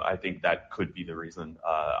 I think that could be the reason.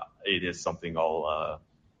 It is something I'll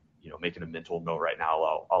making a mental note right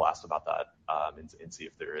now. I'll ask about that and see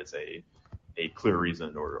if there is a clear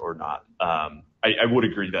reason or not. I would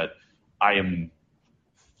agree that I am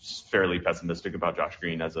fairly pessimistic about Josh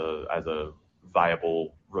Green as a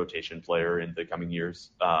viable rotation player in the coming years.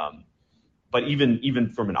 But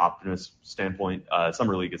even from an optimist standpoint,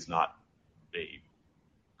 Summer League is not a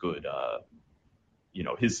good,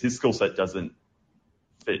 his skill set doesn't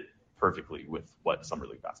fit perfectly with what Summer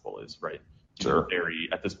League basketball is, right? Sure.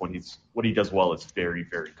 At this point, what he does well is very,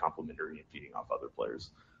 very complimentary and feeding off other players.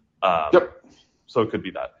 So it could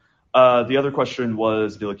be that. The other question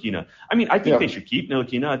was Ntilikina. I mean, I think they should keep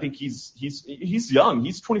Ntilikina. I think he's young.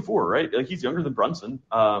 He's 24, right? Like, he's younger than Brunson.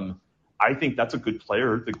 I think that's a good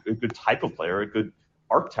player, a good type of player, a good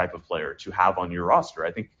archetype of player to have on your roster.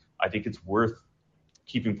 I think it's worth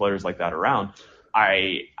keeping players like that around.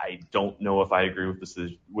 I don't know if I agree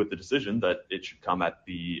with the decision that it should come at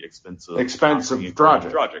the expense of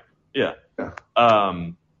Dragic. Yeah.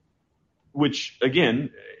 Which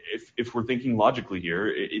again, if we're thinking logically here,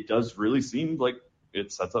 it does really seem like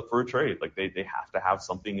it sets up for a trade. Like they have to have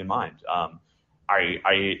something in mind.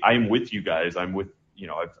 I'm with you guys. I'm with,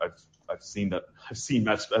 I've seen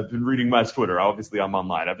Matt's, I've been reading Matt's Twitter. Obviously I'm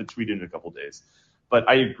online. I've been tweeting in a couple days, but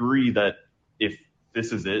I agree that if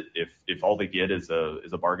this is it, if all they get is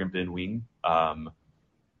a bargain bin wing,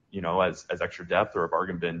 as extra depth, or a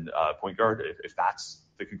bargain bin point guard, if that's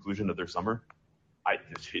the conclusion of their summer,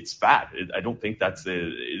 it's bad. I don't think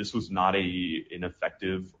this was not an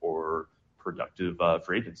effective or productive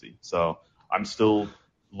free agency. So I'm still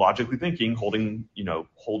logically thinking, holding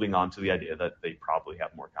on to the idea that they probably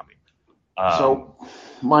have more coming. So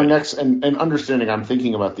my next and understanding, I'm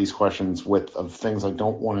thinking about these questions of things I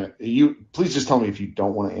don't want to. Please just tell me if you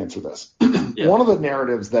don't want to answer this. Yeah. One of the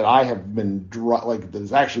narratives that I have been that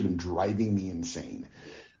has actually been driving me insane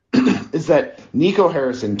is that Nico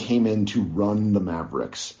Harrison came in to run the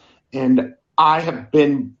Mavericks, and I have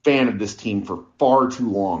been a fan of this team for far too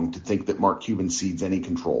long to think that Mark Cuban cedes any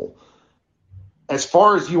control. As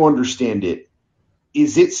far as you understand it,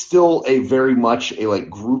 is it still a very much a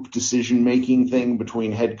group decision-making thing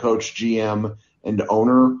between head coach, GM, and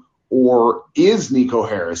owner, or is Nico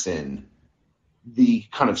Harrison the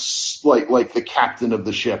kind of like the captain of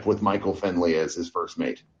the ship with Michael Finley as his first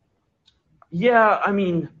mate? Yeah, I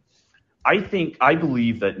mean, I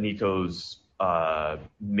believe that Nico's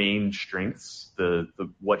main strengths, the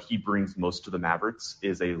what he brings most to the Mavericks,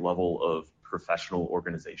 is a level of professional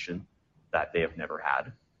organization that they have never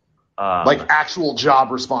had. Actual job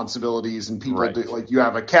responsibilities, and people right. You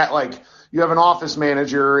have you have an office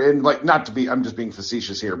manager, and I'm just being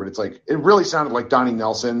facetious here, but it's it really sounded like Donnie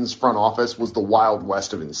Nelson's front office was the Wild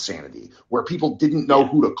West of insanity, where people didn't know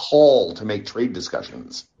who to call to make trade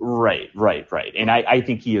discussions. Right. And I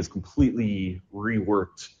think he has completely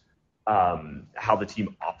reworked how the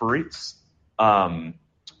team operates. I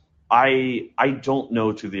don't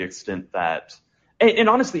know to the extent that, and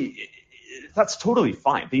honestly, that's totally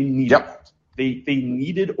fine. They needed that. They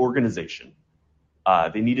needed organization.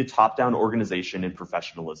 They needed top-down organization and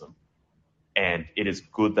professionalism. And it is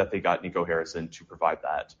good that they got Nico Harrison to provide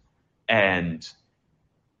that. And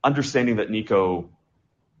understanding that Nico,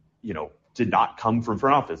 did not come from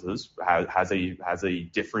front offices, has a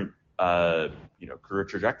different career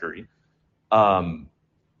trajectory. I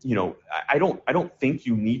don't think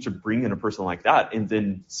you need to bring in a person like that and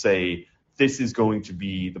then say, this is going to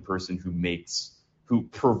be the person who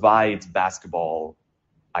provides basketball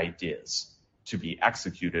ideas to be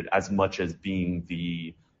executed, as much as being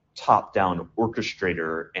the top-down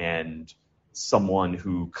orchestrator and someone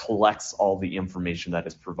who collects all the information that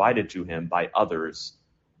is provided to him by others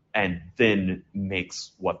and then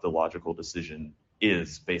makes what the logical decision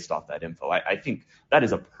is based off that info. I think that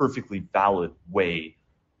is a perfectly valid way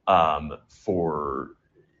for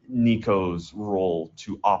Nico's role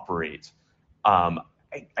to operate.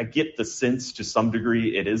 I get the sense to some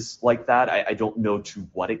degree it is like that. I don't know to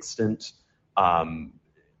what extent.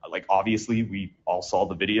 Obviously, we all saw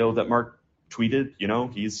the video that Mark tweeted.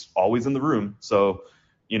 He's always in the room. So,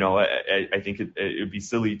 I think it would be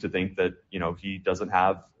silly to think that, he doesn't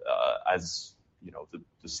have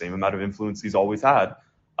the same amount of influence he's always had,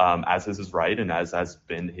 as is his right and as has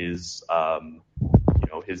been his,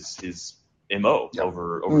 his MO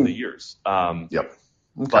over the years. Yep.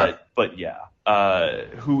 Okay. But yeah,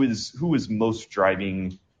 who is most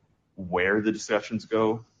driving where the discussions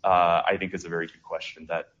go? I think is a very good question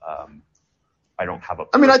that I don't have a.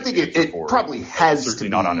 I mean, I think it probably has certainly to be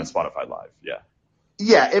not on a Spotify Live. Yeah.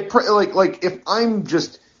 Yeah. If I'm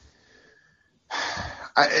just.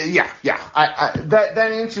 That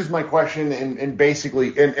answers my question, and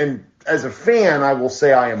basically, and as a fan, I will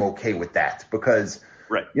say I am okay with that, because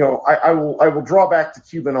right. I will draw back to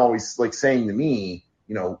Cuban always saying to me,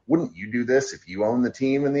 wouldn't you do this if you own the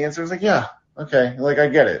team? And the answer is yeah, okay, I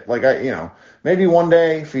get it. Maybe one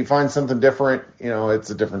day if he finds something different, it's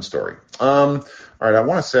a different story. All right, I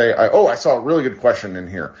want to say, I saw a really good question in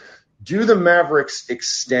here. Do the Mavericks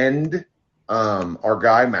extend our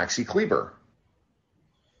guy Maxi Kleber?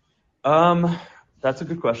 That's a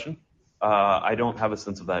good question. I don't have a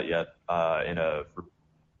sense of that yet. That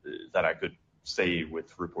I could say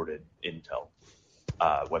with reported intel,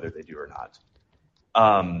 whether they do or not.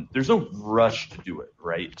 There's no rush to do it,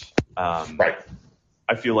 right? Right.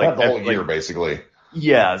 I feel like the whole year, basically.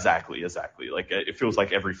 Yeah, exactly. It feels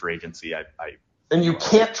like every free agency, and you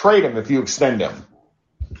can't trade him if you extend him.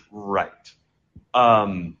 Right.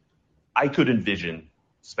 I could envision,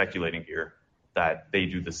 speculating here, that they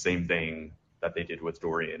do the same thing that they did with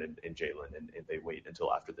Dorian and Jalen, and they wait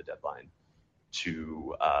until after the deadline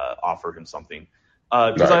to offer him something.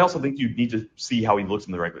 Because I also think you need to see how he looks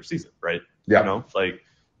in the regular season, right? Yeah.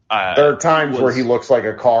 There are times where he looks like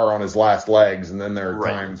a car on his last legs, and then there are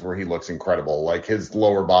Right. times where he looks incredible. Like his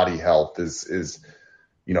lower body health is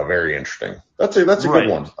very interesting. That's a Right. good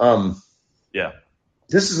one. Yeah.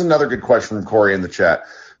 This is another good question from Corey in the chat.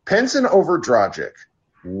 Pinson over Dragic.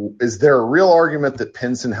 Is there a real argument that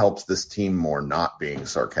Pinson helps this team more? Not being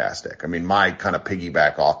sarcastic. I mean, my kind of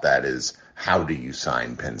piggyback off that is, how do you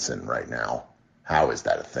sign Pinson right now? How is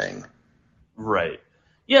that a thing? Right.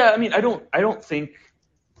 Yeah, I mean, I don't think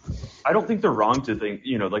they're wrong to think,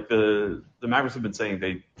 like the Mavericks have been saying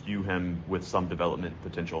they view him with some development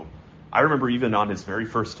potential. I remember even on his very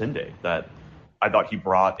first 10-day that I thought he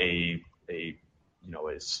brought a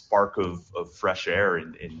spark of fresh air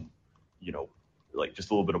and like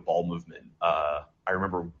just a little bit of ball movement. I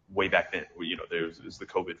remember way back then, there was the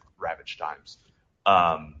COVID ravaged times,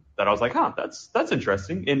 that I was like, that's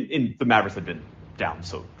interesting. And the Mavericks had been down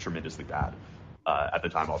so tremendously bad at the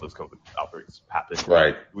time all those COVID outbreaks happened.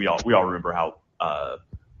 Right. We all remember how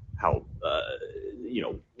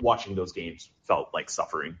watching those games felt like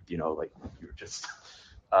suffering. Like you were just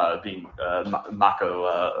being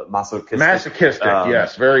masochistic. Masochistic,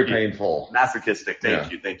 yes, very painful. Masochistic.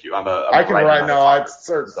 Thank you. I can write. No, I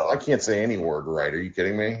can't say any word right. Are you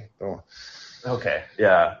kidding me? Oh. Okay.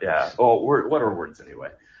 Yeah. Well, what are words anyway?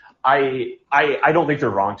 I don't think they're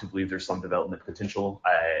wrong to believe there's some development potential.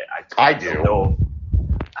 I do. Know.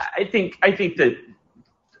 I think that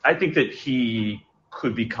he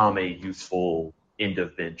could become a useful end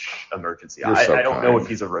of bench emergency. I don't know if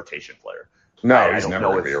he's a rotation player. No, he's never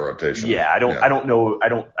going to be a rotation. Yeah, I don't know.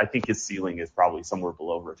 I think his ceiling is probably somewhere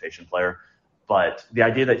below rotation player. But the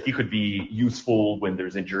idea that he could be useful when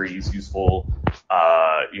there's injuries, useful,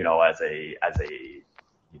 as a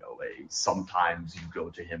sometimes you go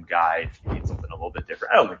to him guy if you need something a little bit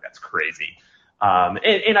different. I don't think that's crazy.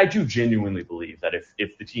 And I do genuinely believe that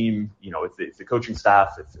if the team, if the coaching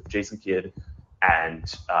staff, if Jason Kidd and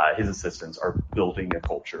his assistants are building a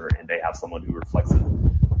culture and they have someone who reflects it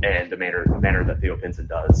and the manner that Theo Pinson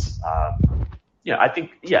does, I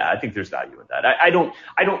think there's value in that. I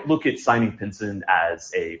don't look at signing Pinson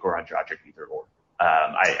as a Goran Dragic either or.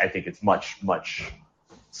 I think it's much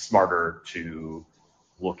smarter to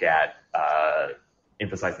look at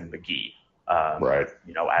emphasizing McGee, right?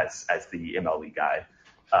 As the MLE guy,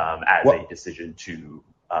 as a decision to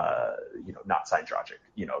not sign Dragic.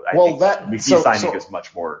 I think McGee signing is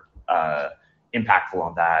much more impactful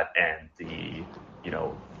on that, and the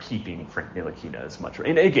keeping Frank Ntilikina is much.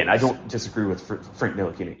 And again, I don't disagree with Frank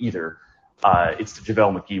Ntilikina either. It's the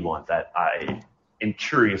JaVale McGee one that I am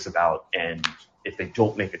curious about, and if they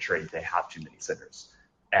don't make a trade, they have too many sinners,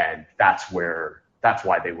 and that's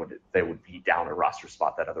why they would be down a roster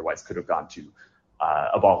spot that otherwise could have gone to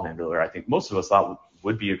a ball handler. I think most of us thought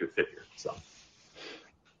would be a good fit here.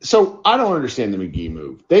 So I don't understand the McGee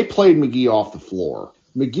move. They played McGee off the floor.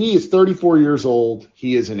 McGee is 34 years old.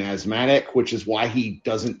 He is an asthmatic, which is why he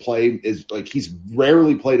doesn't play. He's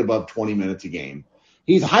rarely played above 20 minutes a game.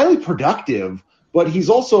 He's highly productive, but he's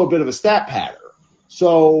also a bit of a stat patter.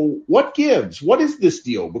 So what gives? What is this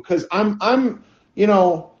deal? Because I'm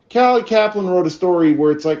Callie Kaplan wrote a story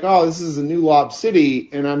where it's like, oh, this is a new Lob City,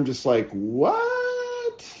 and I'm just like,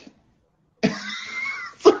 what?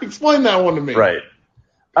 So explain that one to me. Right.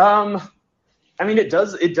 I mean, it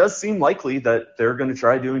does seem likely that they're going to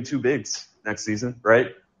try doing two bigs next season,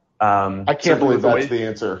 right? I can't believe that's the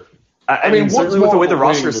answer. I mean, certainly with the way the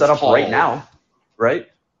roster is set up right now, right?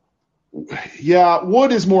 Yeah,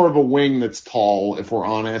 Wood is more of a wing that's tall, if we're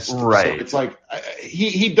honest. Right. So it's like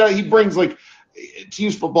he brings, like, to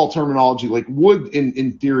use football terminology, like Wood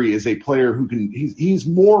in theory is a player who can he's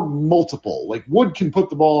more multiple. Like Wood can put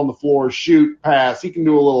the ball on the floor, shoot, pass. He can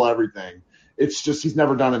do a little everything. It's just he's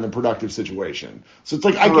never done it in a productive situation. So it's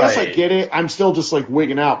like, I guess I get it. I'm still just like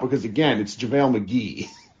wigging out because, again, it's JaVale McGee.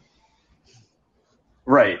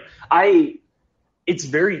 Right. It's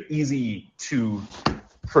very easy to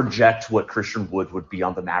project what Christian Wood would be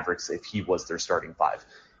on the Mavericks if he was their starting five.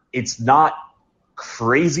 It's not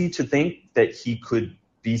crazy to think that he could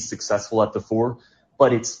be successful at the four,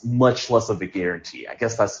 but it's much less of a guarantee. I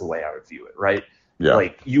guess that's the way I would view it, right? Yeah.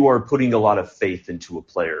 Like, you are putting a lot of faith into a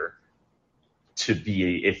player to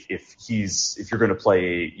be if you're going to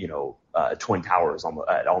play Twin Towers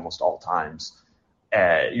at almost all times,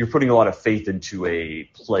 you're putting a lot of faith into a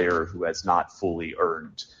player who has not fully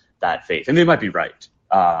earned that faith. And they might be right,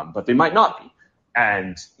 but they might not be.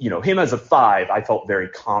 And him as a five, I felt very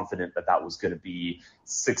confident that was going to be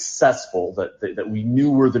successful, that we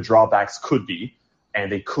knew where the drawbacks could be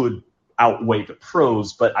and they could outweigh the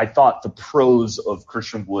pros. But I thought the pros of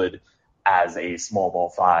Christian Wood as a small ball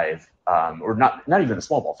five or not even a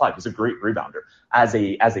small ball 5. He's a great rebounder as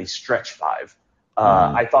a stretch 5.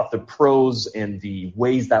 I thought the pros and the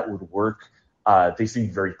ways that would work, they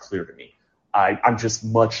seemed very clear to me. I'm just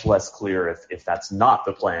much less clear if that's not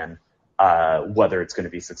the plan, whether it's going to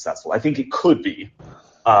be successful. I think it could be,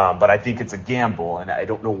 but I think it's a gamble, and I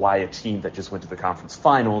don't know why a team that just went to the conference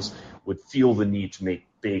finals would feel the need to make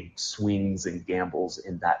big swings and gambles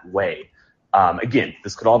in that way. Again,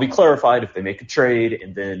 this could all be clarified if they make a trade,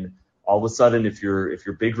 and then all of a sudden, if your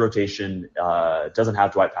big rotation doesn't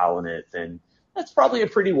have Dwight Powell in it, then that's probably a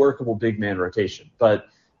pretty workable big man rotation. But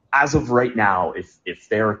as of right now, if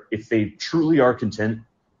they truly are content,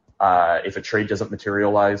 if a trade doesn't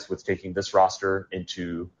materialize with taking this roster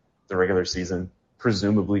into the regular season,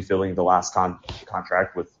 presumably filling the last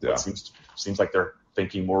contract with what seems like they're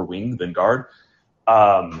thinking more wing than guard.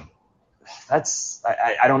 I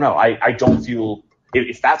don't know. I don't feel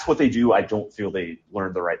if that's what they do, I don't feel they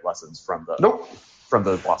learned the right lessons from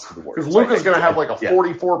the loss to the Warriors. Because Luka's going to have like a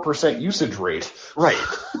 44% usage rate.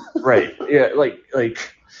 Right. Yeah.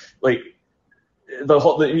 Like the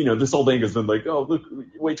whole, this whole thing has been like, oh, look,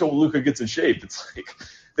 wait till Luka gets in shape. It's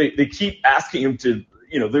like they keep asking him to,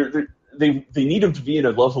 they need him to be in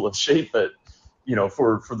a level of shape that,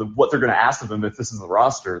 for what they're going to ask of him if this is the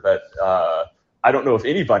roster that I don't know if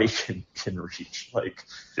anybody can reach. Like,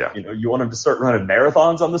 you want him to start running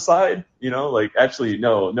marathons on the side, actually,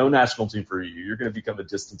 no national team for you. You're going to become a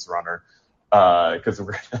distance runner because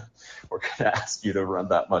we're going to ask you to run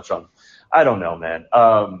that much on. I don't know, man.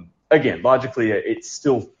 Again, logically, it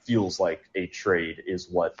still feels like a trade is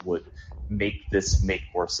what would make this make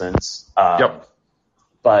more sense.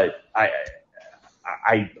 But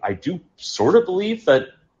I do sort of believe that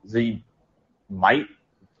they might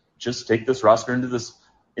just take this roster into the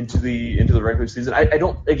regular season. I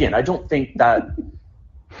don't think that's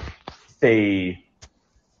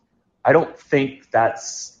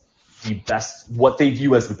the best, what they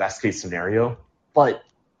view as the best case scenario. But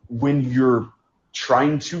when you're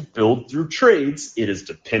trying to build through trades, it is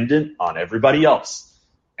dependent on everybody else.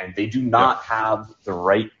 And they do not have the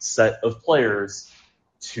right set of players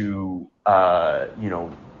to,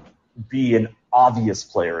 be an obvious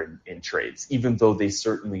player in trades, even though they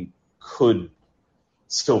certainly could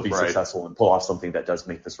still be successful and pull off something that does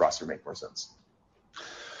make this roster make more sense.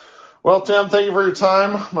 Well, Tim, thank you for your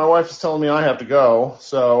time. My wife is telling me I have to go.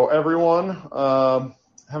 So everyone,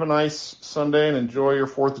 have a nice Sunday and enjoy your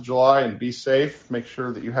 4th of July and be safe. Make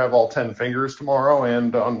sure that you have all 10 fingers tomorrow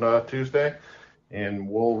and on Tuesday. And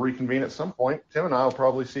we'll reconvene at some point. Tim and I will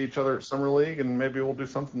probably see each other at Summer League, and maybe we'll do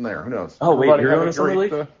something there. Who knows? Oh, wait, you're going to Summer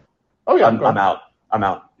League? Oh, yeah. I'm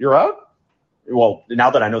out. You're out? Well, now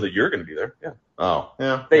that I know that you're going to be there, yeah. Oh,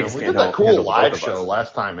 yeah. We did that cool live show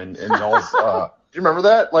last time in y'all's. Do you remember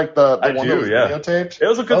that? Like the one that was videotaped? It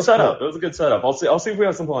was a good setup. Cool. It was a good setup. I'll see if we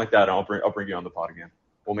have something like that, and I'll bring you on the pod again.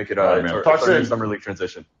 We'll make it talk soon. Summer League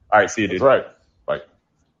transition. All right, see you, dude. That's right. Bye.